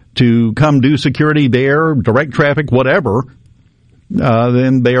to come do security there, direct traffic, whatever,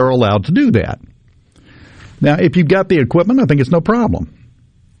 then they are allowed to do that. Now, if you've got the equipment, I think it's no problem.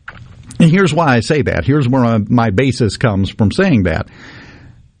 And here's why I say that. Here's where my basis comes from saying that.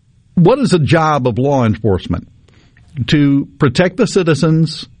 What is the job of law enforcement? To protect the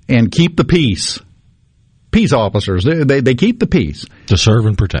citizens and keep the peace. Peace officers, they keep the peace. To serve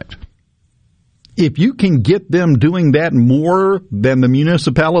and protect. If you can get them doing that more than the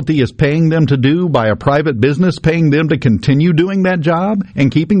municipality is paying them to do by a private business paying them to continue doing that job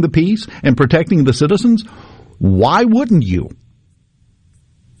and keeping the peace and protecting the citizens, why wouldn't you?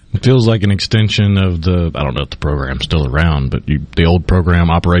 It feels like an extension of the, I don't know if the program's still around, but the old program,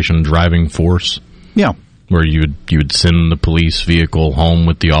 Operation Driving Force. Yeah. Where you would send the police vehicle home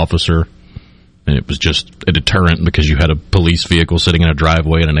with the officer, and it was just a deterrent because you had a police vehicle sitting in a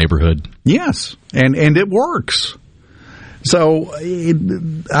driveway in a neighborhood. Yes, and it works. So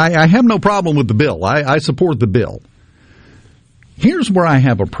I have no problem with the bill. I support the bill. Here's where I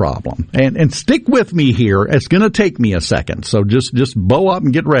have a problem, and stick with me here. It's going to take me a second, so just bow up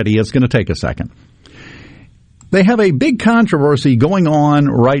and get ready. It's going to take a second. They have a big controversy going on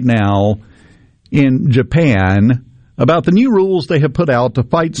right now in Japan about the new rules they have put out to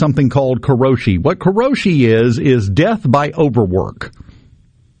fight something called karoshi. What karoshi is death by overwork.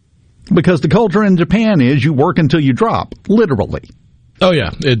 Because the culture in Japan is you work until you drop, literally. Oh, yeah.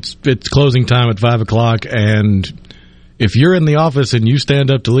 It's closing time at 5 o'clock, and if you're in the office and you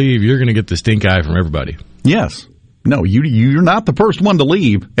stand up to leave, you're going to get the stink eye from everybody. Yes. No, you're not the first one to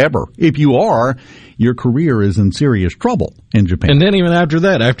leave, ever. If you are, your career is in serious trouble in Japan. And then even after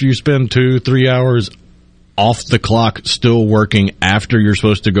that, after you spend 2-3 hours off the clock still working after you're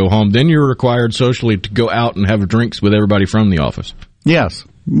supposed to go home, then you're required socially to go out and have drinks with everybody from the office. Yes,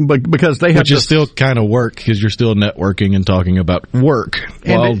 because they have Which is still kind of work because you're still networking and talking about work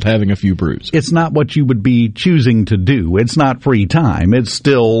while having a few brews. It's not what you would be choosing to do. It's not free time. It's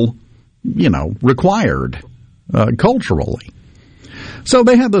still, required culturally. So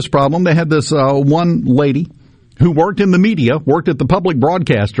they had this problem. They had this one lady who worked in the media, worked at the public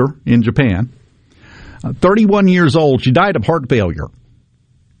broadcaster in Japan. 31 years old. She died of heart failure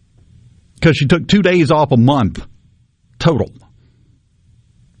because she took 2 days off a month total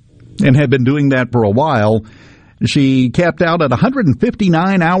and had been doing that for a while. She capped out at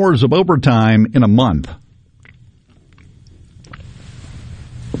 159 hours of overtime in a month.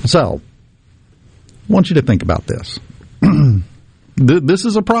 So, I want you to think about this. This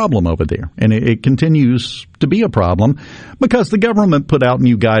is a problem over there, and it continues to be a problem because the government put out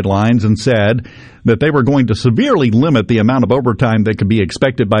new guidelines and said that they were going to severely limit the amount of overtime that could be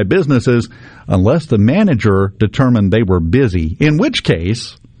expected by businesses unless the manager determined they were busy, in which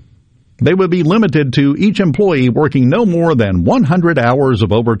case they would be limited to each employee working no more than 100 hours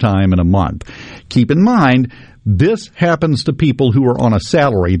of overtime in a month. keep in mind, this happens to people who are on a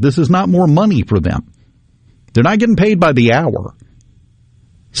salary. This is not more money for them. They're not getting paid by the hour.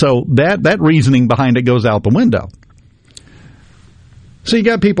 So that reasoning behind it goes out the window. So you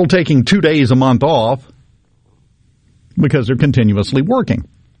got people taking 2 days a month off because they're continuously working.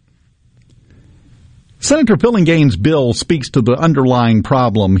 Senator Fillingane's bill speaks to the underlying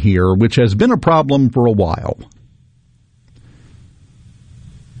problem here, which has been a problem for a while.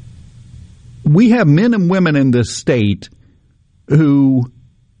 We have men and women in this state who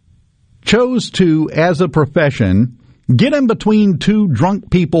chose to, as a profession, get in between two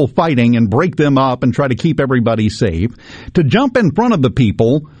drunk people fighting and break them up and try to keep everybody safe, to jump in front of the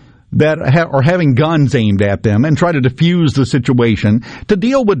people that are having guns aimed at them and try to defuse the situation, to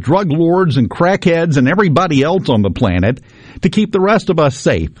deal with drug lords and crackheads and everybody else on the planet, to keep the rest of us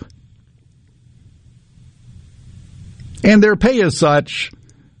safe. And their pay is such,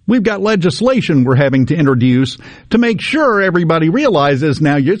 we've got legislation we're having to introduce to make sure everybody realizes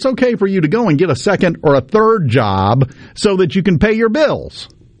now it's okay for you to go and get a second or a third job so that you can pay your bills.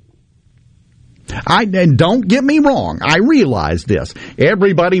 And don't get me wrong, I realize this.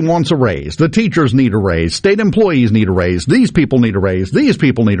 Everybody wants a raise. The teachers need a raise. State employees need a raise. These people need a raise. These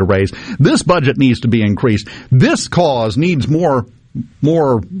people need a raise. This budget needs to be increased. This cause needs more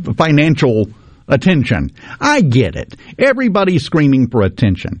financial attention. I get it. Everybody's screaming for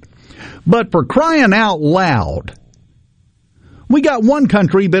attention. But for crying out loud, we got one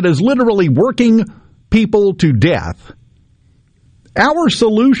country that is literally working people to death. Our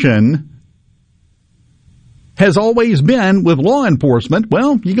solution has always been with law enforcement,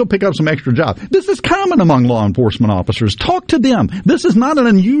 well, you go pick up some extra jobs. This is common among law enforcement officers. Talk to them. This is not an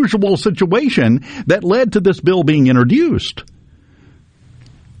unusual situation that led to this bill being introduced.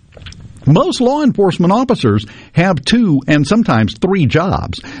 Most law enforcement officers have 2 and sometimes 3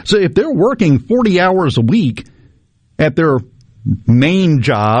 jobs. So if they're working 40 hours a week at their main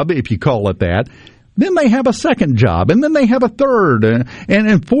job, if you call it that, then they have a second job, and then they have a third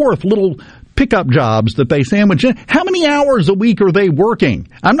and fourth little pickup jobs that they sandwich in. How many hours a week are they working?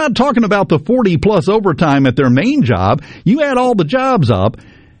 I'm not talking about the 40 plus overtime at their main job. You add all the jobs up.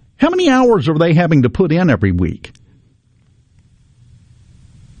 How many hours are they having to put in every week?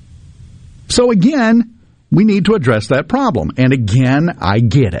 So again, we need to address that problem. And again, I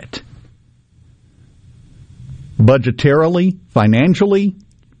get it. Budgetarily, financially,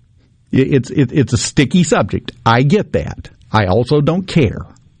 it's a sticky subject. I get that. I also don't care.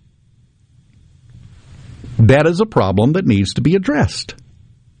 That is a problem that needs to be addressed.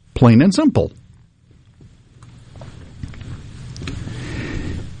 Plain and simple.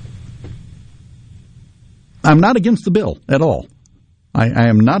 I'm not against the bill at all. I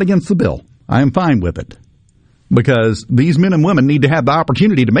am not against the bill. I am fine with it. Because these men and women need to have the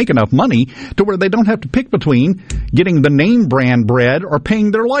opportunity to make enough money to where they don't have to pick between getting the name brand bread or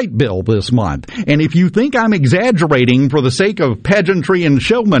paying their light bill this month. And if you think I'm exaggerating for the sake of pageantry and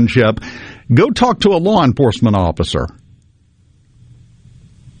showmanship, go talk to a law enforcement officer.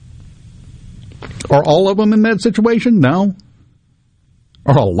 Are all of them in that situation? No.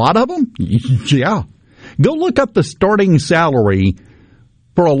 Are a lot of them? Yeah. Go look up the starting salary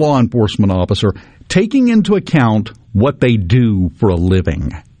for a law enforcement officer, taking into account what they do for a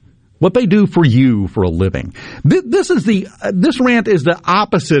living, what they do for you for a living. This rant is the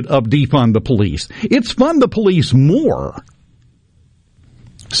opposite of defund the police. It's fund the police more,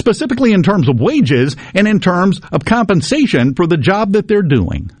 specifically in terms of wages and in terms of compensation for the job that they're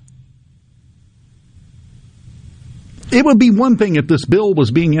doing. It would be one thing if this bill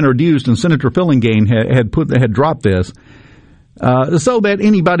was being introduced and Senator Fillingane had dropped this, so that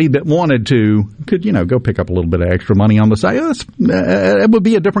anybody that wanted to could, go pick up a little bit of extra money on the side. It would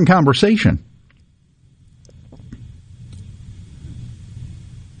be a different conversation.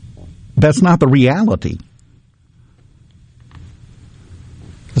 That's not the reality.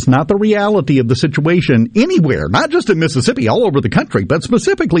 It's not the reality of the situation anywhere, not just in Mississippi, all over the country, but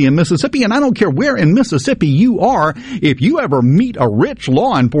specifically in Mississippi. And I don't care where in Mississippi you are. If you ever meet a rich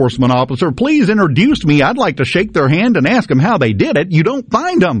law enforcement officer, please introduce me. I'd like to shake their hand and ask them how they did it. You don't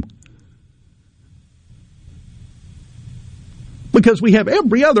find them. Because we have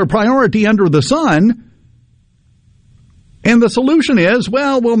every other priority under the sun. And the solution is,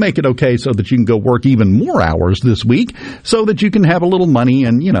 well, we'll make it okay so that you can go work even more hours this week so that you can have a little money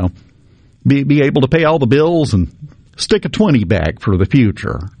and, be able to pay all the bills and stick a 20 back for the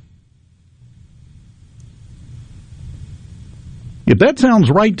future. If that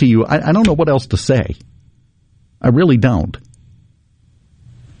sounds right to you, I don't know what else to say. I really don't.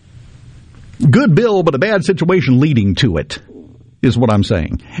 Good bill, but a bad situation leading to it. is what I'm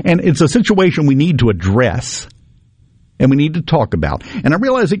saying. And it's a situation we need to address and we need to talk about. And I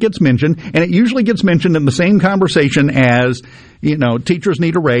realize it gets mentioned, and it usually gets mentioned in the same conversation as, teachers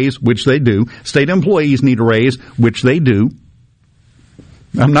need a raise, which they do. State employees need a raise, which they do.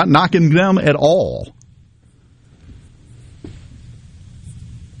 I'm not knocking them at all.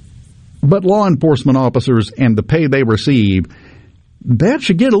 But law enforcement officers and the pay they receive, that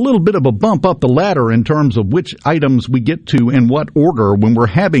should get a little bit of a bump up the ladder in terms of which items we get to in what order when we're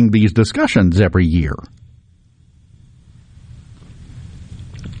having these discussions every year.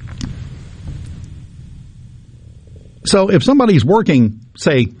 So if somebody's working,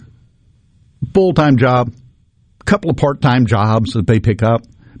 say, full-time job, a couple of part-time jobs that they pick up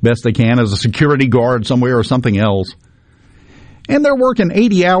best they can as a security guard somewhere or something else, and they're working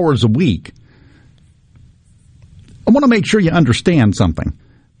 80 hours a week, I want to make sure you understand something.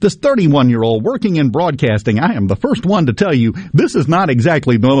 This 31-year-old working in broadcasting, I am the first one to tell you, this is not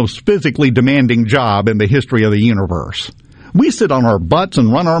exactly the most physically demanding job in the history of the universe. We sit on our butts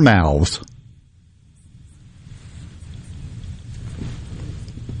and run our mouths.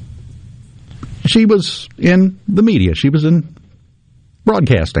 She was in the media. She was in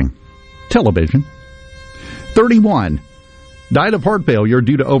broadcasting, television. 31. Died of heart failure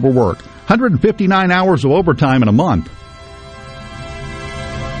due to overwork. 159 hours of overtime in a month.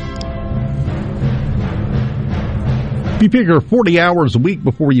 If you figure 40 hours a week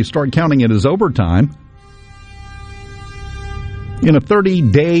before you start counting it as overtime, in a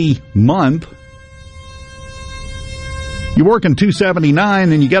 30-day month, you're working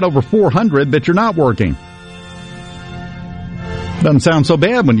 279 and you got over 400 that you're not working. Doesn't sound so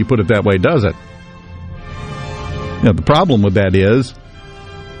bad when you put it that way, does it? The problem with that is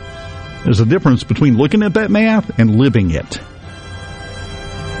there's a difference between looking at that math and living it.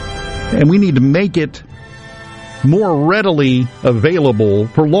 And we need to make it more readily available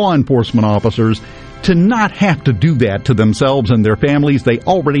for law enforcement officers to not have to do that to themselves and their families. They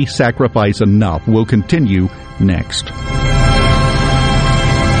already sacrifice enough. We'll continue next.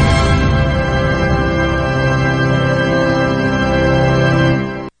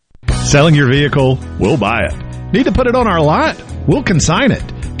 Selling your vehicle? We'll buy it. Need to put it on our lot? We'll consign it.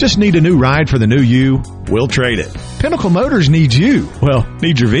 Just need a new ride for the new you? We'll trade it. Pinnacle Motors needs you. Well,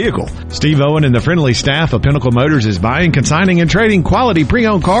 needs your vehicle. Steve Owen and the friendly staff of Pinnacle Motors is buying, consigning, and trading quality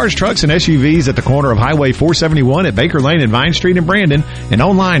pre-owned cars, trucks, and SUVs at the corner of Highway 471 at Baker Lane and Vine Street in Brandon, and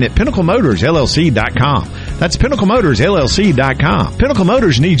online at PinnacleMotorsLLC.com. That's PinnacleMotorsLLC.com. Pinnacle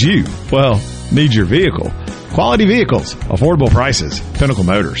Motors needs you. Well, needs your vehicle. Quality vehicles, affordable prices. Pinnacle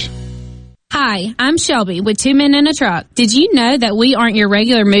Motors. Hi, I'm Shelby with 2 Men in a Truck. Did you know that we aren't your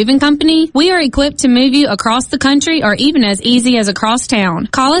regular moving company? We are equipped to move you across the country or even as easy as across town.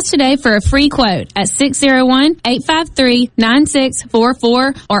 Call us today for a free quote at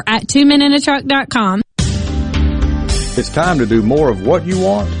 601-853-9644 or at 2meninatruck.com. It's time to do more of what you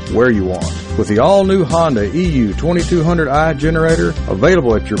want, where you want. With the all-new Honda EU 2200i generator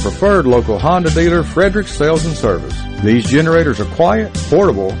available at your preferred local Honda dealer, Frederick Sales and Service. These generators are quiet,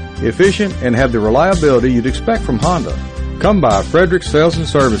 portable, efficient, and have the reliability you'd expect from Honda. Come by Frederick Sales and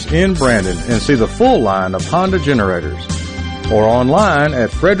Service in Brandon and see the full line of Honda generators. Or online at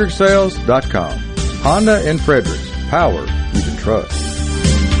fredericksales.com. Honda and Fredericks. Power you can trust.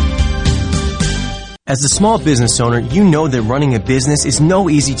 As a small business owner, you know that running a business is no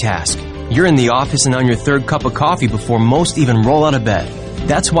easy task. You're in the office and on your third cup of coffee before most even roll out of bed.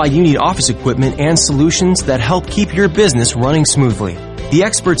 That's why you need office equipment and solutions that help keep your business running smoothly. The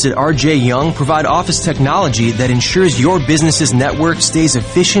experts at RJ Young provide office technology that ensures your business's network stays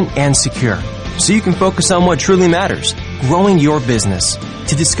efficient and secure, so you can focus on what truly matters, growing your business.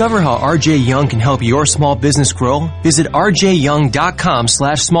 To discover how RJ Young can help your small business grow, visit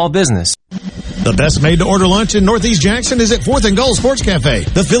rjyoung.com/smallbusiness. The best made-to-order lunch in Northeast Jackson is at 4th and Gold Sports Cafe.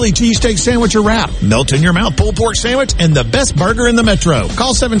 The Philly cheesesteak sandwich or wrap, melt-in-your-mouth pulled pork sandwich, and the best burger in the metro.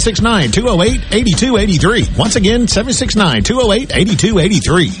 Call 769-208-8283. Once again,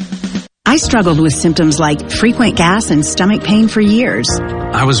 769-208-8283. I struggled with symptoms like frequent gas and stomach pain for years.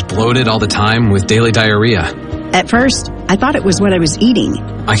 I was bloated all the time with daily diarrhea. At first, I thought it was what I was eating.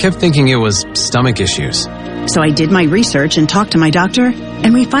 I kept thinking it was stomach issues. So I did my research and talked to my doctor,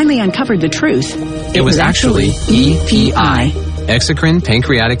 and we finally uncovered the truth. It was actually EPI. Exocrine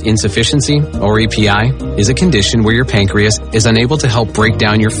pancreatic insufficiency, or EPI, is a condition where your pancreas is unable to help break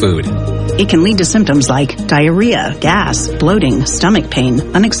down your food. It can lead to symptoms like diarrhea, gas, bloating, stomach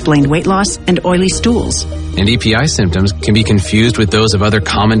pain, unexplained weight loss, and oily stools. And EPI symptoms can be confused with those of other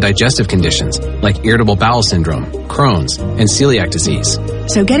common digestive conditions, like irritable bowel syndrome, Crohn's, and celiac disease.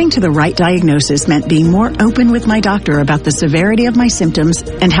 So getting to the right diagnosis meant being more open with my doctor about the severity of my symptoms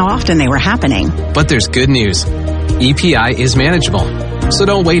and how often they were happening. But there's good news. EPI is manageable, so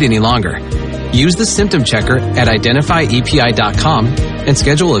don't wait any longer. Use the symptom checker at identifyepi.com and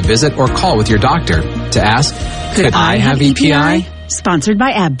schedule a visit or call with your doctor to ask, could I have EPI? Sponsored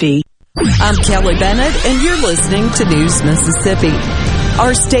by AbbVie. I'm Kelly Bennett, and you're listening to News Mississippi.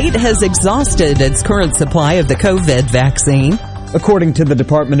 Our state has exhausted its current supply of the COVID vaccine. According to the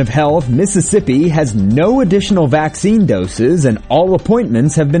Department of Health, Mississippi has no additional vaccine doses and all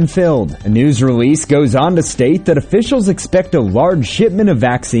appointments have been filled. A news release goes on to state that officials expect a large shipment of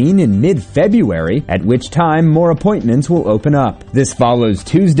vaccine in mid-February, at which time more appointments will open up. This follows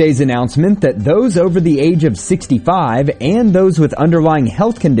Tuesday's announcement that those over the age of 65 and those with underlying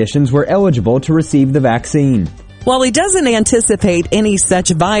health conditions were eligible to receive the vaccine. While he doesn't anticipate any such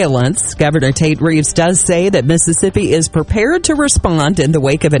violence, Governor Tate Reeves does say that Mississippi is prepared to respond in the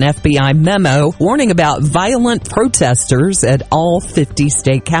wake of an FBI memo warning about violent protesters at all 50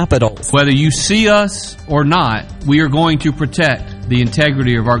 state capitals. Whether you see us or not, we are going to protect the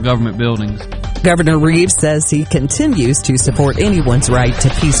integrity of our government buildings. Governor Reeves says he continues to support anyone's right to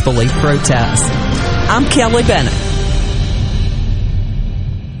peacefully protest. I'm Kelly Bennett.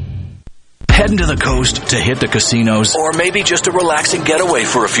 Heading to the coast to hit the casinos, or maybe just a relaxing getaway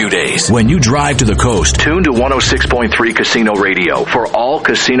for a few days. When you drive to the coast, tune to 106.3 Casino Radio for all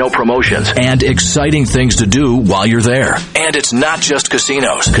casino promotions and exciting things to do while you're there. And it's not just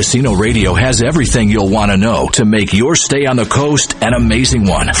casinos. Casino Radio has everything you'll want to know to make your stay on the coast an amazing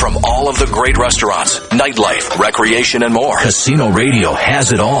one. From all of the great restaurants, nightlife, recreation, and more, Casino Radio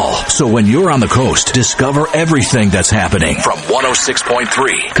has it all. So when you're on the coast, discover everything that's happening from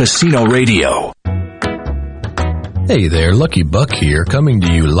 106.3 Casino Radio. Hey there, Lucky Buck here, coming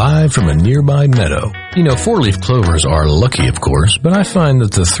to you live from a nearby meadow. You know, 4-leaf clovers are lucky, of course, but I find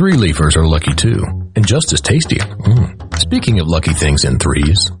that the 3-leafers are lucky too, and just as tasty. Speaking of lucky things in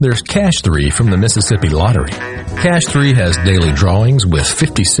threes, there's Cash 3 from the Mississippi Lottery. Cash 3 has daily drawings with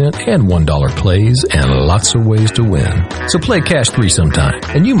 50-cent and $1 plays and lots of ways to win. So play Cash 3 sometime,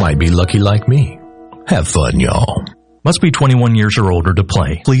 and you might be lucky like me. Have fun, y'all. Must be 21 years or older to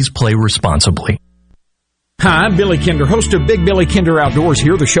play. Please play responsibly. Hi, I'm Billy Kinder, host of Big Billy Kinder Outdoors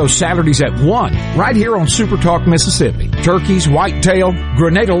here. The show Saturdays at 1, right here on Super Talk Mississippi. Turkeys, whitetail,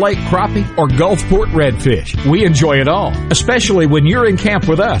 Grenada Lake crappie, or Gulfport redfish. We enjoy it all, especially when you're in camp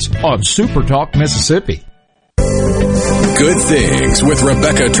with us on Super Talk Mississippi. Good Things with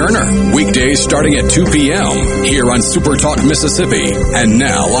Rebecca Turner. Weekdays starting at 2 p.m. here on Super Talk Mississippi. And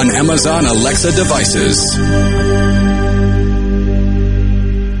now on Amazon Alexa devices.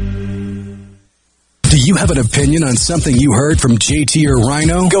 Do you have an opinion on something you heard from JT or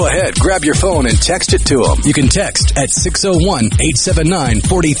Rhino? Go ahead, grab your phone and text it to them. You can text at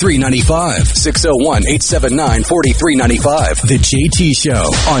 601-879-4395. 601-879-4395. The JT Show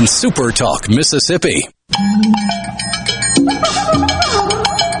on Super Talk Mississippi.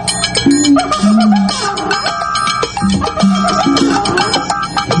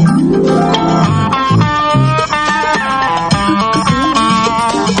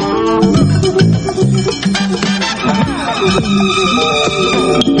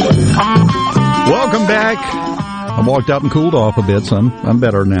 Welcome back. I walked out and cooled off a bit, so I'm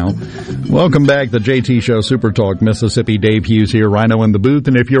better now. Welcome back, the JT Show, Super Talk Mississippi. Dave Hughes here, Rhino in the booth.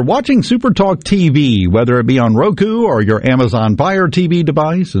 And if you're watching Super Talk TV, whether it be on Roku or your Amazon Fire TV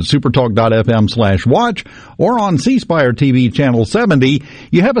device at supertalk.fm/watch or on C-Spire TV channel 70,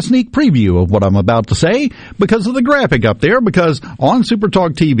 you have a sneak preview of what I'm about to say because of the graphic up there. Because on Super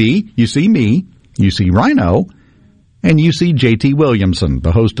Talk TV, you see me, you see Rhino, and you see JT Williamson,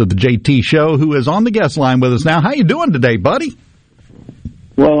 the host of the JT Show, who is on the guest line with us now. How you doing today, buddy?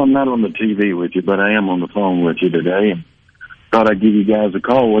 Well, I'm not on the TV with you, but I am on the phone with you today. And thought I'd give you guys a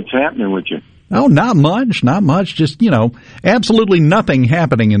call. What's happening with you? Oh, not much. Just, absolutely nothing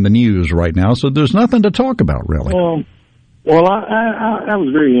happening in the news right now, so there's nothing to talk about, really. Well, I was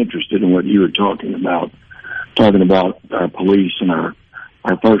very interested in what you were talking about our police and our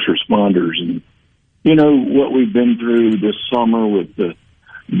first responders and what we've been through this summer with the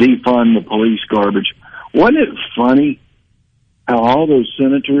defund the police garbage. Wasn't it funny how all those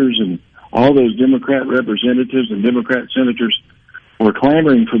senators and all those Democrat representatives and Democrat senators were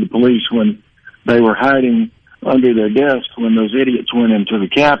clamoring for the police when they were hiding under their desks when those idiots went into the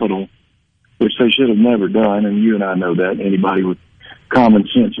Capitol, which they should have never done, and you and I know that. Anybody with common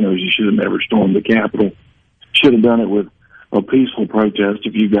sense knows you should have never stormed the Capitol. Should have done it with a peaceful protest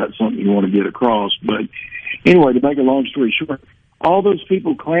if you got something you want to get across. But anyway, to make a long story short, all those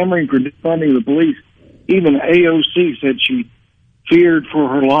people clamoring for defunding the police, even AOC said she feared for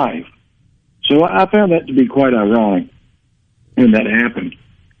her life. So I found that to be quite ironic when that happened,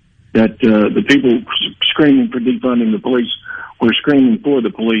 that the people screaming for defunding the police were screaming for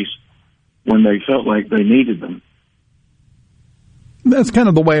the police when they felt like they needed them. That's kind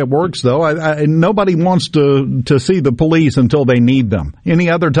of the way it works, though. Nobody wants to see the police until they need them.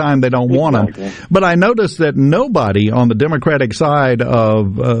 Any other time, they don't want them. But I noticed that nobody on the Democratic side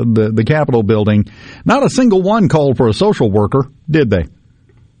of the Capitol building, not a single one called for a social worker, did they?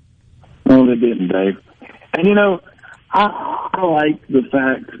 No, they didn't, Dave. And, you know, I like the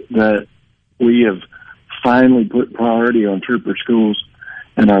fact that we have finally put priority on trooper schools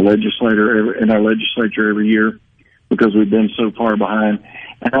in our legislature every year, because we've been so far behind.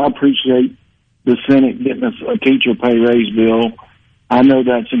 And I appreciate the Senate getting us a teacher pay raise bill. I know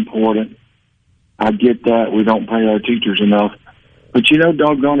that's important. I get that. We don't pay our teachers enough. But, you know,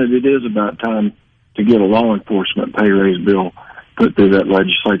 doggone it, it is about time to get a law enforcement pay raise bill put through that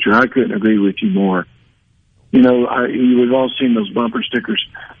legislature. I couldn't agree with you more. You know, we've all seen those bumper stickers,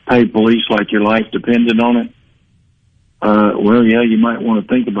 pay police like your life depended on it. Well, yeah, you might want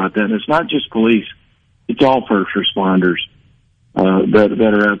to think about that. And it's not just police. It's all first responders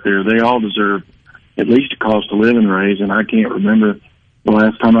that are out there. They all deserve at least a cost of living raise, and I can't remember the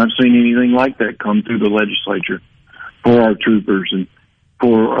last time I've seen anything like that come through the legislature for our troopers and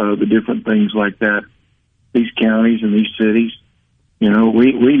for the different things like that. These counties and these cities, you know,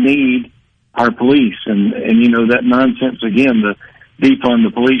 we need our police, and you know, that nonsense again. The defund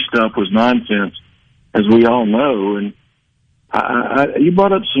the police stuff was nonsense, as we all know, and. You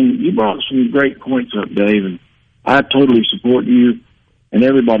brought up some great points up, Dave, and I totally support you. And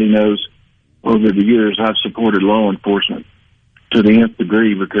everybody knows over the years I've supported law enforcement to the nth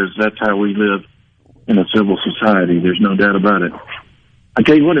degree, because that's how we live in a civil society. There's no doubt about it. I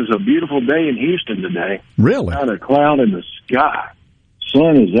tell you what, it's a beautiful day in Houston today. Really? Not a cloud in the sky.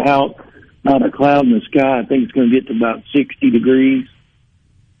 Sun is out. Not a cloud in the sky. I think it's going to get to about 60 degrees.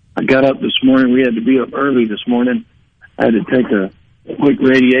 I got up this morning. We had to be up early this morning. I had to take a quick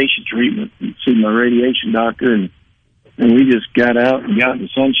radiation treatment and see my radiation doctor, and we just got out and got in the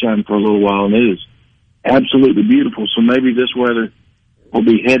sunshine for a little while, and it is absolutely beautiful. So maybe this weather will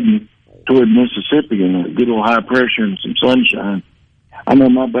be heading toward Mississippi, and a good little high pressure and some sunshine. I know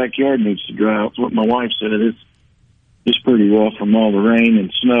my backyard needs to dry out. That's what my wife said. It's pretty rough from all the rain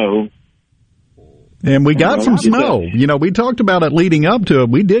and snow. And we got some snow. You know, we talked about it leading up to it.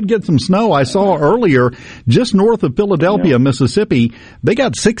 We did get some snow. I saw earlier, just north of Philadelphia, Mississippi, they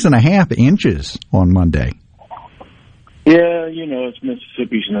got 6.5 inches on Monday. Yeah, you know, it's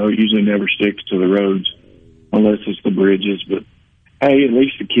Mississippi snow. It usually never sticks to the roads unless it's the bridges. But, hey, at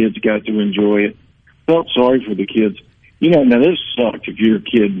least the kids got to enjoy it. Felt sorry for the kids. You know, now this sucked if you're a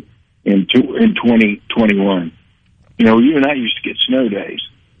kid in 2021. You know, you and I used to get snow days.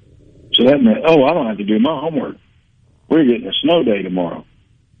 So that meant, I don't have to do my homework. We're getting a snow day tomorrow.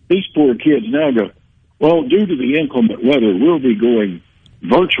 These poor kids now go, well, due to the inclement weather, we'll be going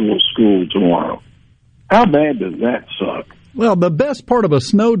virtual school tomorrow. How bad does that suck? Well, the best part of a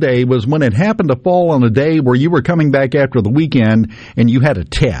snow day was when it happened to fall on a day where you were coming back after the weekend and you had a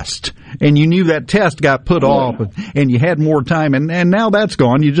test. And you knew that test got put off and you had more time. And now that's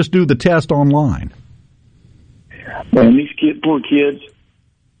gone. You just do the test online. Man, these poor kids,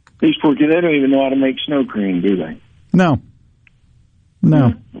 they don't even know how to make snow cream, do they? No.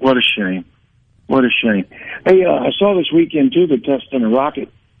 What a shame. What a shame. Hey, I saw this weekend, too, they're testing a rocket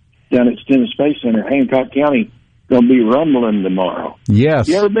down at Stennis Space Center. Hancock County going to be rumbling tomorrow. Yes.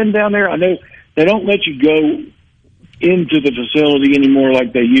 You ever been down there? I know they don't let you go into the facility anymore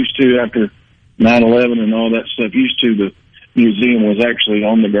like they used to after 9/11 and all that stuff. Used to, the museum was actually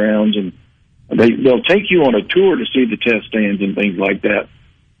on the grounds, and they'll take you on a tour to see the test stands and things like that.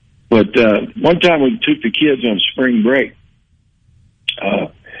 But one time we took the kids on spring break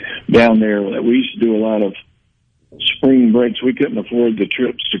down there. We used to do a lot of spring breaks. We couldn't afford the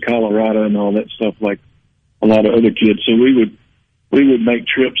trips to Colorado and all that stuff like a lot of other kids. So we would make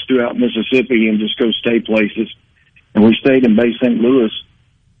trips throughout Mississippi and just go stay places. And we stayed in Bay St. Louis.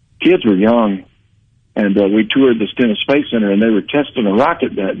 Kids were young, and we toured the Stennis Space Center, and they were testing a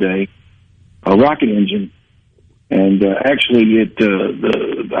rocket that day, a rocket engine. And actually,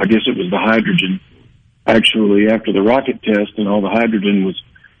 I guess it was the hydrogen. Actually, after the rocket test and all the hydrogen was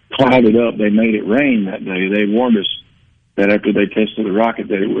clouded up, they made it rain that day. They warned us that after they tested the rocket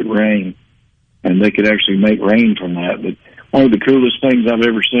that it would rain, and they could actually make rain from that. But one of the coolest things I've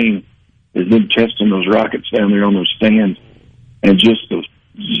ever seen is them testing those rockets down there on those stands, and just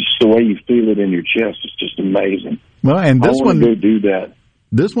the way you feel it in your chest is just amazing. Well, and this one, go do that.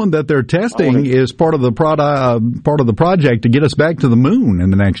 This one that they're testing is part of the project to get us back to the moon in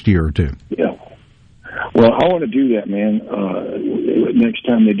the next year or two. Yeah. Well, I want to do that, man. Next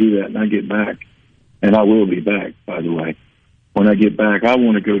time they do that, and I get back, and I will be back, by the way. When I get back, I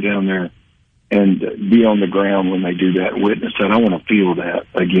want to go down there and be on the ground when they do that, witness that. I want to feel that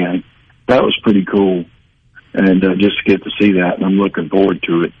again. That was pretty cool, and just to get to see that, and I'm looking forward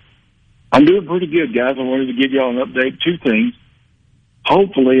to it. I'm doing pretty good, guys. I wanted to give y'all an update. Two things.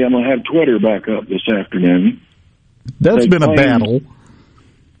 Hopefully, I'm going to have Twitter back up this afternoon. That's been a battle.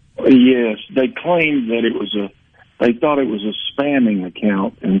 Yes, they claimed that they thought it was a spamming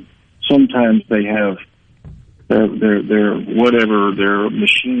account, and sometimes they have their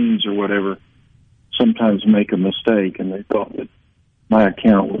machines or whatever sometimes make a mistake, and they thought that my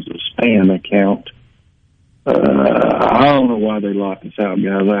account was a spam account. I don't know why they locked us out,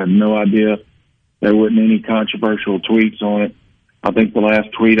 guys. I have no idea. There wasn't any controversial tweets on it. I think the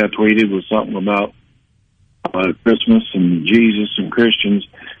last tweet I tweeted was something about Christmas and Jesus and Christians.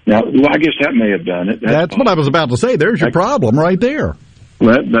 Now, I guess that may have done it. That's what I was about to say. There's your problem right there.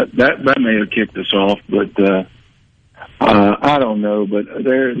 That may have kicked us off, but I don't know. But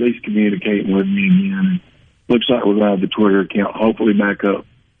they're at least communicating with me again. Looks like we're going to have the Twitter account hopefully back up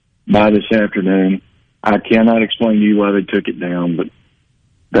by this afternoon. I cannot explain to you why they took it down, but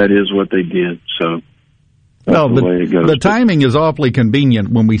that is what they did. So well, the timing is awfully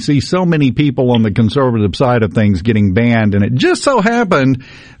convenient when we see so many people on the conservative side of things getting banned, and it just so happened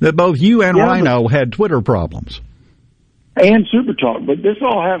that both you and Rhino had Twitter problems. And Super Talk, but this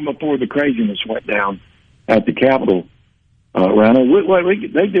all happened before the craziness went down at the Capitol, Rhino.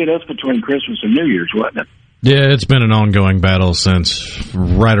 They did us between Christmas and New Year's, wasn't it? Yeah, it's been an ongoing battle since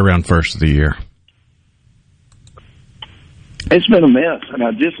right around first of the year. It's been a mess, and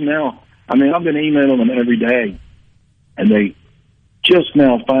I've been emailing them every day, and they just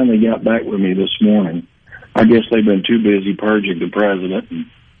now finally got back with me this morning. I guess they've been too busy purging the president and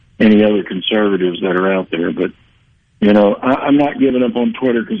any other conservatives that are out there. But, I'm not giving up on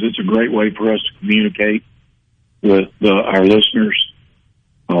Twitter because it's a great way for us to communicate with our listeners.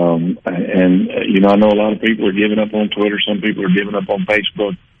 I know a lot of people are giving up on Twitter. Some people are giving up on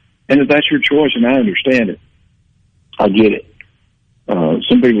Facebook. And if that's your choice, and I understand it, I get it.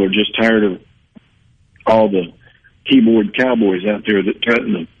 Some people are just tired of all the keyboard cowboys out there that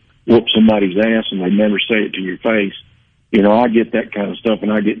threaten to whoop somebody's ass and they never say it to your face. I get that kind of stuff,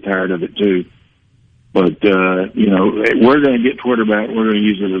 and I get tired of it too. But, we're going to get Twitter back. We're going to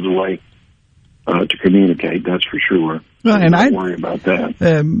use it as a way to communicate, that's for sure. Well, and don't worry about that.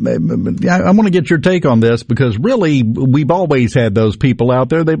 I want to get your take on this, because really we've always had those people out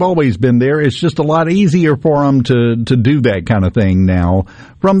there. They've always been there. It's just a lot easier for them to do that kind of thing now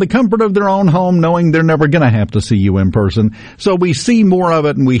from the comfort of their own home, knowing they're never going to have to see you in person. So we see more of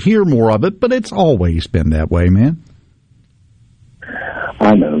it and we hear more of it, but it's always been that way, man.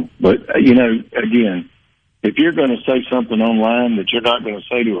 I know. But, again, if you're going to say something online that you're not going to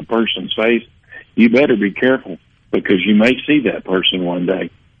say to a person's face, you better be careful, because you may see that person one day,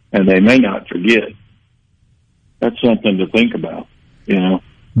 and they may not forget. That's something to think about,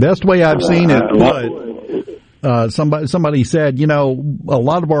 Best way I've seen it, somebody said, a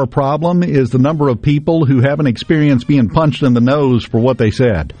lot of our problem is the number of people who haven't experienced being punched in the nose for what they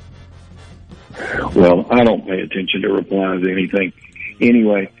said. Well, I don't pay attention to replies to anything.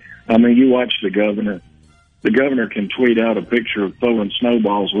 Anyway, you watch the governor. The governor can tweet out a picture of throwing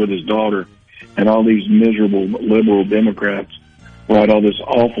snowballs with his daughter, and all these miserable liberal Democrats write all this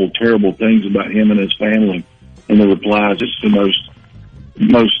awful, terrible things about him and his family in the replies. It's the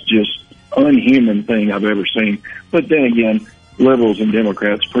most just unhuman thing I've ever seen. But then again, liberals and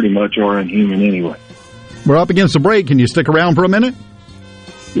Democrats pretty much are unhuman anyway. We're up against the break. Can you stick around for a minute?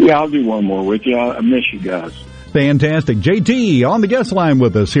 Yeah, I'll do one more with you. I miss you guys. Fantastic. JT on the guest line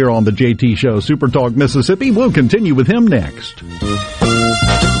with us here on the JT Show, Super Talk Mississippi. We'll continue with him next.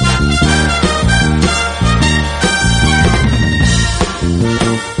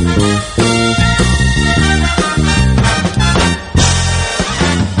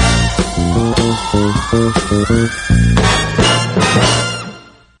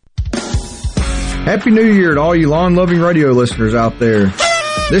 Happy New Year to all you lawn-loving radio listeners out there.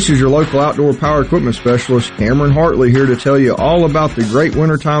 This is your local outdoor power equipment specialist, Cameron Hartley, here to tell you all about the great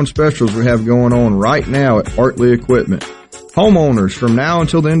wintertime specials we have going on right now at Hartley Equipment. Homeowners, from now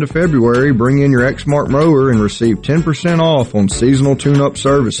until the end of February, bring in your Exmark mower and receive 10% off on seasonal tune-up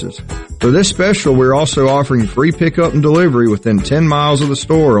services. For this special, we're also offering free pickup and delivery within 10 miles of the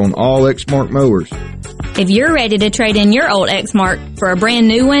store on all Exmark mowers. If you're ready to trade in your old Exmark for a brand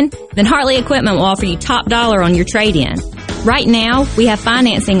new one, then Hartley Equipment will offer you top dollar on your trade-in. Right now, we have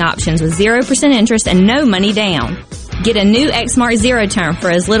financing options with 0% interest and no money down. Get a new Exmark Zero Turn for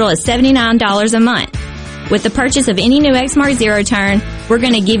as little as $79 a month. With the purchase of any new Exmark Zero Turn, we're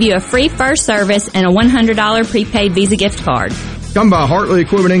going to give you a free first service and a $100 prepaid Visa gift card. Come by Hartley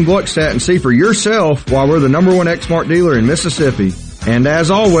Equipment in Gluckstadt and see for yourself why we're the #1 Exmark dealer in Mississippi. And as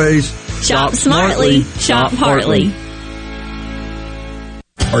always, shop smartly, shop Hartley.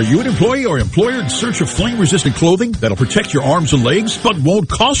 Are you an employee or employer in search of flame-resistant clothing that'll protect your arms and legs but won't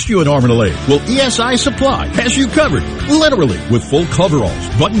cost you an arm and a leg? Well, ESI Supply has you covered, literally, with full coveralls,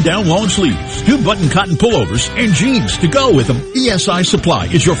 button-down long sleeves, 2-button cotton pullovers, and jeans to go with them. ESI Supply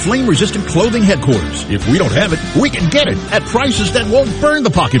is your flame-resistant clothing headquarters. If we don't have it, we can get it at prices that won't burn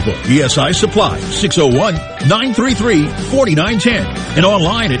the pocketbook. ESI Supply, 601-933-4910, and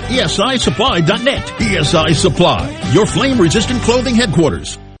online at esisupply.net. ESI Supply, your flame-resistant clothing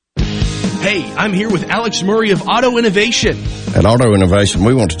headquarters. Hey, I'm here with Alex Murray of Auto Innovation. At Auto Innovation,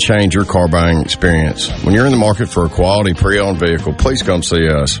 we want to change your car buying experience. When you're in the market for a quality pre-owned vehicle, please come see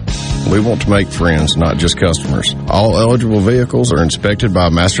us. We want to make friends, not just customers. All eligible vehicles are inspected by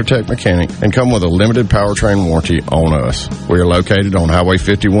a MasterTech mechanic and come with a limited powertrain warranty on us. We are located on Highway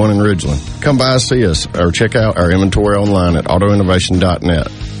 51 in Ridgeland. Come by and see us or check out our inventory online at autoinnovation.net.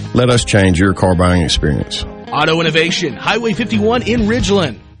 Let us change your car buying experience. Auto Innovation, Highway 51 in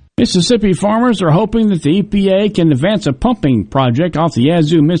Ridgeland. Mississippi farmers are hoping that the EPA can advance a pumping project off the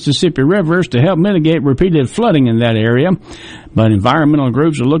Yazoo Mississippi rivers to help mitigate repeated flooding in that area. But environmental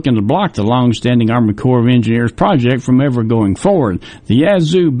groups are looking to block the long-standing Army Corps of Engineers project from ever going forward. The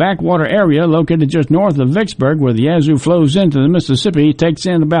Yazoo backwater area, located just north of Vicksburg, where the Yazoo flows into the Mississippi, takes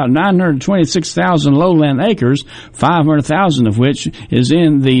in about 926,000 lowland acres, 500,000 of which is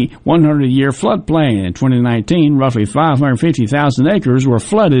in the 100-year floodplain. In 2019, roughly 550,000 acres were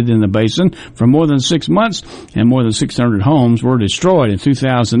flooded in the basin for more than 6 months, and more than 600 homes were destroyed. In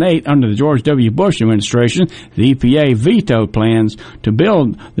 2008, under the George W. Bush administration, the EPA vetoed plans to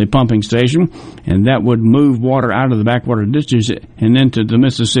build the pumping station, and that would move water out of the backwater ditches and into the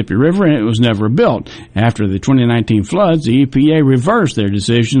Mississippi River, and it was never built. After the 2019 floods, the EPA reversed their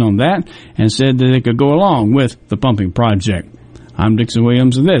decision on that and said that they could go along with the pumping project. I'm Dixon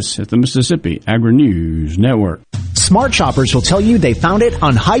Williams, and this is the Mississippi Agri-News Network. Smart shoppers will tell you they found it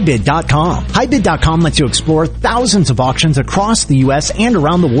on HighBid.com. HighBid.com lets you explore thousands of auctions across the U.S. and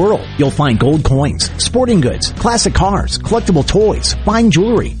around the world. You'll find gold coins, sporting goods, classic cars, collectible toys, fine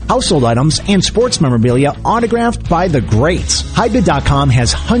jewelry, household items, and sports memorabilia autographed by the greats. HighBid.com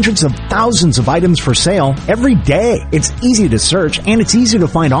has hundreds of thousands of items for sale every day. It's easy to search, and it's easy to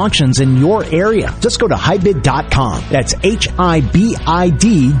find auctions in your area. Just go to HighBid.com. That's HIBID.com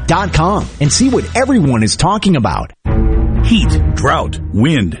and see what everyone is talking about. Heat, drought,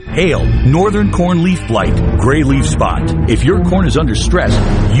 wind, hail, northern corn leaf blight, gray leaf spot. If your corn is under stress,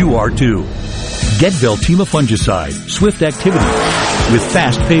 you are too. Get Veltima fungicide, swift activity, with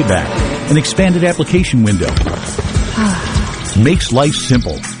fast payback, an expanded application window. Makes life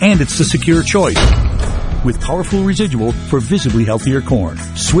simple, and it's the secure choice. With powerful residual for visibly healthier corn.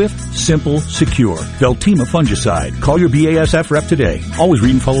 Swift, simple, secure. Veltima fungicide. Call your BASF rep today. Always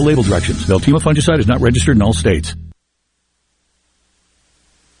read and follow label directions. Veltima fungicide is not registered in all states.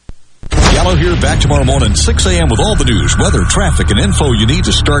 Gallo here, back tomorrow morning, 6 a.m. with all the news, weather, traffic, and info you need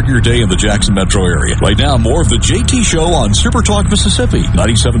to start your day in the Jackson metro area. Right now, more of the JT Show on Super Talk Mississippi,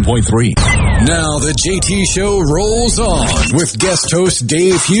 97.3. Now the JT Show rolls on with guest host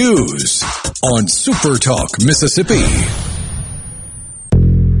Dave Hughes on Super Talk Mississippi.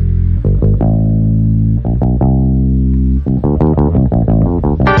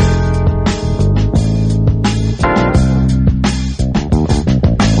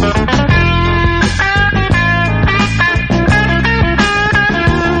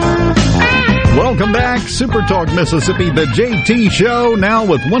 Welcome back, Super Talk Mississippi, the JT Show, now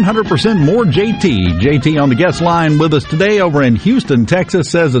with 100% more JT. JT on the guest line with us today over in Houston,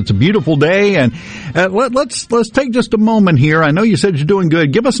 Texas, says it's a beautiful day. And let's take just a moment here. I know you said you're doing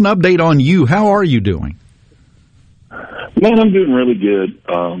good. Give us an update on you. How are you doing? Man, I'm doing really good.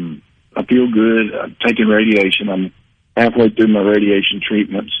 I feel good. I'm taking radiation. I'm halfway through my radiation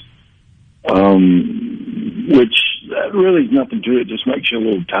treatments, which really is nothing to it. Just makes you a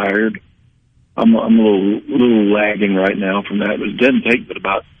little tired. I'm a little lagging right now from that. It doesn't take but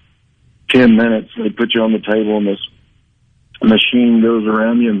about 10 minutes. They put you on the table in this a machine goes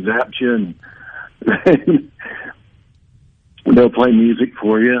around you and zaps you, and they'll play music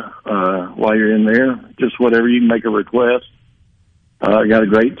for you while you're in there. Just whatever. You can make a request. I got a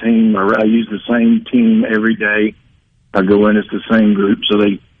great team. I use the same team every day. I go in as the same group, so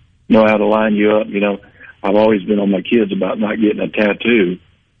they know how to line you up. I've always been on my kids about not getting a tattoo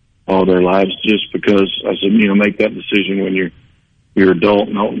all their lives, just because I said, make that decision when you're adult.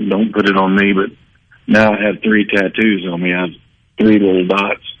 Don't put it on me. But now I have 3 tattoos on me. I have 3 little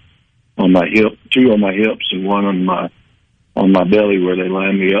dots on my hip, 2 on my hips, and 1 on my belly where they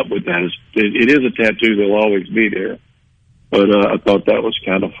line me up with that. It is a tattoo. They'll always be there. But I thought that was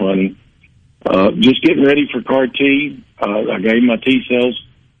kind of funny. Just getting ready for CAR T. I gave my T cells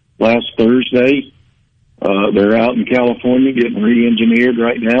last Thursday. They're out in California getting re-engineered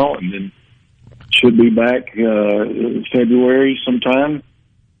right now, and then should be back February sometime.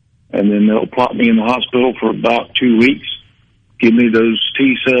 And then they'll plop me in the hospital for about 2 weeks, give me those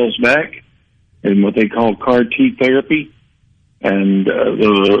T cells back, and what they call CAR T therapy. And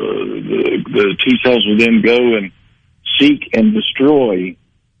the T cells will then go and seek and destroy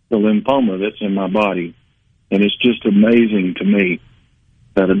the lymphoma that's in my body. And it's just amazing to me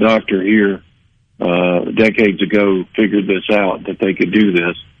that a doctor here decades ago figured this out, that they could do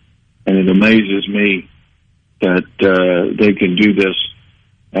this. And it amazes me that they can do this.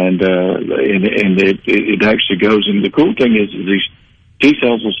 And it actually goes. And the cool thing is these T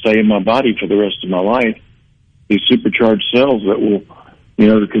cells will stay in my body for the rest of my life. These supercharged cells that will,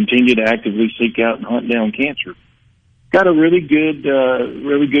 to continue to actively seek out and hunt down cancer. Got a really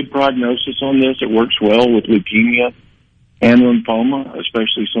good prognosis on this. It works well with leukemia and lymphoma,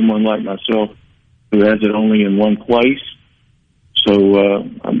 especially someone like myself who has it only in one place. So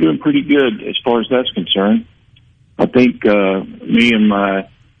I'm doing pretty good as far as that's concerned. I think me and my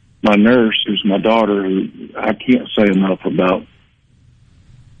nurse, who's my daughter, who I can't say enough about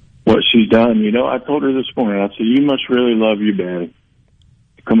what she's done. I told her this morning, I said, you must really love your daddy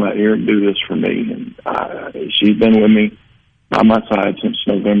to come out here and do this for me. And she's been with me by my side since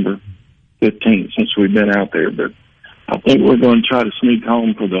November 15th, since we've been out there. But I think we're going to try to sneak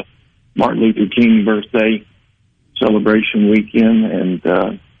home for the Martin Luther King birthday celebration weekend. And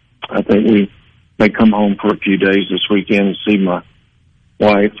I think we may come home for a few days this weekend and see my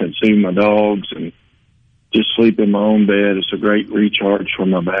wife and see my dogs and just sleep in my own bed. It's a great recharge for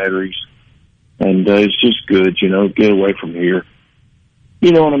my batteries. And it's just good, get away from here.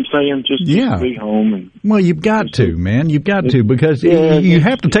 You know what I'm saying? Just to be home. Well, you've got to, man. You've got to, because you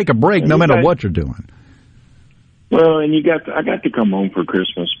have to take a break no matter what you're doing. Well, and I got to come home for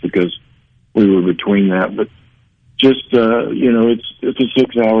Christmas because we were between that. But just, it's a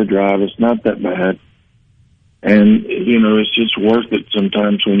 6-hour drive. It's not that bad. And, it's just worth it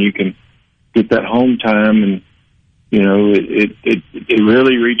sometimes when you can get that home time, and it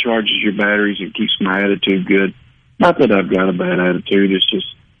really recharges your batteries. It keeps my attitude good. Not that I've got a bad attitude. It's just,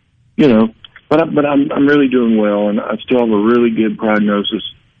 but I'm really doing well, and I still have a really good prognosis.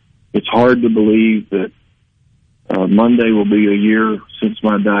 It's hard to believe that Monday will be a year since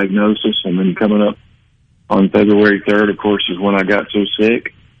my diagnosis, and then coming up on February 3rd, of course, is when I got so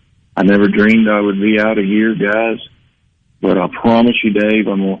sick. I never dreamed I would be out a year, guys. But I promise you, Dave,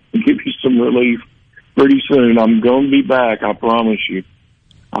 I'm going to give you some relief pretty soon. I'm going to be back, I promise you.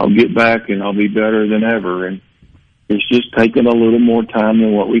 I'll get back, and I'll be better than ever. And it's just taken a little more time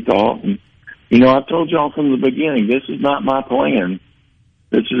than what we thought. And, I told y'all from the beginning, this is not my plan.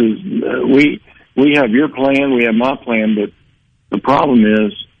 This is, we have your plan, we have my plan, but the problem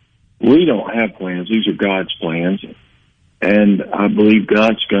is we don't have plans. These are God's plans. And I believe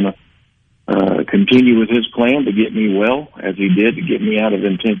God's going to continue with his plan to get me well, as he did to get me out of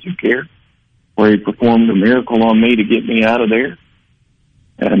intensive care, where he performed a miracle on me to get me out of there.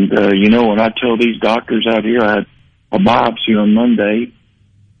 And, when I tell these doctors out here, I had a biopsy on Monday,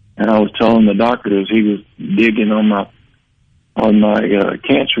 and I was telling the doctor as he was digging on my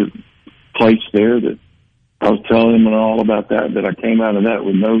cancer place there, that I was telling him all about that I came out of that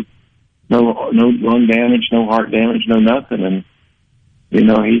with no lung damage, no heart damage, no nothing. And,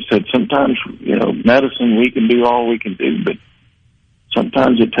 he said, sometimes, medicine, we can do all we can do, but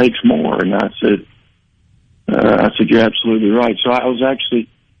sometimes it takes more. And I said, you're absolutely right. So I was actually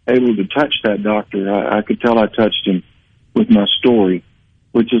able to touch that doctor. I could tell I touched him with my story,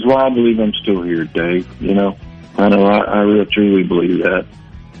 which is why I believe I'm still here, Dave. I know I really truly believe that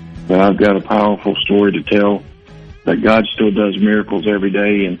I've got a powerful story to tell, that God still does miracles every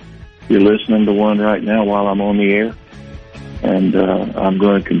day, and you're listening to one right now while I'm on the air. And I'm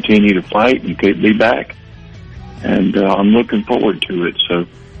going to continue to fight and be back. And I'm looking forward to it. So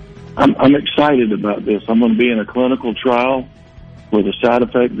I'm excited about this. I'm going to be in a clinical trial with a side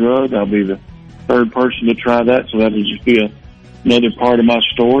effect drug. I'll be the third person to try that, so that'll just be another part of my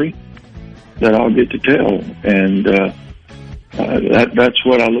story that I'll get to tell. And that's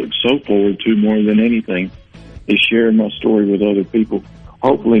what I look so forward to more than anything, is sharing my story with other people,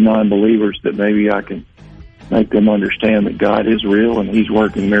 hopefully non-believers, that maybe I can make them understand that God is real and He's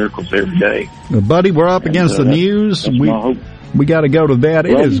working miracles every day. Well, buddy, we're up against the news. We got to go to bed.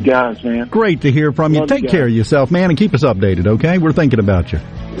 Love it is you guys, man. Great to hear from you. Take care of yourself, man, and keep us updated, okay? We're thinking about you.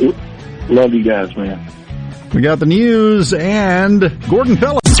 Love you guys, man. We got the news and Gordon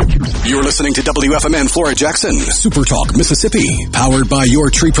Pella. You're listening to WFMN Flora Jackson, Super Talk, Mississippi, powered by your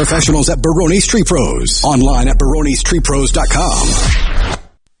tree professionals at Barone's Tree Pros. Online at baronestreepros.com.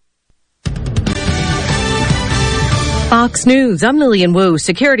 Fox News, I'm Lillian Wu.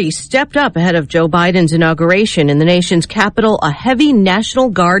 Security stepped up ahead of Joe Biden's inauguration in the nation's capital, a heavy National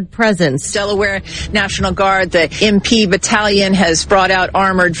Guard presence. Delaware National Guard, the MP Battalion, has brought out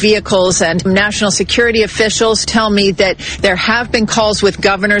armored vehicles, and national security officials tell me that there have been calls with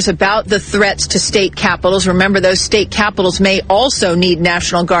governors about the threats to state capitals. Remember, those state capitals may also need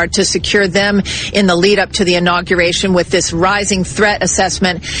National Guard to secure them in the lead up to the inauguration, with this rising threat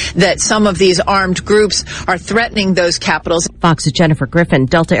assessment that some of these armed groups are threatening those capitals. Fox's Jennifer Griffin.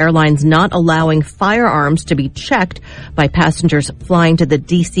 Delta Airlines not allowing firearms to be checked by passengers flying to the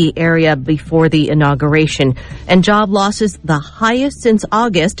D.C. area before the inauguration. And job losses the highest since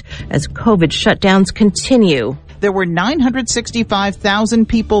August as COVID shutdowns continue. There were 965,000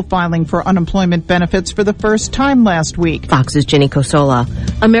 people filing for unemployment benefits for the first time last week. Fox's Jenny Cosola.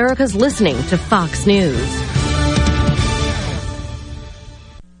 America's listening to Fox News.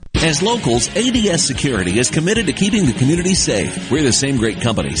 As locals, ADS Security is committed to keeping the community safe. We're the same great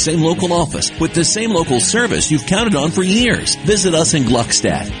company, same local office, with the same local service you've counted on for years. Visit us in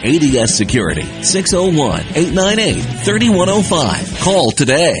Gluckstadt. ADS Security, 601-898-3105. Call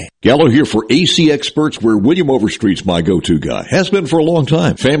today. Gallo here for AC Experts, where William Overstreet's my go-to guy. Has been for a long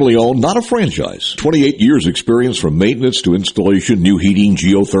time. Family-owned, not a franchise. 28 years experience from maintenance to installation, new heating,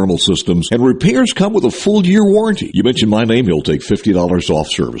 geothermal systems, and repairs come with a full-year warranty. You mention my name, he'll take $50 off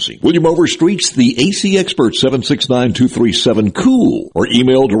servicing. William Overstreet's the AC Expert, 769-237-COOL, or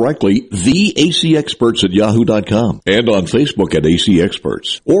email directly theacexperts@yahoo.com, and on Facebook at AC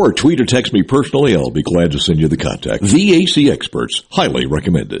Experts. Or tweet or text me personally, I'll be glad to send you the contact. The AC Experts, highly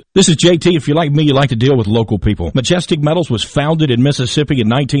recommended. This is JT. If you're like me, you like to deal with local people. Majestic Metals was founded in Mississippi in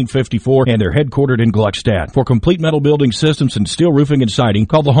 1954, and they're headquartered in Gluckstadt. For complete metal building systems and steel roofing and siding,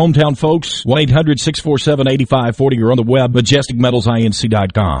 call the hometown folks, 1-800-647-8540, or on the web,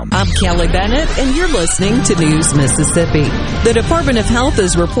 majesticmetalsinc.com. I'm Kelly Bennett, and you're listening to News Mississippi. The Department of Health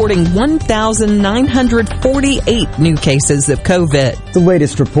is reporting 1,948 new cases of COVID. The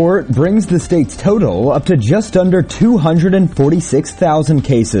latest report brings the state's total up to just under 246,000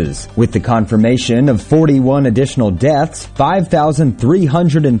 cases. With the confirmation of 41 additional deaths,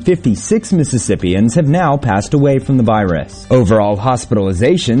 5,356 Mississippians have now passed away from the virus. Overall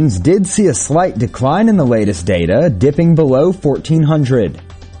hospitalizations did see a slight decline in the latest data, dipping below 1,400.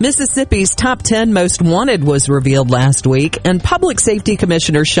 Mississippi's top 10 most wanted was revealed last week, and Public Safety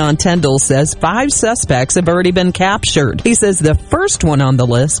Commissioner Sean Tindall says 5 suspects have already been captured. He says the first one on the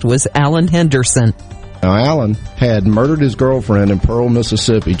list was Alan Henderson. Now, Alan had murdered his girlfriend in Pearl,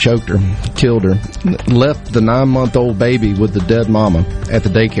 Mississippi, choked her, killed her, left the 9-month-old baby with the dead mama at the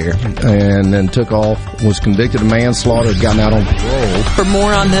daycare, and then took off, was convicted of manslaughter, gotten out on parole. For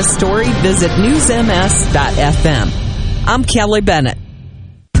more on this story, visit newsms.fm. I'm Kelly Bennett.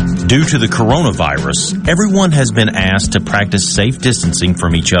 Due to the coronavirus, everyone has been asked to practice safe distancing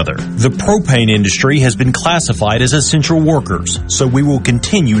from each other. The propane industry has been classified as essential workers, so we will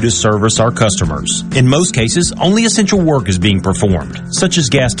continue to service our customers. In most cases, only essential work is being performed, such as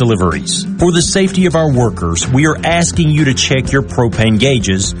gas deliveries. For the safety of our workers, we are asking you to check your propane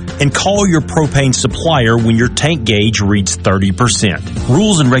gauges and call your propane supplier when your tank gauge reads 30%.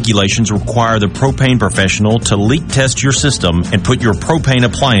 Rules and regulations require the propane professional to leak test your system and put your propane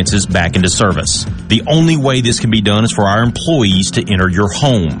appliances back into service. The only way this can be done is for our employees to enter your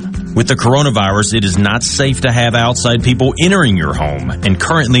home. With the coronavirus, it is not safe to have outside people entering your home, and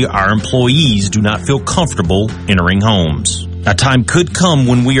currently our employees do not feel comfortable entering homes. A time could come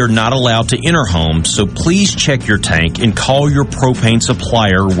when we are not allowed to enter homes, so please check your tank and call your propane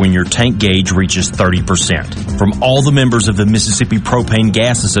supplier when your tank gauge reaches 30%. From all the members of the Mississippi Propane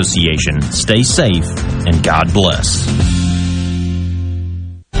Gas Association, stay safe and God bless.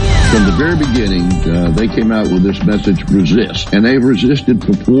 From the very beginning, they came out with this message, resist. And they've resisted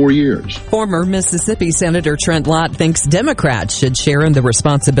for 4 years. Former Mississippi Senator Trent Lott thinks Democrats should share in the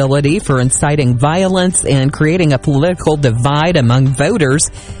responsibility for inciting violence and creating a political divide among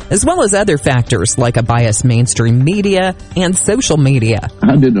voters, as well as other factors like a biased mainstream media and social media.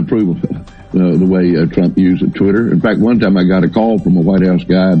 I didn't approve of the way Trump used Twitter. In fact, one time I got a call from a White House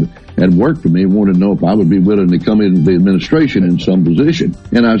guy that had worked for me and wanted to know if I would be willing to come into the administration in some position.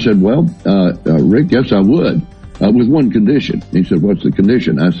 And I said, well, Rick, yes, I would. With one condition. He said, what's the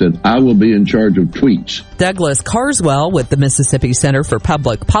condition? I said, I will be in charge of tweets. Douglas Carswell with the Mississippi Center for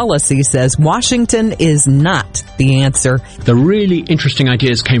Public Policy says Washington is not the answer. The really interesting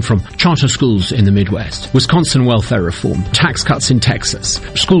ideas came from charter schools in the Midwest, Wisconsin welfare reform, tax cuts in Texas,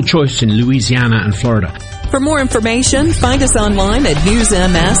 school choice in Louisiana and Florida. For more information, find us online at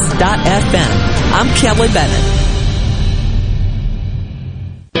newsms.fm. I'm Kelly Bennett.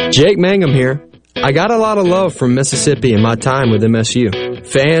 Jake Mangum here. I got a lot of love from Mississippi in my time with MSU.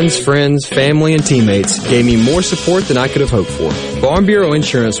 Fans, friends, family, and teammates gave me more support than I could have hoped for. Farm Bureau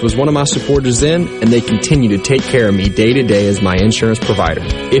Insurance was one of my supporters then, and they continue to take care of me day to day as my insurance provider.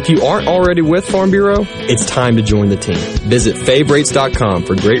 If you aren't already with Farm Bureau, it's time to join the team. Visit favrates.com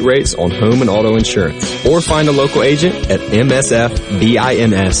for great rates on home and auto insurance, or find a local agent at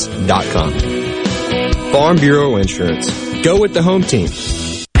msfbins.com. Farm Bureau Insurance. Go with the home team.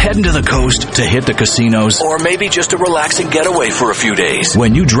 Heading to the coast to hit the casinos, or maybe just a relaxing getaway for a few days.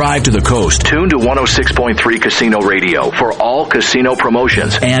 When you drive to the coast, tune to 106.3 Casino Radio for all casino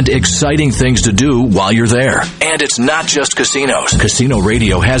promotions and exciting things to do while you're there. And it's not just casinos. Casino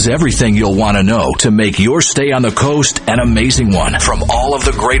Radio has everything you'll want to know to make your stay on the coast an amazing one. From all of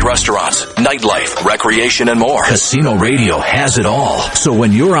the great restaurants, nightlife, recreation, and more, Casino Radio has it all. So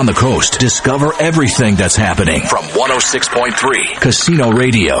when you're on the coast, discover everything that's happening from 106.3 Casino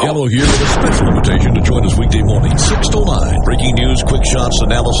Radio. Hello here with a special invitation to join us weekday morning, 6 to 9. Breaking news, quick shots,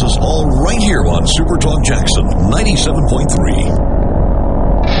 analysis, all right here on Super Talk Jackson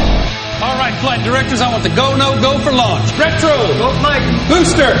 97.3. All right, flight directors, I want the go, no, go for launch. Retro, go flight.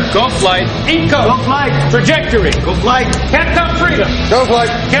 Booster, go flight. Eco, go flight. Trajectory, go flight. Capcom Freedom, go flight.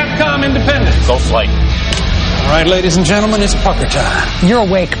 Capcom Independence, go flight. All right, ladies and gentlemen, it's pucker time. You're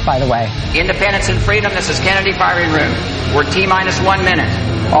awake, by the way. Independence and Freedom, this is Kennedy Firing Room. We're T-minus 1 minute.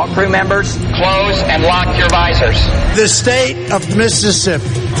 All crew members, close and lock your visors. The state of Mississippi.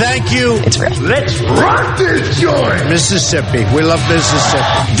 Thank you. It's real. Let's rock this joint. Mississippi. We love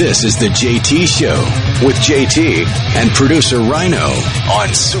Mississippi. This is the JT Show with JT and producer Rhino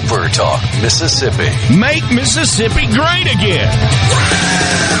on Super Talk Mississippi. Make Mississippi great again.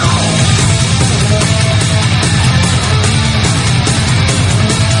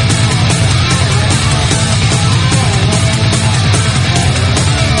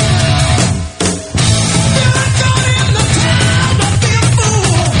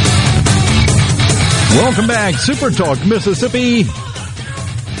 Welcome back, Super Talk Mississippi.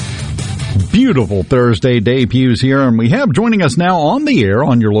 Beautiful Thursday debuts here, and we have joining us now on the air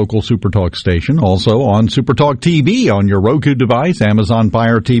on your local Super Talk station, also on Super Talk TV on your Roku device, Amazon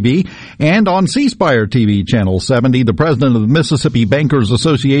Fire TV, and on C Spire TV channel 70. The president of the Mississippi Bankers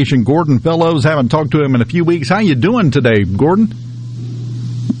Association, Gordon Fellows. Haven't talked to him in a few weeks. How you doing today, Gordon?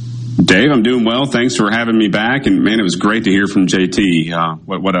 Dave, I'm doing well. Thanks for having me back. And man, it was great to hear from JT.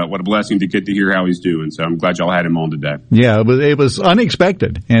 What a blessing to get to hear how he's doing. So I'm glad y'all had him on today. Yeah, it was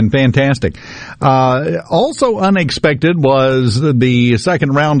unexpected and fantastic. Also unexpected was the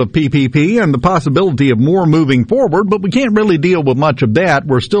second round of PPP and the possibility of more moving forward, but we can't really deal with much of that.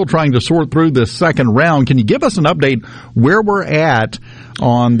 We're still trying to sort through this second round. Can you give us an update where we're at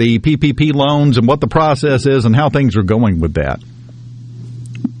on the PPP loans and what the process is and how things are going with that?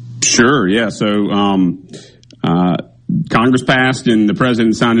 Sure, yeah. So Congress passed and the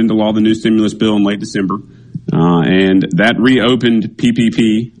president signed into law the new stimulus bill in late December, and that reopened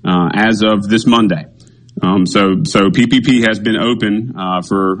PPP as of this Monday. So PPP has been open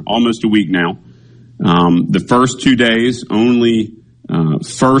for almost a week now. The first 2 days, only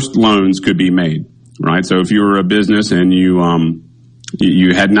first loans could be made, right? So if you were a business and you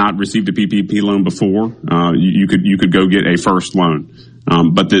had not received a PPP loan before, you could go get a first loan.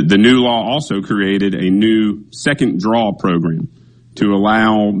 But the new law also created a new second draw program to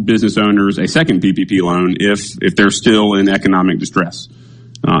allow business owners a second PPP loan if they're still in economic distress.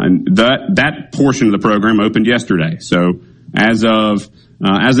 And that portion of the program opened yesterday. So as of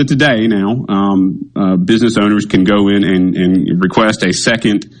today now, business owners can go in and request a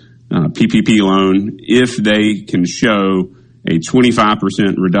second PPP loan if they can show a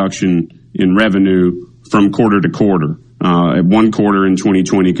 25% reduction in revenue from quarter to quarter. at one quarter in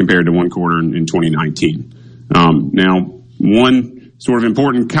 2020 compared to one quarter in 2019. Now, one sort of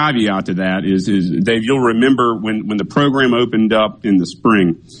important caveat to that is Dave, you'll remember when the program opened up in the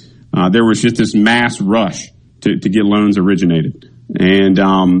spring, there was just this mass rush to get loans originated. And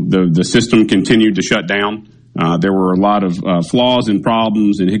the system continued to shut down. There were a lot of flaws and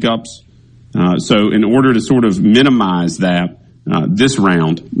problems and hiccups. So in order to sort of minimize that, this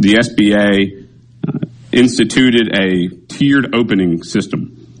round, the SBA instituted a tiered opening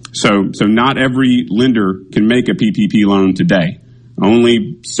system. So not every lender can make a PPP loan today.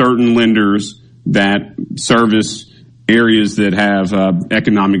 Only certain lenders that service areas that have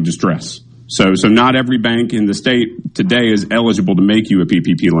economic distress. So not every bank in the state today is eligible to make you a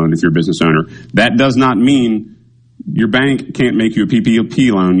PPP loan if you're a business owner. That does not mean your bank can't make you a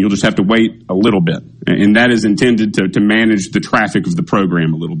PPP loan. You'll just have to wait a little bit. And that is intended to manage the traffic of the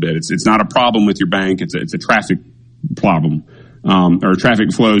program a little bit. It's not a problem with your bank. It's a traffic problem, or a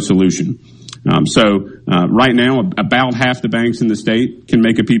traffic flow solution. Right now, about half the banks in the state can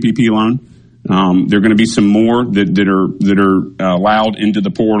make a PPP loan. There are going to be some more that are allowed into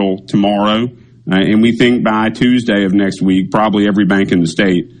the portal tomorrow, and we think by Tuesday of next week, probably every bank in the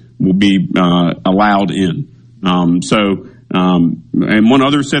state will be allowed in. And one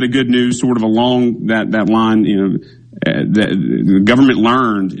other set of good news, sort of along that line, the government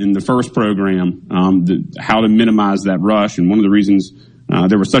learned in the first program how to minimize that rush, and one of the reasons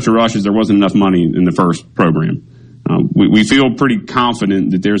there was such a rush is there wasn't enough money in the first program. We feel pretty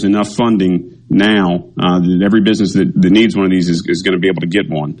confident that there's enough funding now that every business that needs one of these is going to be able to get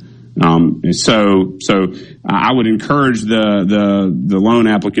one. So I would encourage the loan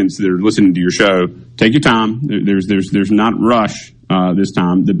applicants that are listening to your show, take your time. There's not rush this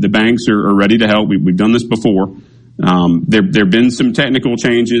time. The banks are ready to help. We've done this before. There have been some technical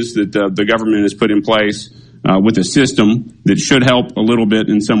changes that the government has put in place with a system that should help a little bit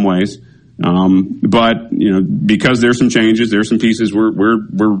in some ways. But because there's some changes, there's some pieces we're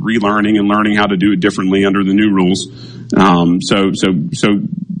relearning and learning how to do it differently under the new rules. So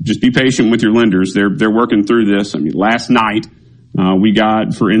just be patient with your lenders. They're working through this. I mean, last night we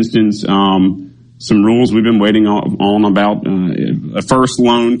got, for instance, some rules we've been waiting on about a first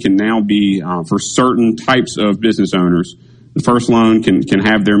loan can now be for certain types of business owners. The first loan can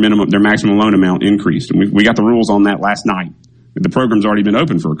have their maximum loan amount increased, and we got the rules on that last night. The program's already been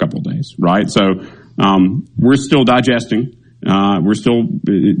open for a couple of days, right? So we're still digesting. We're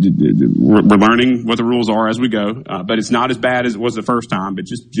learning what the rules are as we go, but it's not as bad as it was the first time. But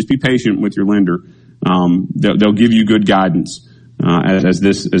just be patient with your lender. They'll give you good guidance as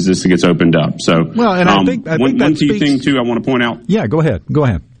this gets opened up. So I think one key thing too I want to point out. Yeah, go ahead. Oh,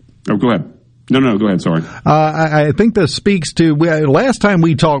 go ahead. No, go ahead. Sorry. I think this speaks to, last time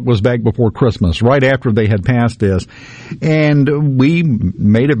we talked was back before Christmas, right after they had passed this. And we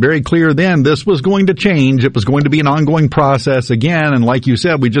made it very clear then this was going to change. It was going to be an ongoing process again. And like you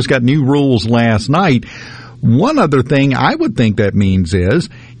said, we just got new rules last night. One other thing I would think that means is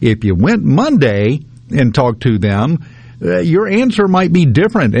if you went Monday and talked to them, your answer might be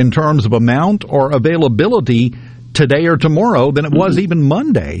different in terms of amount or availability today or tomorrow than it was even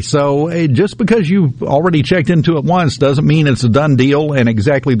Monday. So just because you've already checked into it once doesn't mean it's a done deal and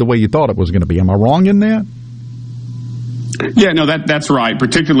exactly the way you thought it was going to be. Am I wrong in that? Yeah, no, that's right.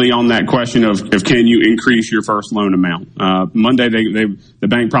 Particularly on that question of can you increase your first loan amount? Monday, the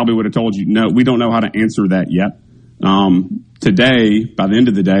bank probably would have told you, no, we don't know how to answer that yet. Today, by the end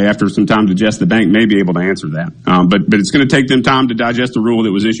of the day, after some time to digest, the bank may be able to answer that. But it's going to take them time to digest the rule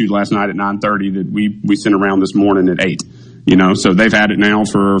that was issued last night at 9:30 that we sent around this morning at 8. So they've had it now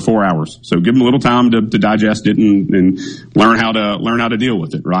for 4 hours. So give them a little time to digest it and learn how to deal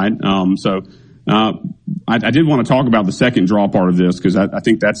with it, right? I did want to talk about the second draw part of this because I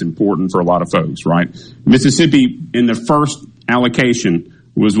think that's important for a lot of folks, right? Mississippi in the first allocation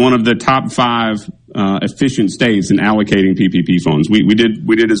was one of the top 5 efficient states in allocating PPP funds. We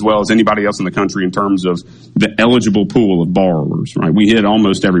did as well as anybody else in the country in terms of the eligible pool of borrowers, right? We hit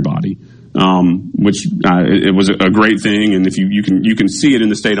almost everybody, which it was a great thing. And if you can see it in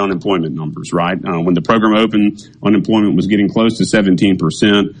the state unemployment numbers, right? When the program opened, unemployment was getting close to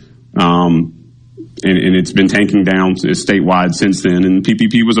 17%. And it's been tanking down statewide since then. And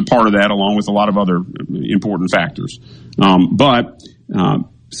PPP was a part of that along with a lot of other important factors.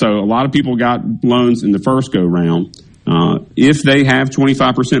 So a lot of people got loans in the first go round. If they have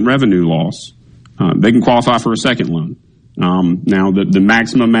 25% revenue loss, they can qualify for a second loan. Now the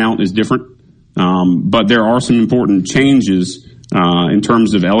maximum amount is different, but there are some important changes in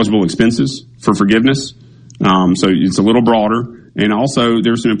terms of eligible expenses for forgiveness. So it's a little broader. And also,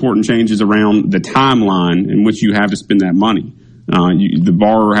 there's some important changes around the timeline in which you have to spend that money. The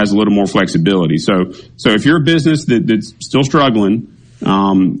borrower has a little more flexibility. So if you're a business that's still struggling,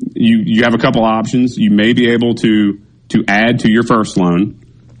 you have a couple options. You may be able to add to your first loan.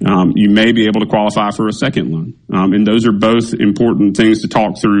 You may be able to qualify for a second loan. And those are both important things to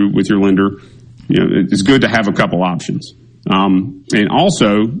talk through with your lender. It's good to have a couple options. And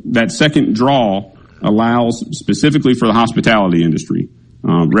also, that second draw allows specifically for the hospitality industry,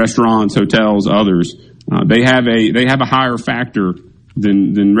 restaurants, hotels, others. They have a higher factor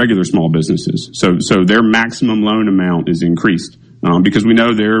than regular small businesses. So their maximum loan amount is increased because we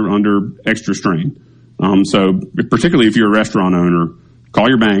know they're under extra strain. So particularly if you're a restaurant owner, call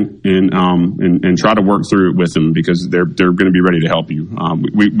your bank and try to work through it with them because they're going to be ready to help you.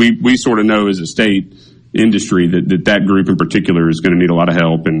 We sort of know as a state industry that group in particular is going to need a lot of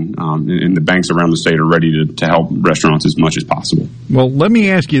help, and the banks around the state are ready to help restaurants as much as possible. Well, let me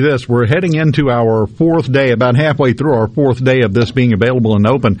ask you this. We're heading into our fourth day, about halfway through our fourth day of this being available and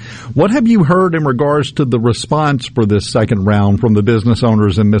open. What have you heard in regards to the response for this second round from the business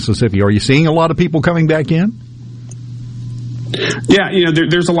owners in Mississippi? Are you seeing a lot of people coming back in? Yeah,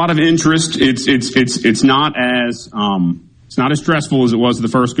 there's a lot of interest. It's not as stressful as it was the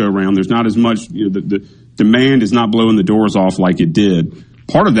first go round. There's not as much. The demand is not blowing the doors off like it did.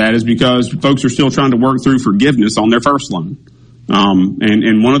 Part of that is because folks are still trying to work through forgiveness on their first loan.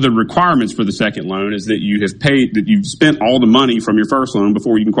 And one of the requirements for the second loan is that you've spent all the money from your first loan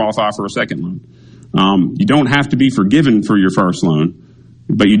before you can qualify for a second loan. You don't have to be forgiven for your first loan,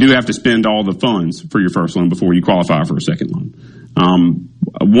 but you do have to spend all the funds for your first loan before you qualify for a second loan.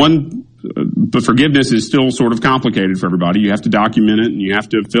 But forgiveness is still sort of complicated for everybody. You have to document it, and you have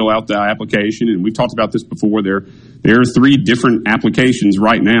to fill out the application. And we've talked about this before. There are 3 different applications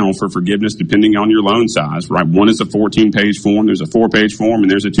right now for forgiveness depending on your loan size, right? One is a 14-page form, there's a 4-page form, and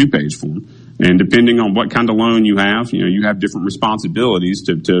there's a 2-page form. And depending on what kind of loan you have different responsibilities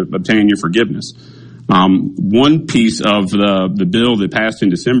to obtain your forgiveness. One piece of the bill that passed in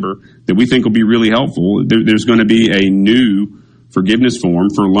December that we think will be really helpful, there's going to be a new forgiveness form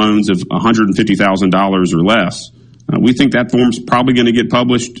for loans of $150,000 or less. We think that form's probably going to get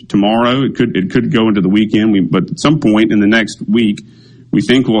published tomorrow. It could go into the weekend, but at some point in the next week, we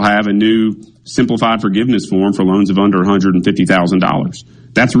think we'll have a new simplified forgiveness form for loans of under $150,000.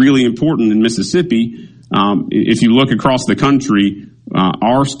 That's really important in Mississippi. If you look across the country,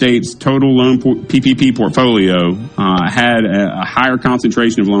 our state's total loan PPP portfolio had a higher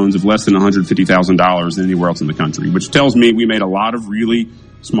concentration of loans of less than $150,000 than anywhere else in the country, which tells me we made a lot of really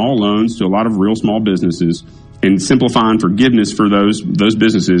small loans to a lot of real small businesses, and simplifying forgiveness for those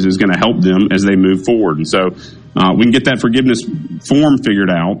businesses is going to help them as they move forward. And so we can get that forgiveness form figured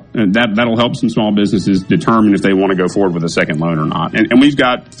out, and that'll help some small businesses determine if they want to go forward with a second loan or not. And we've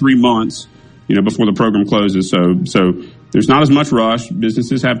got 3 months before the program closes. So there's not as much rush.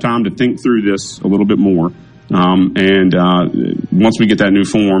 Businesses have time to think through this a little bit more. And once we get that new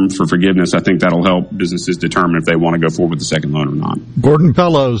form for forgiveness, I think that'll help businesses determine if they want to go forward with the second loan or not. Gordon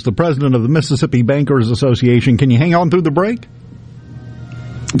Fellows, the president of the Mississippi Bankers Association. Can you hang on through the break?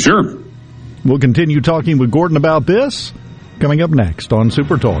 Sure. We'll continue talking with Gordon about this coming up next on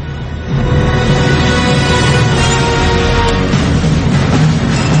Super Talk.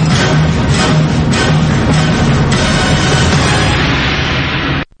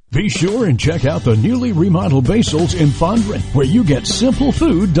 Be sure and check out the newly remodeled Basil's in Fondren, where you get simple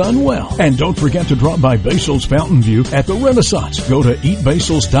food done well. And don't forget to drop by Basil's Fountain View at the Renaissance. Go to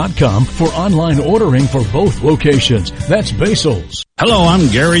eatbasils.com for online ordering for both locations. That's Basil's. Hello, I'm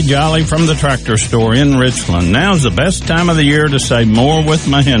Gary Jolly from the Tractor Store in Richland. Now's the best time of the year to save more with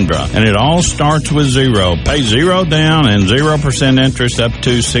Mahindra, and it all starts with zero. Pay zero down and 0% interest up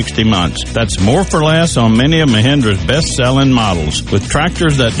to 60 months. That's more for less on many of Mahindra's best-selling models, with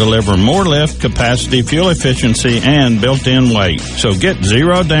tractors that deliver more lift, capacity, fuel efficiency, and built-in weight. So get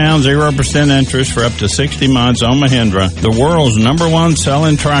zero down, 0% interest for up to 60 months on Mahindra, the world's #1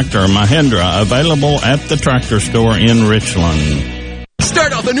 selling tractor, Mahindra, available at the Tractor Store in Richland.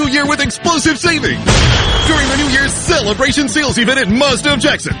 Start off the new year with explosive savings during the New Year's Celebration Sales Event at Mazda of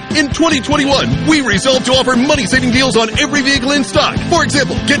Jackson. In 2021, we resolved to offer money-saving deals on every vehicle in stock. For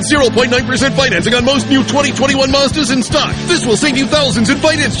example, get 0.9% financing on most new 2021 Mazdas in stock. This will save you thousands in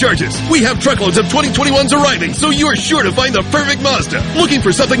finance charges. We have truckloads of 2021s arriving, so you're sure to find the perfect Mazda. Looking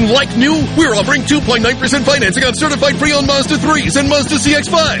for something like new? We're offering 2.9% financing on certified pre-owned Mazda 3s and Mazda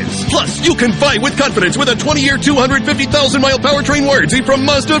CX-5s. Plus, you can buy with confidence with a 20-year, 250,000-mile powertrain warranty from from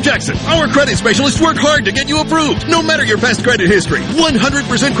Mazda of Jackson. Our credit specialists work hard to get you approved, no matter your past credit history.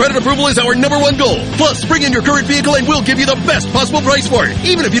 100% credit approval is our number one goal. Plus, bring in your current vehicle and we'll give you the best possible price for it,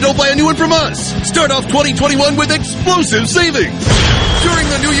 even if you don't buy a new one from us. Start off 2021 with explosive savings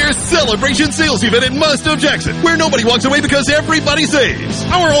during the New Year's celebration sales event at Mazda of Jackson, where nobody walks away because everybody saves.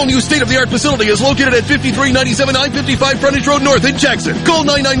 Our all-new state-of-the-art facility is located at 5397 I-55 Frontage Road North in Jackson. Call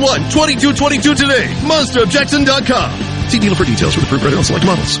 991-2222 today. MazdaofJackson.com. See dealer for details with approved credit on select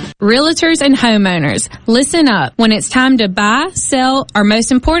models. Realtors and homeowners, listen up. When it's time to buy, sell, or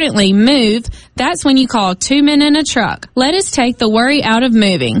most importantly, move, that's when you call 2 Men in a Truck. Let us take the worry out of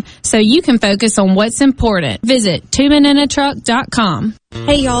moving so you can focus on what's important. Visit 2meninatruck.com.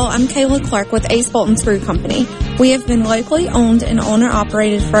 Hey y'all, I'm Kayla Clark with Ace Bolton Screw Company. We have been locally owned and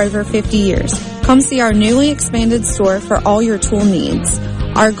owner-operated for over 50 years. Come see our newly expanded store for all your tool needs.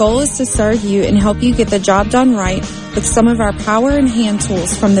 Our goal is to serve you and help you get the job done right with some of our power and hand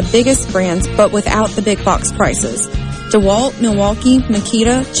tools from the biggest brands, but without the big box prices. DeWalt, Milwaukee,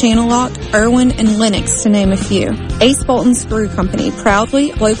 Makita, Channellock, Irwin, and Lennox, to name a few. Ace Bolton Screw Company,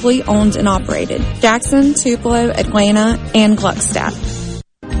 proudly, locally owned and operated. Jackson, Tupelo, Atlanta, and Gluckstadt.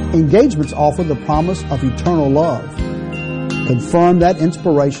 Engagements offer the promise of eternal love. Confirm that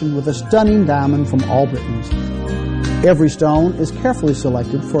inspiration with a stunning diamond from Albritton's. Every stone is carefully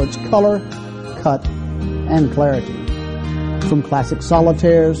selected for its color, cut, and clarity. From classic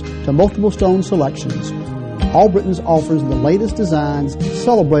solitaires to multiple stone selections, Albritton's offers the latest designs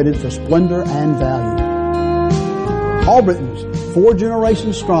celebrated for splendor and value. Albritton's, 4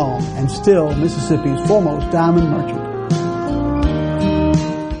 generations strong and still Mississippi's foremost diamond merchant.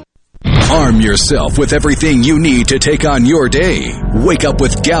 Arm yourself with everything you need to take on your day. Wake up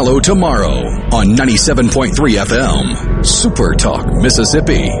with Gallo tomorrow on 97.3 FM, Super Talk,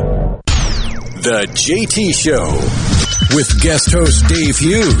 Mississippi. The JT Show with guest host Dave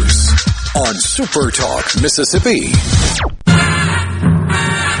Hughes on Super Talk, Mississippi.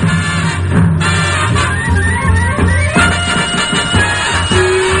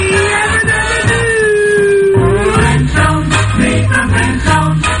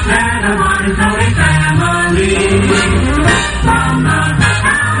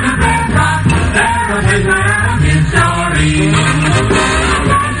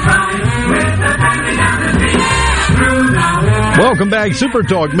 Welcome back, Super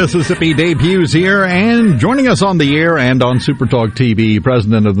Talk Mississippi. Dave Hughes here, and joining us on the air and on Super Talk TV,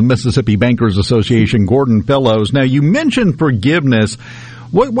 President of the Mississippi Bankers Association, Gordon Fellows. Now, you mentioned forgiveness.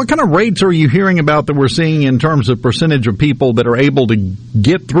 What kind of rates are you hearing about that we're seeing in terms of percentage of people that are able to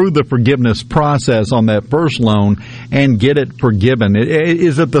get through the forgiveness process on that first loan and get it forgiven?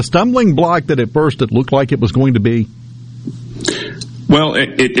 Is it the stumbling block that at first it looked like it was going to be? Well,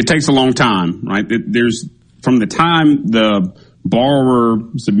 it takes a long time, right? There's from the time the borrower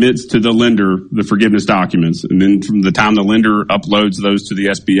submits to the lender the forgiveness documents, and then from the time the lender uploads those to the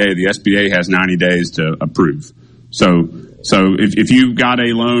SBA has 90 days to approve. So if you got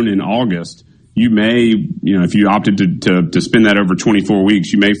a loan in August, you may, if you opted to spend that over 24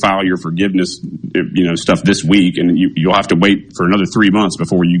 weeks, you may file your forgiveness, stuff this week, and you'll have to wait for another 3 months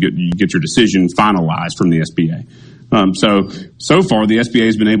before you get your decision finalized from the SBA. So far the SBA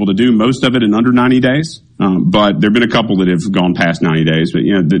has been able to do most of it in under 90 days. But there've been a couple that have gone past 90 days, but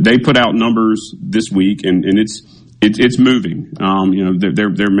they put out numbers this week and it's moving.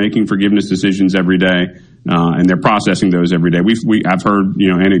 They're making forgiveness decisions every day, and they're processing those every day. I've heard,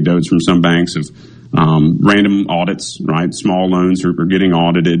 anecdotes from some banks of, random audits, right? Small loans are getting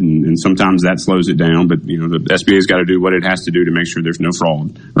audited and sometimes that slows it down, but the SBA's got to do what it has to do to make sure there's no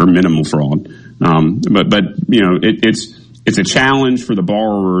fraud or minimal fraud. It's a challenge for the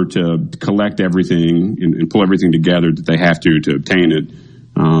borrower to collect everything and pull everything together that they have to obtain it.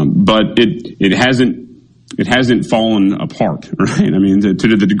 But it hasn't fallen apart, right? I mean, to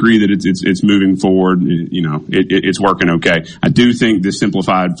the degree that it's moving forward, it's working okay. I do think this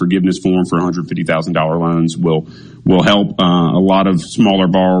simplified forgiveness form for $150,000 loans will help a lot of smaller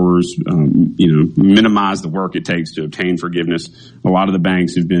borrowers, minimize the work it takes to obtain forgiveness. A lot of the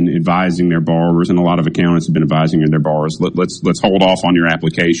banks have been advising their borrowers, and a lot of accountants have been advising their borrowers. Let's hold off on your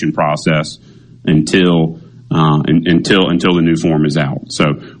application process until the new form is out. So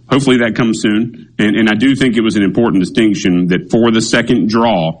hopefully that comes soon. And I do think it was an important distinction that for the second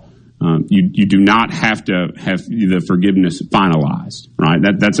draw, you do not have to have the forgiveness finalized, right?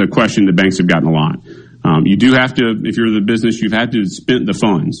 That's a question that banks have gotten a lot. You do have to, if you're the business, you've had to spend the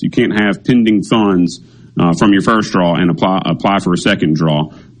funds. You can't have pending funds from your first draw and apply for a second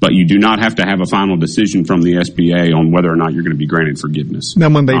draw. but you do not have to have a final decision from the SBA on whether or not you're going to be granted forgiveness. Now,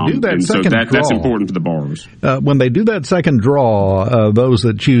 when they do that second draw, that's important for the borrowers. When they do that second draw, those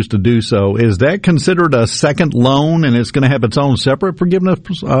that choose to do so, is that considered a second loan and it's going to have its own separate forgiveness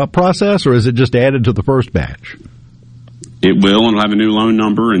process, or is it just added to the first batch? It will, and it'll have a new loan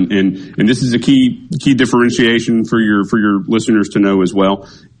number, and this is a key differentiation for your listeners to know as well.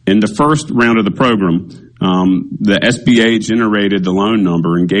 In the first round of the program, the SBA generated the loan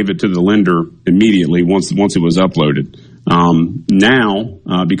number and gave it to the lender immediately once it was uploaded.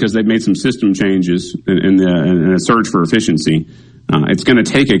 Now, because they've made some system changes in a search for efficiency, it's going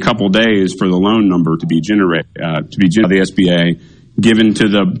to take a couple days for the loan number to be generated by the SBA, given to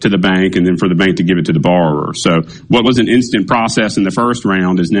the bank, and then for the bank to give it to the borrower. So what was an instant process in the first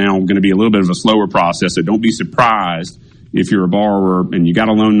round is now going to be a little bit of a slower process. So don't be surprised if you're a borrower and you got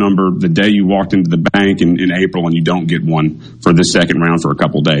a loan number the day you walked into the bank in April and you don't get one for the second round for a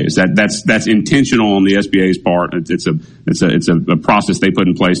couple days. That's intentional on the SBA's part. It's a process they put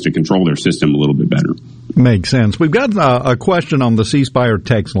in place to control their system a little bit better. Makes sense. We've got a question on the C Spire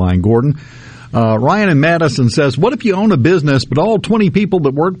text line, Gordon. Ryan in Madison says, what if you own a business, but all 20 people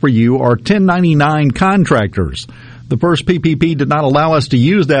that work for you are 1099 contractors? The first PPP did not allow us to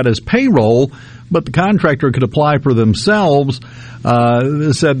use that as payroll, but the contractor could apply for themselves.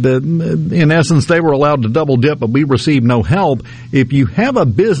 Said that, in essence, they were allowed to double dip, but we received no help. If you have a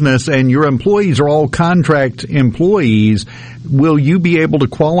business and your employees are all contract employees, will you be able to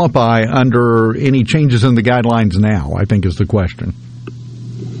qualify under any changes in the guidelines now, I think is the question.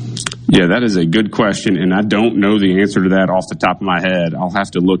 Yeah, that is a good question, and I don't know the answer to that off the top of my head. I'll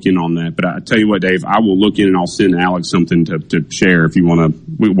have to look in on that. But I tell you what, Dave, I will look in and I'll send Alex something to share if you want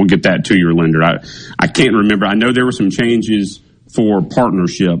to. We'll get that to your lender. I can't remember. I know there were some changes for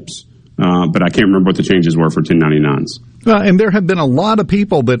partnerships, but I can't remember what the changes were for 1099s. And there have been a lot of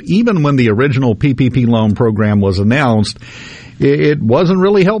people that even when the original PPP loan program was announced, it wasn't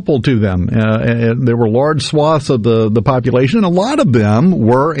really helpful to them. There were large swaths of the population. A lot of them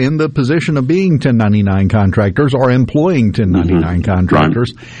were in the position of being 1099 contractors or employing 1099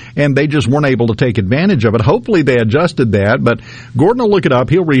 contractors, right. And they just weren't able to take advantage of it. Hopefully they adjusted that, but Gordon will look it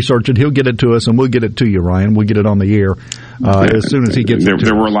up. He'll research it. He'll get it to us, and we'll get it to you, Ryan. We'll get it on the air as soon as he gets it to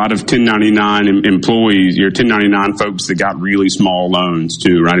There were a lot of 1099 employees, your 1099 folks that got really small loans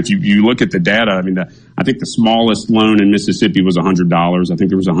too, right? If you look at the data, I mean, I think the smallest loan in Mississippi was $100. I think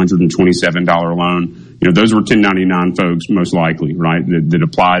there was a $127 loan. You know, those were 1099 folks most likely, right? That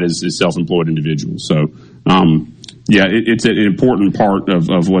applied as self-employed individuals. So, yeah, it's an important part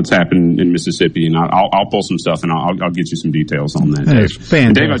of what's happened in Mississippi, and I'll pull some stuff and I'll get you some details on that.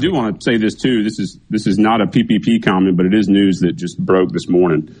 Dave. Dave, I do want to say this too. This is not a PPP comment, but it is news that just broke this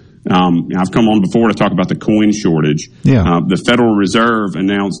morning. I've come on before to talk about the coin shortage. Yeah. The Federal Reserve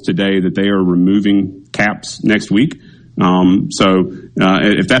announced today that they are removing caps next week.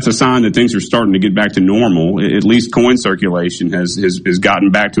 If that's a sign that things are starting to get back to normal, at least coin circulation has gotten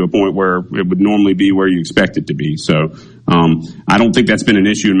back to a point where it would normally be where you expect it to be. So, I don't think that's been an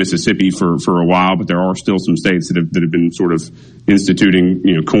issue in Mississippi for a while, but there are still some states that have been sort of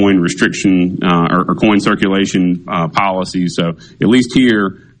instituting, coin restriction, or coin circulation, policies. So at least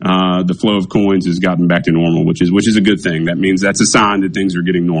here, the flow of coins has gotten back to normal, which is a good thing. That means that's a sign that things are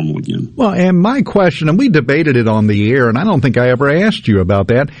getting normal again. Well, and my question, and we debated it on the air, and I don't think I ever asked you about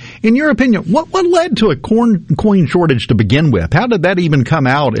that. In your opinion, what led to a coin shortage to begin with? How did that even come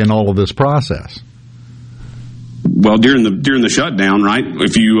out in all of this process? Well, during the shutdown, right?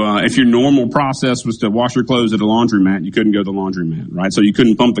 If your normal process was to wash your clothes at a laundromat, you couldn't go to the laundromat, right? So you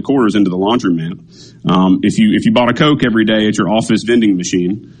couldn't pump the quarters into the laundromat. If you bought a Coke every day at your office vending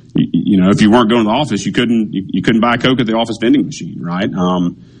machine, if you weren't going to the office, you couldn't buy a Coke at the office vending machine, right?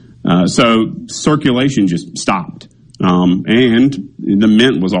 So circulation just stopped. And the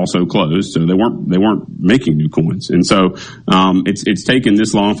mint was also closed, so they weren't making new coins. And so, it's taken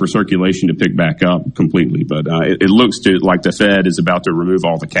this long for circulation to pick back up completely. But, it looks like the Fed is about to remove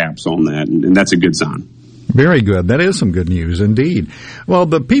all the caps on that, and that's a good sign. Very good. That is some good news indeed. Well,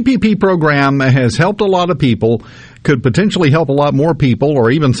 the PPP program has helped a lot of people, could potentially help a lot more people,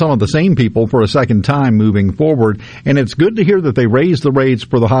 or even some of the same people for a second time moving forward. And it's good to hear that they raised the rates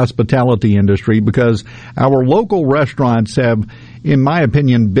for the hospitality industry, because our local restaurants have, in my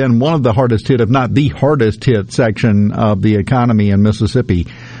opinion, been one of the hardest hit, if not the hardest hit section of the economy in Mississippi.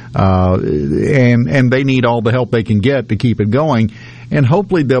 And they need all the help they can get to keep it going. And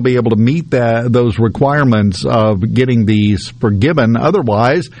hopefully they'll be able to meet those requirements of getting these forgiven.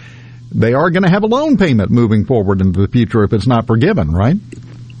 Otherwise, they are going to have a loan payment moving forward into the future if it's not forgiven, right?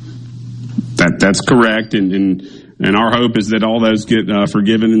 That's correct. And And our hope is that all those get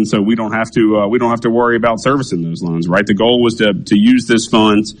forgiven, and so we don't have to worry about servicing those loans. Right? The goal was to use this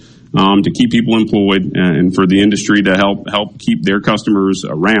funds to keep people employed and for the industry to help keep their customers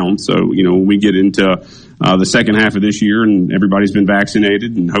around. So when we get into the second half of this year and everybody's been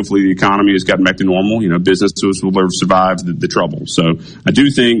vaccinated and hopefully the economy has gotten back to normal, businesses will have survived the trouble. So I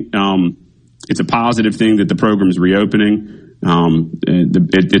do think it's a positive thing that the program is reopening.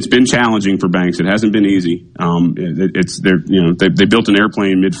 It's been challenging for banks. It hasn't been easy. They built an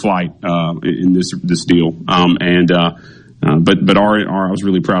airplane mid-flight in this deal, but I was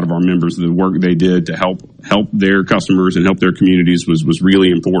really proud of our members. The work they did to help their customers and help their communities was really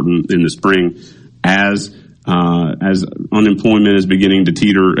important in the spring. As unemployment is beginning to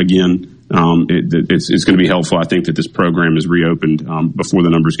teeter again, it's going to be helpful, I think, that this program is reopened before the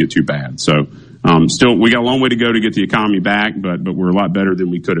numbers get too bad. So still, we got a long way to go to get the economy back, but we're a lot better than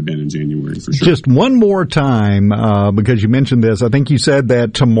we could have been in January, for sure. Just one more time, because you mentioned this, I think you said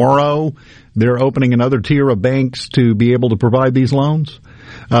that tomorrow they're opening another tier of banks to be able to provide these loans.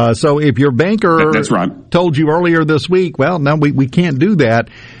 So if your banker That's right. told you earlier this week, well, no, we can't do that,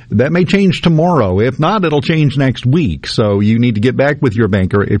 that may change tomorrow. If not, it'll change next week. So you need to get back with your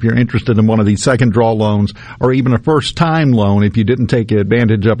banker if you're interested in one of these second draw loans or even a first-time loan if you didn't take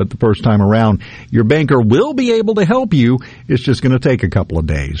advantage of it the first time around. Your banker will be able to help you. It's just going to take a couple of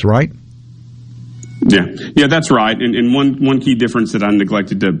days, right? Yeah, that's right. And one key difference that I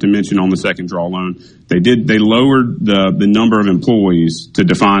neglected to mention on the second draw loan, they lowered the number of employees to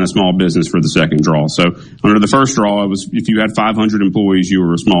define a small business for the second draw. So under the first draw, it was if you had 500 employees, you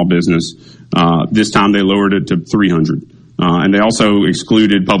were a small business. This time they lowered it to 300. And they also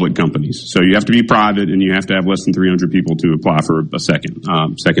excluded public companies. So you have to be private and you have to have less than 300 people to apply for a second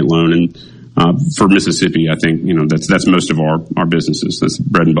loan. And for Mississippi, I think, that's most of our businesses. That's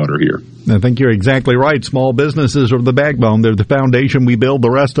bread and butter here. I think you're exactly right. Small businesses are the backbone. They're the foundation we build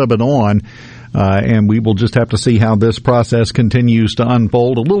the rest of it on. And we will just have to see how this process continues to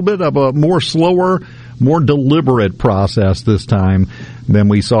unfold. A little bit of a more slower, more deliberate process this time than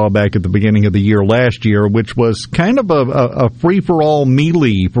we saw back at the beginning of the year last year, which was kind of a free-for-all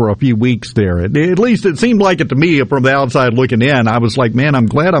melee for a few weeks there. At least it seemed like it to me from the outside looking in. I was like, man, I'm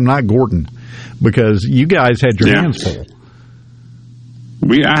glad I'm not Gordon, because you guys had your hands full.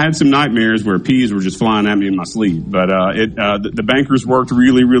 I had some nightmares where peas were just flying at me in my sleep, but the bankers worked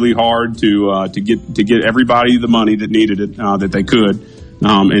really, really hard to get everybody the money that needed it, that they could,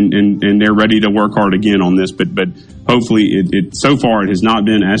 and they're ready to work hard again on this. But hopefully, it so far it has not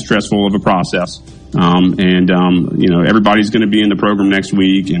been as stressful of a process, everybody's going to be in the program next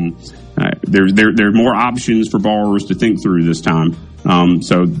week, and there are more options for borrowers to think through this time.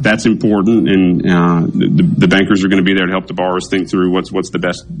 So that's important, and the bankers are going to be there to help the borrowers think through what's the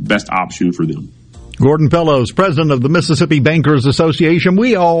best option for them. Gordon Fellows, president of the Mississippi Bankers Association.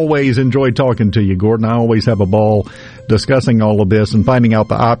 We always enjoy talking to you, Gordon. I always have a ball discussing all of this and finding out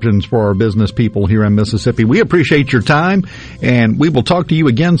the options for our business people here in Mississippi. We appreciate your time, and we will talk to you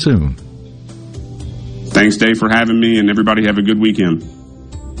again soon. Thanks, Dave, for having me, and everybody have a good weekend.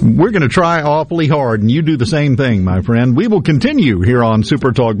 We're going to try awfully hard, and you do the same thing, my friend. We will continue here on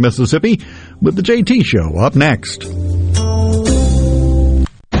Super Talk Mississippi with the JT Show up next.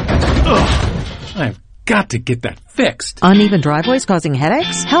 I've got to get that fixed. Uneven driveways causing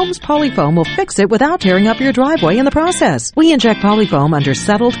headaches? Helms Polyfoam will fix it without tearing up your driveway in the process. We inject Polyfoam under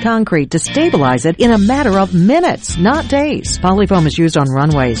settled concrete to stabilize it in a matter of minutes, not days. Polyfoam is used on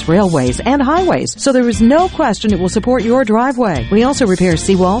runways, railways, and highways, so there is no question it will support your driveway. We also repair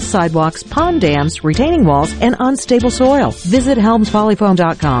seawalls, sidewalks, pond dams, retaining walls, and unstable soil. Visit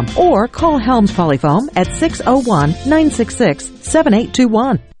HelmsPolyfoam.com or call Helms Polyfoam at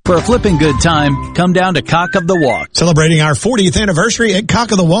 601-966-7821. For a flipping good time, come down to Cock of the Walk. Celebrating our 40th anniversary at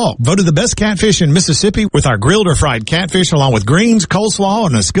Cock of the Walk. Voted the best catfish in Mississippi with our grilled or fried catfish along with greens, coleslaw,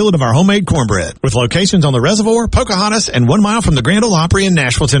 and a skillet of our homemade cornbread. With locations on the Reservoir, Pocahontas, and 1 mile from the Grand Ole Opry in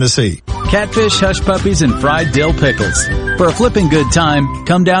Nashville, Tennessee. Catfish, hush puppies, and fried dill pickles. For a flipping good time,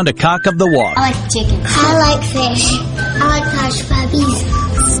 come down to Cock of the Walk. I like chicken. I like fish. I like hush puppies.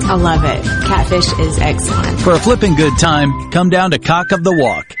 I love it. Catfish is excellent. For a flipping good time, come down to Cock of the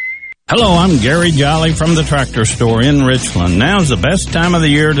Walk. Hello, I'm Gary Jolly from the Tractor Store in Richland. Now's the best time of the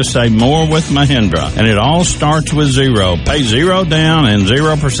year to save more with Mahindra, and it all starts with zero. Pay zero down and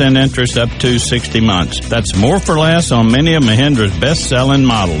 0% interest up to 60 months. That's more for less on many of Mahindra's best-selling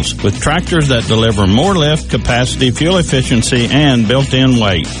models, with tractors that deliver more lift, capacity, fuel efficiency, and built-in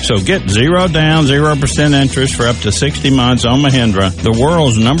weight. So get zero down, 0% interest for up to 60 months on Mahindra, the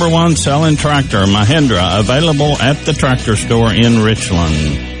world's #1 selling tractor, Mahindra, available at the Tractor Store in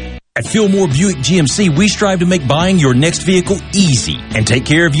Richland. At Fillmore Buick GMC, we strive to make buying your next vehicle easy and take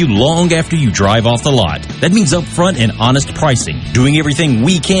care of you long after you drive off the lot. That means upfront and honest pricing, doing everything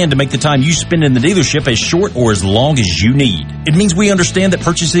we can to make the time you spend in the dealership as short or as long as you need. It means we understand that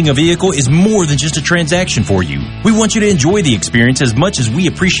purchasing a vehicle is more than just a transaction for you. We want you to enjoy the experience as much as we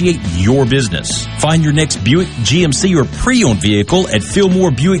appreciate your business. Find your next Buick, GMC, or pre-owned vehicle at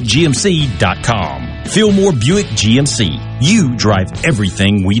FillmoreBuickGMC.com. Fillmore Buick GMC. You drive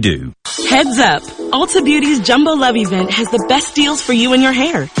everything we do. Heads up! Ulta Beauty's Jumbo Love event has the best deals for you and your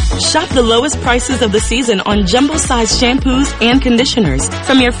hair. Shop the lowest prices of the season on jumbo-sized shampoos and conditioners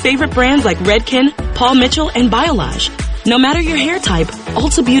from your favorite brands like Redken, Paul Mitchell, and Biolage. No matter your hair type,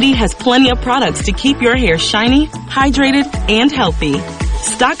 Ulta Beauty has plenty of products to keep your hair shiny, hydrated, and healthy.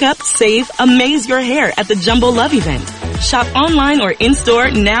 Stock up, save, amaze your hair at the Jumbo Love event. Shop online or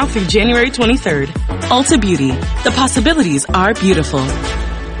in-store now through January 23rd. Ulta Beauty. The possibilities are beautiful.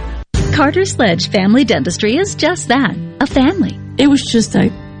 Carter Sledge Family Dentistry is just that, a family. It was just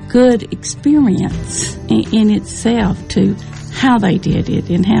a good experience in itself to how they did it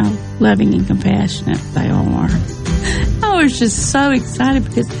and how loving and compassionate they all are. I was just so excited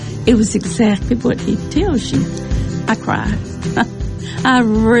because it was exactly what he tells you. I cried. I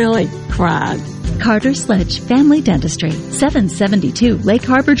really cried. Carter Sledge Family Dentistry, 772 Lake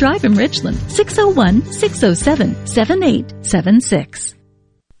Harbor Drive in Richland, 601-607-7876.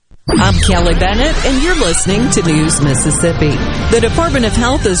 I'm Kelly Bennett, and you're listening to News Mississippi. The Department of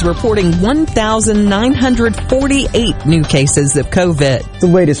Health is reporting 1,948 new cases of COVID. The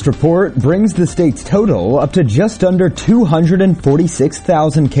latest report brings the state's total up to just under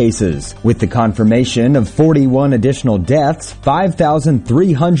 246,000 cases. With the confirmation of 41 additional deaths,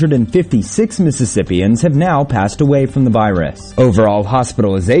 5,356 Mississippians have now passed away from the virus. Overall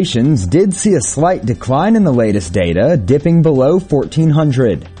hospitalizations did see a slight decline in the latest data, dipping below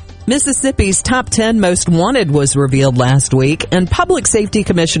 1,400. Mississippi's top 10 most wanted was revealed last week, and Public Safety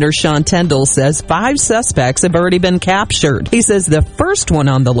Commissioner Sean Tindall says 5 suspects have already been captured. He says the first one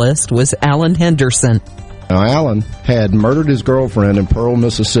on the list was Alan Henderson. Now, Alan had murdered his girlfriend in Pearl,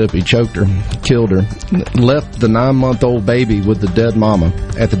 Mississippi, choked her, killed her, left the 9-month-old baby with the dead mama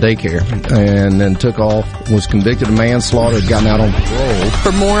at the daycare, and then took off, was convicted of manslaughter, had gotten out on parole.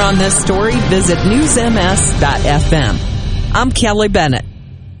 For more on this story, visit newsms.fm. I'm Kelly Bennett.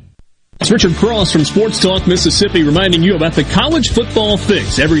 It's Richard Cross from Sports Talk Mississippi reminding you about the College Football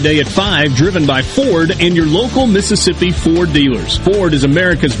Fix every day at 5, driven by Ford and your local Mississippi Ford dealers. Ford is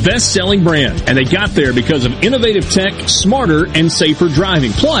America's best-selling brand, and they got there because of innovative tech, smarter and safer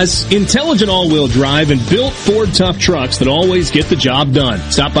driving. Plus, intelligent all-wheel drive and built Ford tough trucks that always get the job done.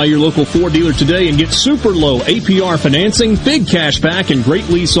 Stop by your local Ford dealer today and get super low APR financing, big cash back, and great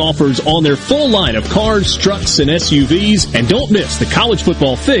lease offers on their full line of cars, trucks, and SUVs. And don't miss the College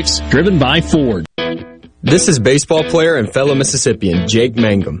Football Fix, driven by Ford. This is baseball player and fellow Mississippian Jake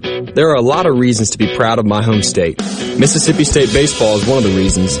Mangum. There are a lot of reasons to be proud of my home state. Mississippi State Baseball is one of the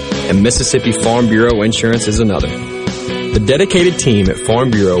reasons, and Mississippi Farm Bureau Insurance is another. The dedicated team at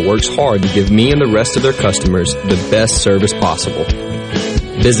Farm Bureau works hard to give me and the rest of their customers the best service possible.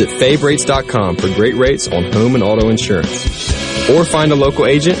 Visit favrates.com for great rates on home and auto insurance, or find a local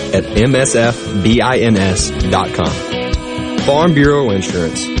agent at msfbins.com. Farm Bureau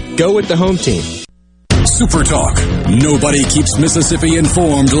Insurance. Go with the home team. Super Talk. Nobody keeps Mississippi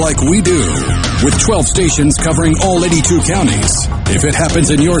informed like we do. With 12 stations covering all 82 counties. If it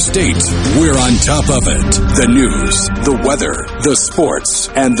happens in your state, we're on top of it. The news, the weather, the sports,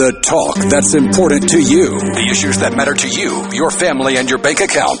 and the talk that's important to you. The issues that matter to you, your family, and your bank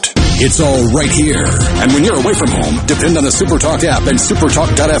account. It's all right here. And when you're away from home, depend on the SuperTalk app and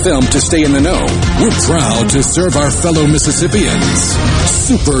supertalk.fm to stay in the know. We're proud to serve our fellow Mississippians.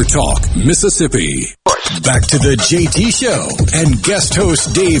 SuperTalk Mississippi. Back to the JT Show and guest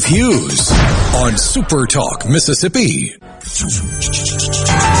host Dave Hughes on SuperTalk Mississippi. It's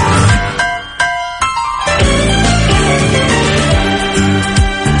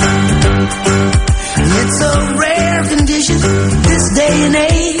a rare condition this day and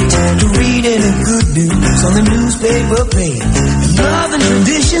age to read any good news on the newspaper page. Love and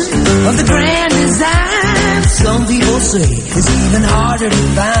tradition of the grand design, some people say it's even harder to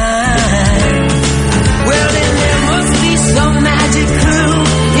find. Well, then there must be some magic clue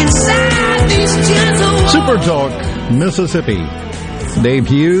inside these gentle walls. Super Talk Mississippi. Dave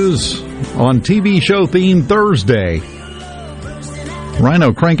Hughes on TV show theme Thursday.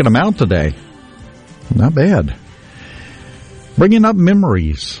 Rhino cranking them out today. Not bad. Bringing up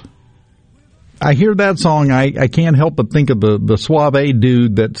memories. I hear that song, I can't help but think of the suave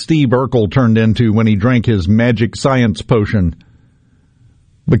dude that Steve Urkel turned into when he drank his magic science potion.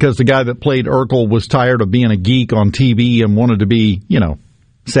 because the guy that played Urkel was tired of being a geek on TV and wanted to be,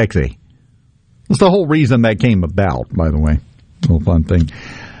 sexy. That's the whole reason that came about, by the way. A little fun thing.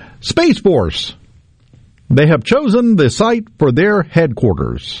 Space Force. They have chosen the site for their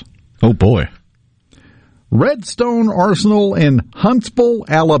headquarters. Oh, boy. Redstone Arsenal in Huntsville,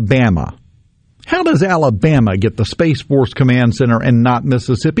 Alabama. How does Alabama get the Space Force Command Center and not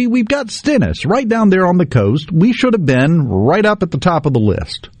Mississippi? We've got Stennis right down there on the coast. We should have been right up at the top of the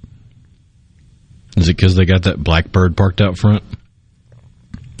list. Is it because they got that Blackbird parked out front?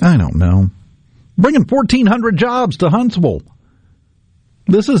 I don't know. Bringing 1,400 jobs to Huntsville.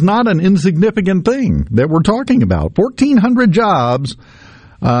 This is not an insignificant thing that we're talking about. 1,400 jobs,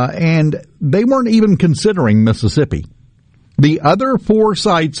 and they weren't even considering Mississippi. The other 4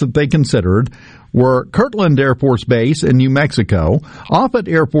 sites that they considered were Kirtland Air Force Base in New Mexico, Offutt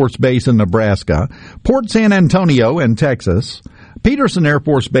Air Force Base in Nebraska, Port San Antonio in Texas, Peterson Air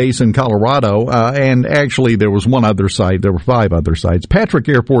Force Base in Colorado, and actually there was one other site. There were 5 other sites. Patrick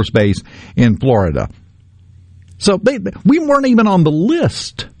Air Force Base in Florida. So we weren't even on the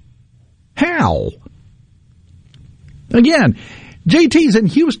list. How? Again, JT's in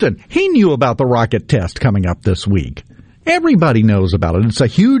Houston. He knew about the rocket test coming up this week. Everybody knows about it. It's a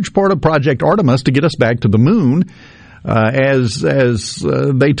huge part of Project Artemis to get us back to the moon. As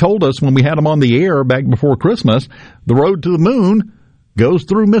they told us when we had them on the air back before Christmas, the road to the moon goes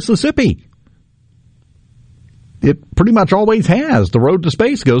through Mississippi. It pretty much always has. The road to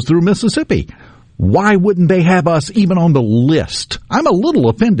space goes through Mississippi. Why wouldn't they have us even on the list? I'm a little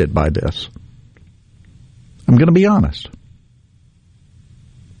offended by this. I'm going to be honest.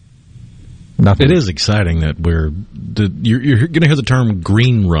 It is exciting that you're going to hear the term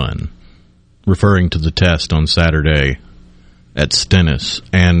green run, referring to the test on Saturday at Stennis.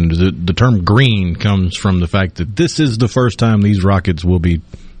 And the term green comes from the fact that this is the first time these rockets will be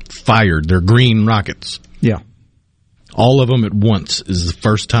fired. They're green rockets. Yeah. All of them at once is the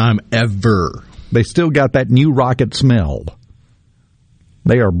first time ever. They still got that new rocket smell.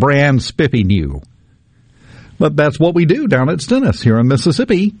 They are brand spiffy new. But that's what we do down at Stennis here in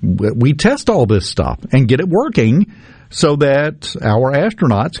Mississippi. We test all this stuff and get it working so that our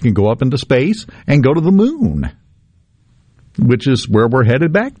astronauts can go up into space and go to the moon, which is where we're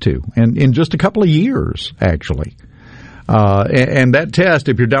headed back to, and in just a couple of years, actually. And that test,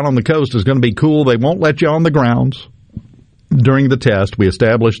 if you're down on the coast, is going to be cool. They won't let you on the grounds during the test. We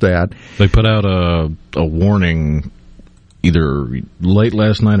established that. They put out a warning either late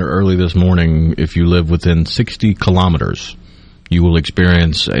last night or early this morning. If you live within 60 kilometers, you will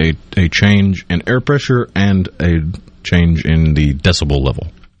experience a change in air pressure and a change in the decibel level.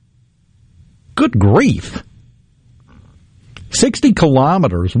 Good grief. 60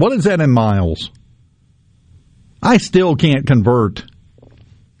 kilometers. What is that in miles? I still can't convert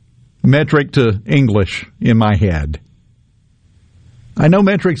metric to English in my head. I know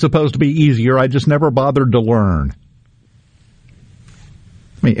metric's supposed to be easier. I just never bothered to learn.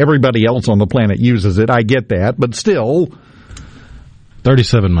 I mean, everybody else on the planet uses it. I get that, but still.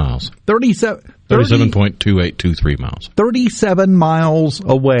 37 miles. 37.2823 miles. 37 miles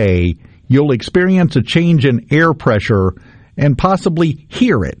away, you'll experience a change in air pressure and possibly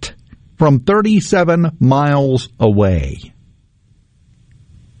hear it from 37 miles away.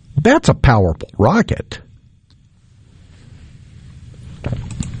 That's a powerful rocket.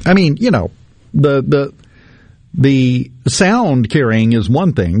 I mean, the sound carrying is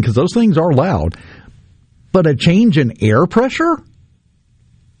one thing, because those things are loud, but a change in air pressure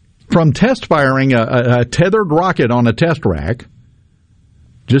from test firing a tethered rocket on a test rack,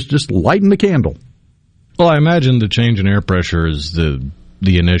 just lighten the candle. Well, I imagine the change in air pressure is the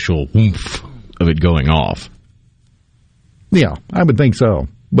initial whoomph of it going off. Yeah, I would think so.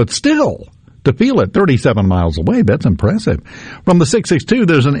 But still, to feel it 37 miles away, that's impressive. From the 662,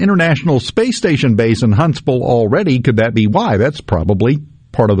 there's an International Space Station base in Huntsville already. Could that be why? That's probably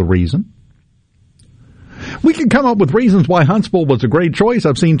part of the reason. We could come up with reasons why Huntsville was a great choice.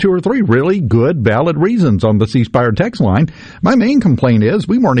 I've seen 2 or 3 really good, valid reasons on the C Spire text line. My main complaint is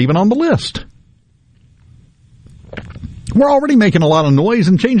we weren't even on the list. We're already making a lot of noise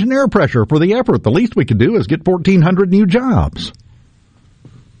and changing air pressure for the effort. The least we could do is get 1,400 new jobs.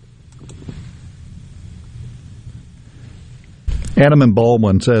 Adam in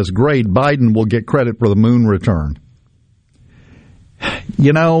Baldwin says, great, Biden will get credit for the moon return.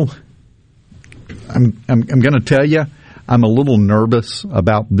 You know, I'm going to tell you, I'm a little nervous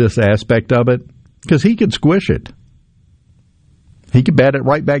about this aspect of it, because he could squish it. He could bat it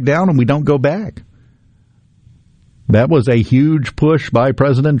right back down and we don't go back. That was a huge push by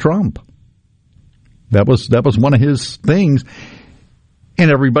President Trump. That was one of his things. And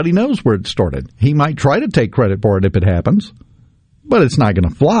everybody knows where it started. He might try to take credit for it if it happens, but it's not going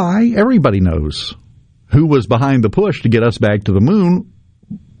to fly. Everybody knows who was behind the push to get us back to the moon,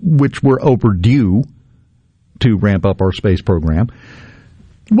 which we're overdue to ramp up our space program.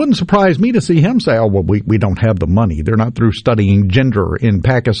 Wouldn't surprise me to see him say, oh, well, we don't have the money. They're not through studying gender in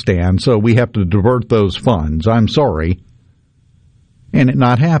Pakistan, so we have to divert those funds. I'm sorry. And it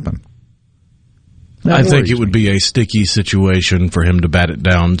not happen. I think it would be a sticky situation for him to bat it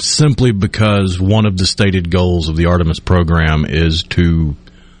down simply because one of the stated goals of the Artemis program is to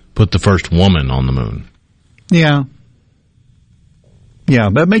put the first woman on the moon. Yeah. Yeah,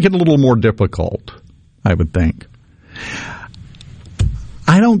 that'd make it a little more difficult, I would think.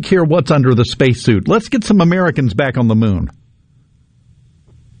 I don't care what's under the spacesuit. Let's get some Americans back on the moon.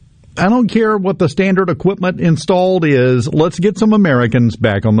 I don't care what the standard equipment installed is. Let's get some Americans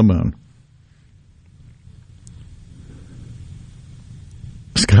back on the moon.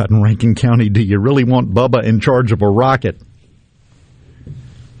 Scott in Rankin County, do you really want Bubba in charge of a rocket?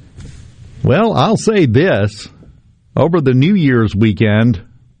 Well, I'll say this. Over the New Year's weekend,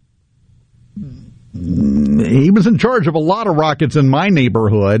 he was in charge of a lot of rockets in my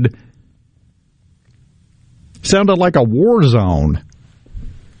neighborhood. Sounded like a war zone.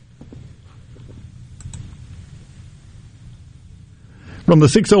 From the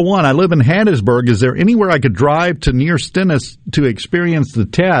 601, I live in Hattiesburg. Is there anywhere I could drive to near Stennis to experience the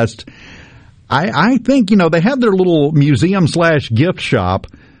test? I think, they have their little museum/gift shop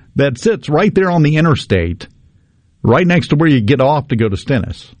that sits right there on the interstate, right next to where you get off to go to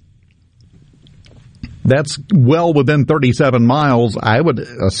Stennis. That's well within 37 miles. I would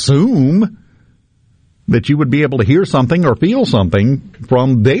assume that you would be able to hear something or feel something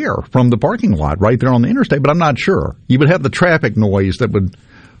from there, from the parking lot, right there on the interstate, but I'm not sure. You would have the traffic noise that would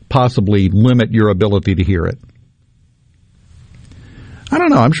possibly limit your ability to hear it. I don't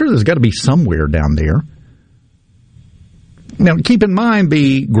know. I'm sure there's got to be somewhere down there. Now, keep in mind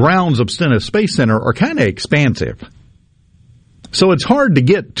the grounds of Stennis Space Center are kind of expansive. So it's hard to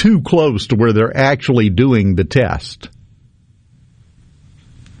get too close to where they're actually doing the test.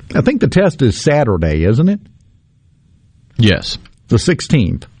 I think the test is Saturday, isn't it? Yes. The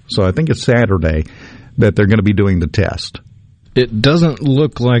 16th. So I think it's Saturday that they're going to be doing the test. It doesn't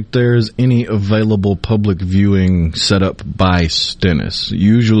look like there's any available public viewing set up by Stennis.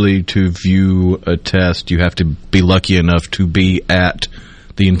 Usually to view a test, you have to be lucky enough to be at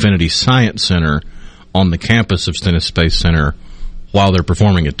the Infinity Science Center on the campus of Stennis Space Center while they're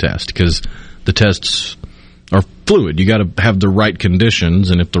performing a test, because the tests are fluid. You got to have the right conditions,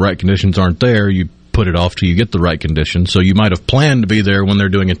 and if the right conditions aren't there, you put it off till you get the right conditions. So you might have planned to be there when they're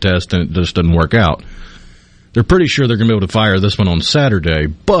doing a test, and it just doesn't work out. They're pretty sure they're going to be able to fire this one on Saturday,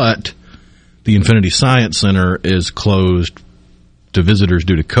 but the Infinity Science Center is closed to visitors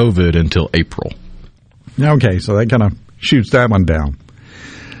due to COVID until April. Okay, so that kind of shoots that one down.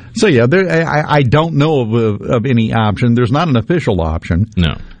 So, yeah, I don't know of any option. There's not an official option.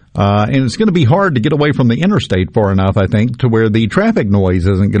 No. And it's going to be hard to get away from the interstate far enough, I think, to where the traffic noise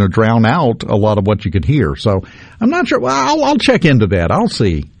isn't going to drown out a lot of what you could hear. So I'm not sure. Well, I'll check into that. I'll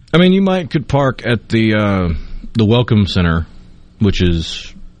see. I mean, you could park at the Welcome Center, which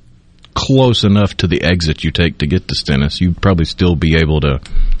is close enough to the exit you take to get to Stennis. You'd probably still be able to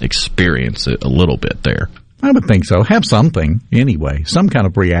experience it a little bit there. I would think so. Have something, anyway. Some kind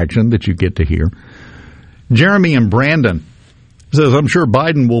of reaction that you get to hear. Jeremy and Brandon says, I'm sure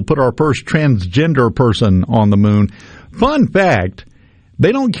Biden will put our first transgender person on the moon. Fun fact,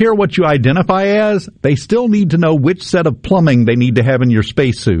 they don't care what you identify as. They still need to know which set of plumbing they need to have in your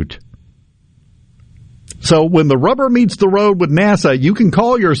spacesuit. So when the rubber meets the road with NASA, you can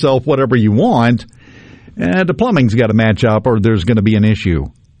call yourself whatever you want, and the plumbing's got to match up or there's going to be an issue.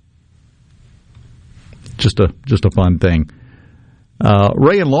 Just a fun thing.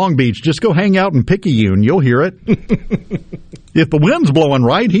 Ray in Long Beach, just go hang out in Picayune. You'll hear it. If the wind's blowing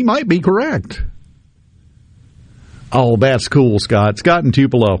right, he might be correct. Oh, that's cool, Scott. Scott in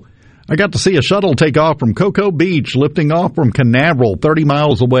Tupelo. I got to see a shuttle take off from Cocoa Beach, lifting off from Canaveral, 30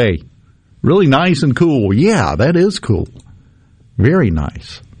 miles away. Really nice and cool. Yeah, that is cool. Very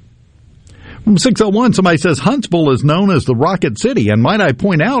nice. From 601, somebody says Huntsville is known as the Rocket City, and might I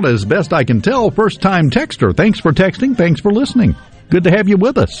point out, as best I can tell, first-time texter. Thanks for texting. Thanks for listening. Good to have you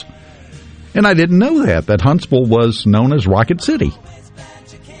with us. And I didn't know that Huntsville was known as Rocket City.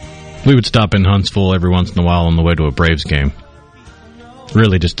 We would stop in Huntsville every once in a while on the way to a Braves game.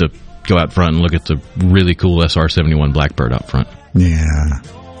 Really just to go out front and look at the really cool SR-71 Blackbird out front. Yeah.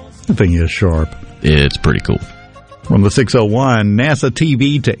 The thing is sharp. It's pretty cool. From the 601, NASA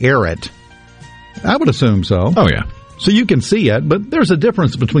TV to air it. I would assume so. Oh, yeah. so you can see it, but there's a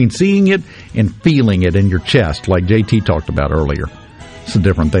difference between seeing it and feeling it in your chest, like JT talked about earlier. It's a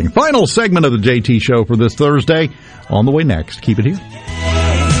different thing. Final segment of the JT Show for this Thursday. On the way next. Keep it here.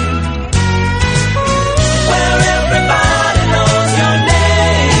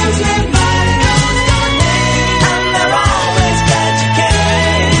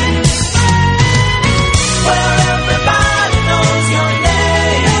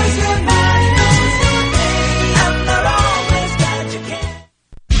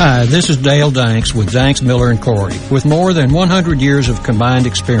 Hi, this is Dale Danks with Danks, Miller & Corey. With more than 100 years of combined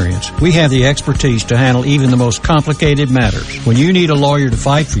experience, we have the expertise to handle even the most complicated matters. When you need a lawyer to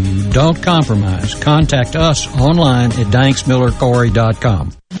fight for you, don't compromise. Contact us online at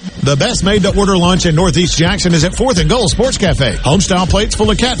danksmillercorey.com. The best made-to-order lunch in Northeast Jackson is at 4th and Goal Sports Cafe. Homestyle plates full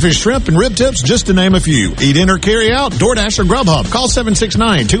of catfish, shrimp, and rib tips, just to name a few. Eat in or carry out, DoorDash or Grubhub. Call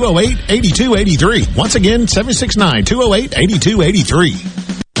 769-208-8283. Once again, 769-208-8283.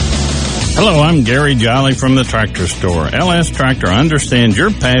 Hello, I'm Gary Jolly from the Tractor Store. LS Tractor understands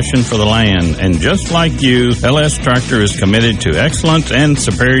your passion for the land, and just like you, LS Tractor is committed to excellence and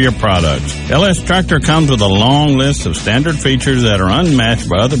superior products. LS Tractor comes with a long list of standard features that are unmatched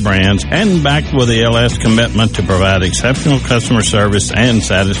by other brands and backed with the LS commitment to provide exceptional customer service and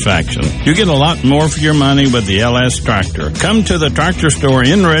satisfaction. You get a lot more for your money with the LS Tractor. Come to the Tractor Store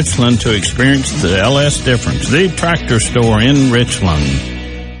in Richland to experience the LS difference. The Tractor Store in Richland.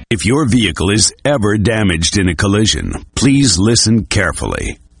 If your vehicle is ever damaged in a collision, please listen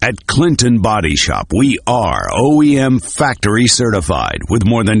carefully. At Clinton Body Shop, we are OEM factory certified with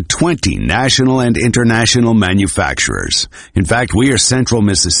more than 20 national and international manufacturers. In fact, we are Central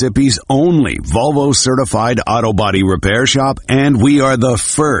Mississippi's only Volvo certified auto body repair shop, and we are the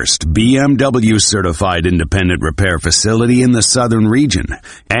first BMW certified independent repair facility in the southern region.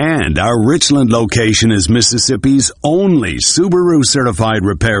 And our Richland location is Mississippi's only Subaru certified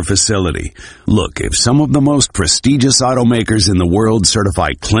repair facility. Look, if some of the most prestigious automakers in the world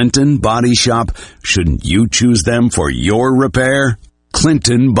certify Clinton Body Shop, shouldn't you choose them for your repair?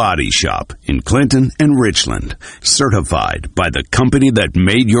 Clinton Body Shop in Clinton and Richland. Certified by the company that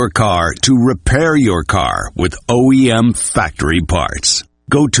made your car to repair your car with OEM factory parts.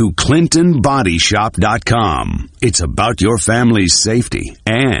 Go to ClintonBodyShop.com. It's about your family's safety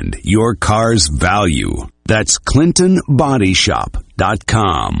and your car's value. That's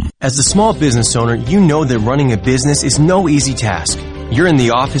ClintonBodyShop.com. As a small business owner, you know that running a business is no easy task. You're in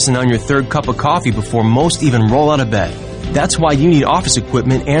the office and on your third cup of coffee before most even roll out of bed. That's why you need office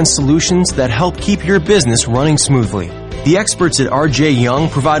equipment and solutions that help keep your business running smoothly. The experts at RJ Young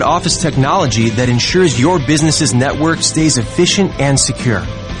provide office technology that ensures your business's network stays efficient and secure,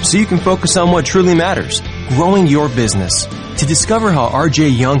 so you can focus on what truly matters, growing your business. To discover how RJ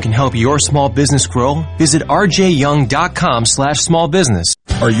Young can help your small business grow, visit rjyoung.com/smallbusiness.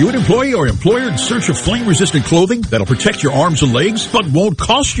 Are you an employee or employer in search of flame-resistant clothing that'll protect your arms and legs, but won't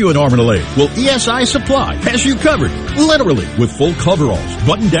cost you an arm and a leg? Well, ESI Supply has you covered, literally, with full coveralls,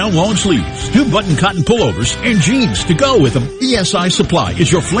 button-down long sleeves, 2-button cotton pullovers, and jeans to go with them. ESI Supply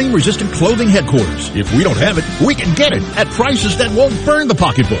is your flame-resistant clothing headquarters. If we don't have it, we can get it at prices that won't burn the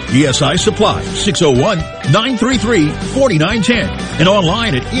pocketbook. ESI Supply, 601-933-4910, and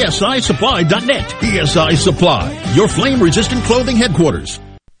online at esisupply.net. ESI Supply, your flame-resistant clothing headquarters.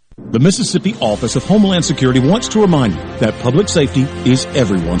 The Mississippi Office of Homeland Security wants to remind you that public safety is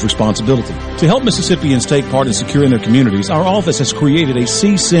everyone's responsibility. To help Mississippians take part in securing their communities, our office has created a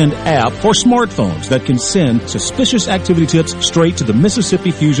CSend app for smartphones that can send suspicious activity tips straight to the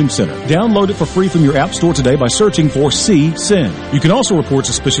Mississippi Fusion Center. Download it for free from your app store today by searching for CSend. You can also report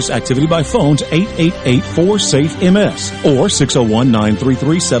suspicious activity by phone to 888-4SAFE-MS or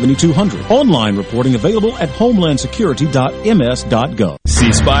 601-933-7200. Online reporting available at homelandsecurity.ms.gov.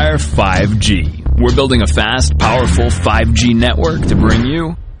 C Spire 5G. We're building a fast, powerful 5G network to bring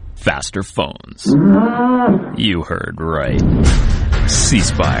you faster phones. You heard right. C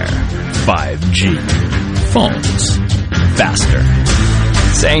Spire 5G. Phones. Faster.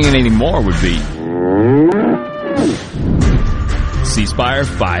 Saying it anymore would be C Spire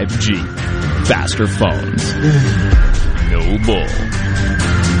 5G. Faster phones. No bull.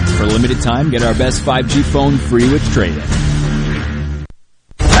 For a limited time, get our best 5G phone free with trade-in.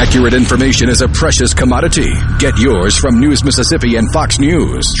 Accurate information is a precious commodity. Get yours from News Mississippi and Fox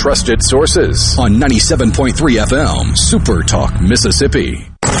News. Trusted sources on 97.3 FM, Super Talk, Mississippi.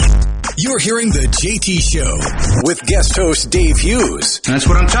 You're hearing The JT Show with guest host Dave Hughes. That's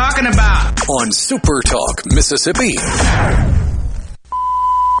what I'm talking about. On Super Talk, Mississippi.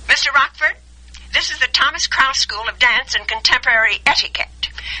 Mr. Rockford, this is the Thomas Krause School of Dance and Contemporary Etiquette.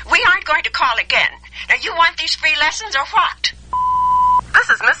 We aren't going to call again. Now, you want these free lessons or what? This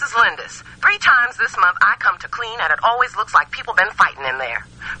is Mrs. Lindis. 3 times this month I come to clean, and it always looks like people been fighting in there.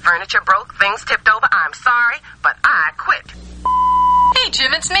 Furniture broke, things tipped over. I'm sorry, but I quit. Hey,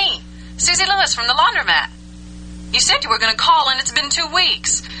 Jim, it's me, Susie Lewis from the laundromat. You said you were going to call, and it's been 2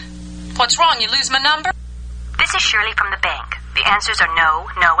 weeks. What's wrong? You lose my number? This is Shirley from the bank. The answers are no,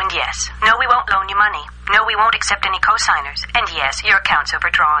 no, and yes. No, we won't loan you money. No, we won't accept any co-signers. And yes, your account's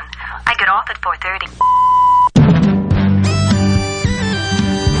overdrawn. I get off at 4:30.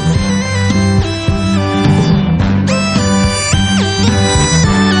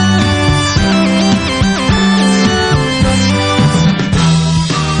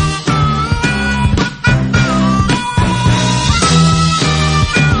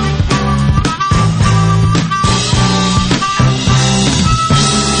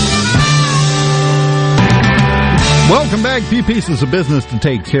 Welcome back. Few pieces of business to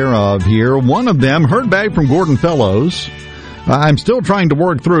take care of here. One of them, heard back from Gordon Fellows. I'm still trying to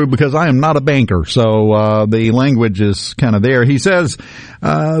work through because I am not a banker, so the language is kind of there. He says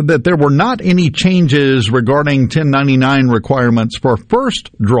that there were not any changes regarding 1099 requirements for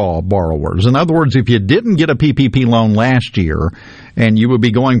first draw borrowers. In other words, if you didn't get a PPP loan last year and you would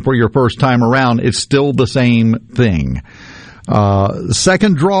be going for your first time around, it's still the same thing.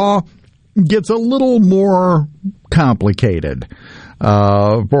 Second draw gets a little more complicated.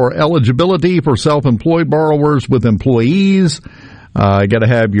 For eligibility for self-employed borrowers with employees, you got to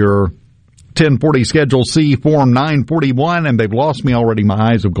have your 1040 Schedule C Form 941, and they've lost me already.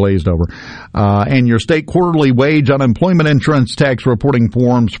 My eyes have glazed over. And your state quarterly wage unemployment insurance tax reporting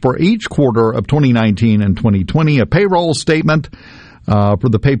forms for each quarter of 2019 and 2020. A payroll statement for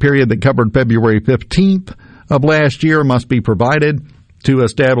the pay period that covered February 15th of last year must be provided to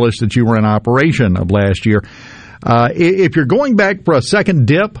establish that you were in operation of last year. If you're going back for a second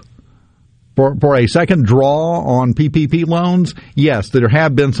dip, for a second draw on PPP loans, yes, there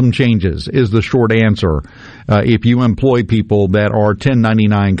have been some changes, is the short answer. If you employ people that are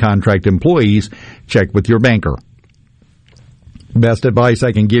 1099 contract employees, check with your banker. Best advice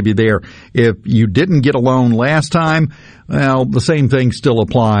I can give you there. If you didn't get a loan last time, well, the same thing still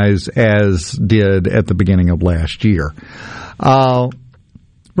applies as did at the beginning of last year.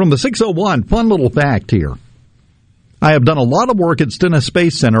 From the 601, fun little fact here. I have done a lot of work at Stennis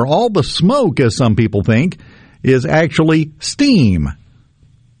Space Center. All the smoke, as some people think, is actually steam.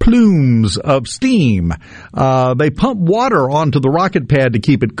 Plumes of steam. They pump water onto the rocket pad to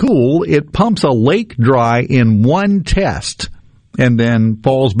keep it cool. It pumps a lake dry in one test and then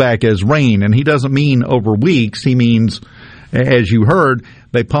falls back as rain. And he doesn't mean over weeks. He means, as you heard,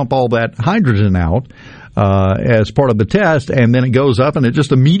 they pump all that hydrogen out as part of the test, and then it goes up and it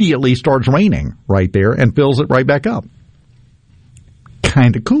just immediately starts raining right there and fills it right back up.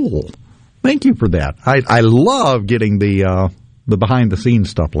 Kind of cool. Thank you for that. I love getting the behind the scenes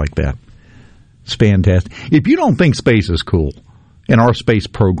stuff like that. It's fantastic. If you don't think space is cool and our space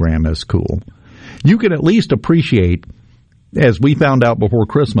program is cool, you can at least appreciate, as we found out before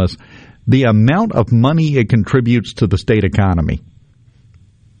Christmas, the amount of money it contributes to the state economy.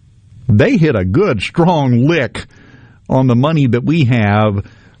 They hit a good, strong lick on the money that we have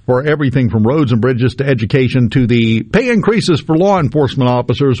for everything from roads and bridges to education to the pay increases for law enforcement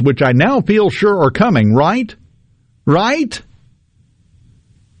officers, which I now feel sure are coming, right? Right?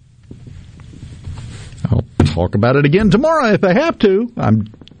 I'll talk about it again tomorrow if I have to.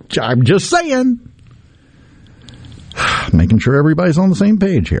 I'm just saying. Making sure everybody's on the same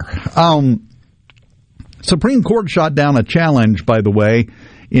page here. Supreme Court shot down a challenge, by the way,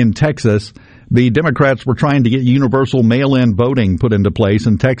 in Texas. The Democrats were trying to get universal mail-in voting put into place,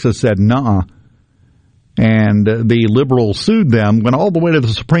 and Texas said nuh-uh. And the liberals sued them, went all the way to the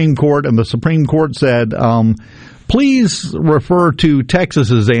Supreme Court, and the Supreme Court said, please refer to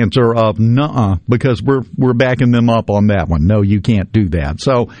Texas's answer of nuh-uh, because we're backing them up on that one. No, you can't do that.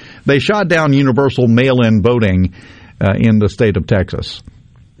 So they shot down universal mail-in voting in the state of Texas.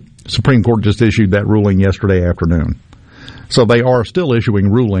 Supreme Court just issued that ruling yesterday afternoon. So they are still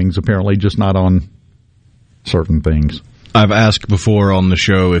issuing rulings, apparently, just not on certain things. I've asked before on the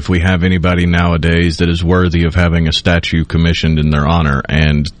show if we have anybody nowadays that is worthy of having a statue commissioned in their honor,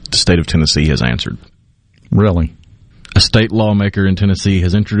 and the state of Tennessee has answered. Really? A state lawmaker in Tennessee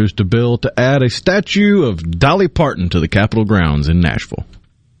has introduced a bill to add a statue of Dolly Parton to the Capitol grounds in Nashville.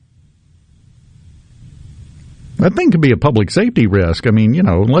 That thing could be a public safety risk. I mean,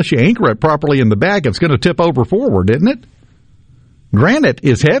 unless you anchor it properly in the back, it's going to tip over forward, isn't it? Granite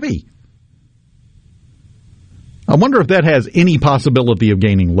is heavy. I wonder if that has any possibility of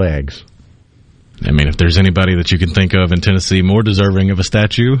gaining legs. I mean, if there's anybody that you can think of in Tennessee more deserving of a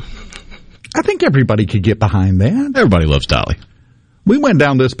statue. I think everybody could get behind that. Everybody loves Dolly. We went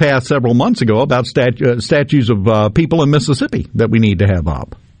down this path several months ago about statues of people in Mississippi that we need to have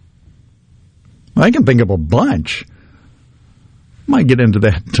up. I can think of a bunch. Might get into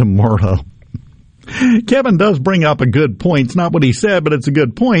that tomorrow. Kevin does bring up a good point. It's not what he said, but it's a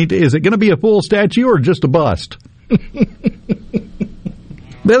good point. Is it going to be a full statue or just a bust?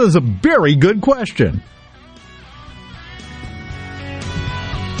 That is a very good question.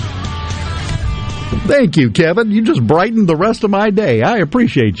 Thank you, Kevin. You just brightened the rest of my day. I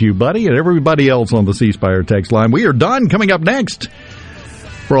appreciate you, buddy, and everybody else on the C Spire text line. We are done. Coming up next,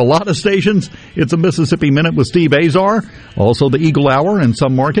 for a lot of stations, it's a Mississippi Minute with Steve Azar. Also the Eagle Hour in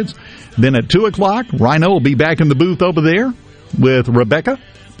some markets. Then at 2 o'clock, Rhino will be back in the booth over there with Rebecca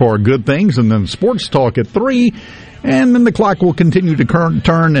for Good Things, and then Sports Talk at 3. And then the clock will continue to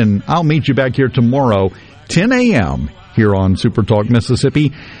turn, and I'll meet you back here tomorrow, 10 a.m., here on Super Talk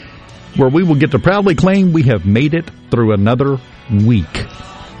Mississippi, where we will get to proudly claim we have made it through another week.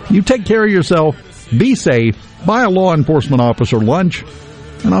 You take care of yourself, be safe, buy a law enforcement officer lunch,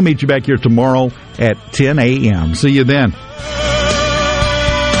 and I'll meet you back here tomorrow at 10 a.m. See you then.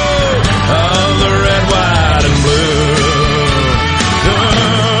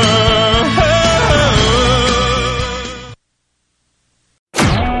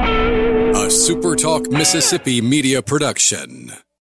 A Super Talk Mississippi media production.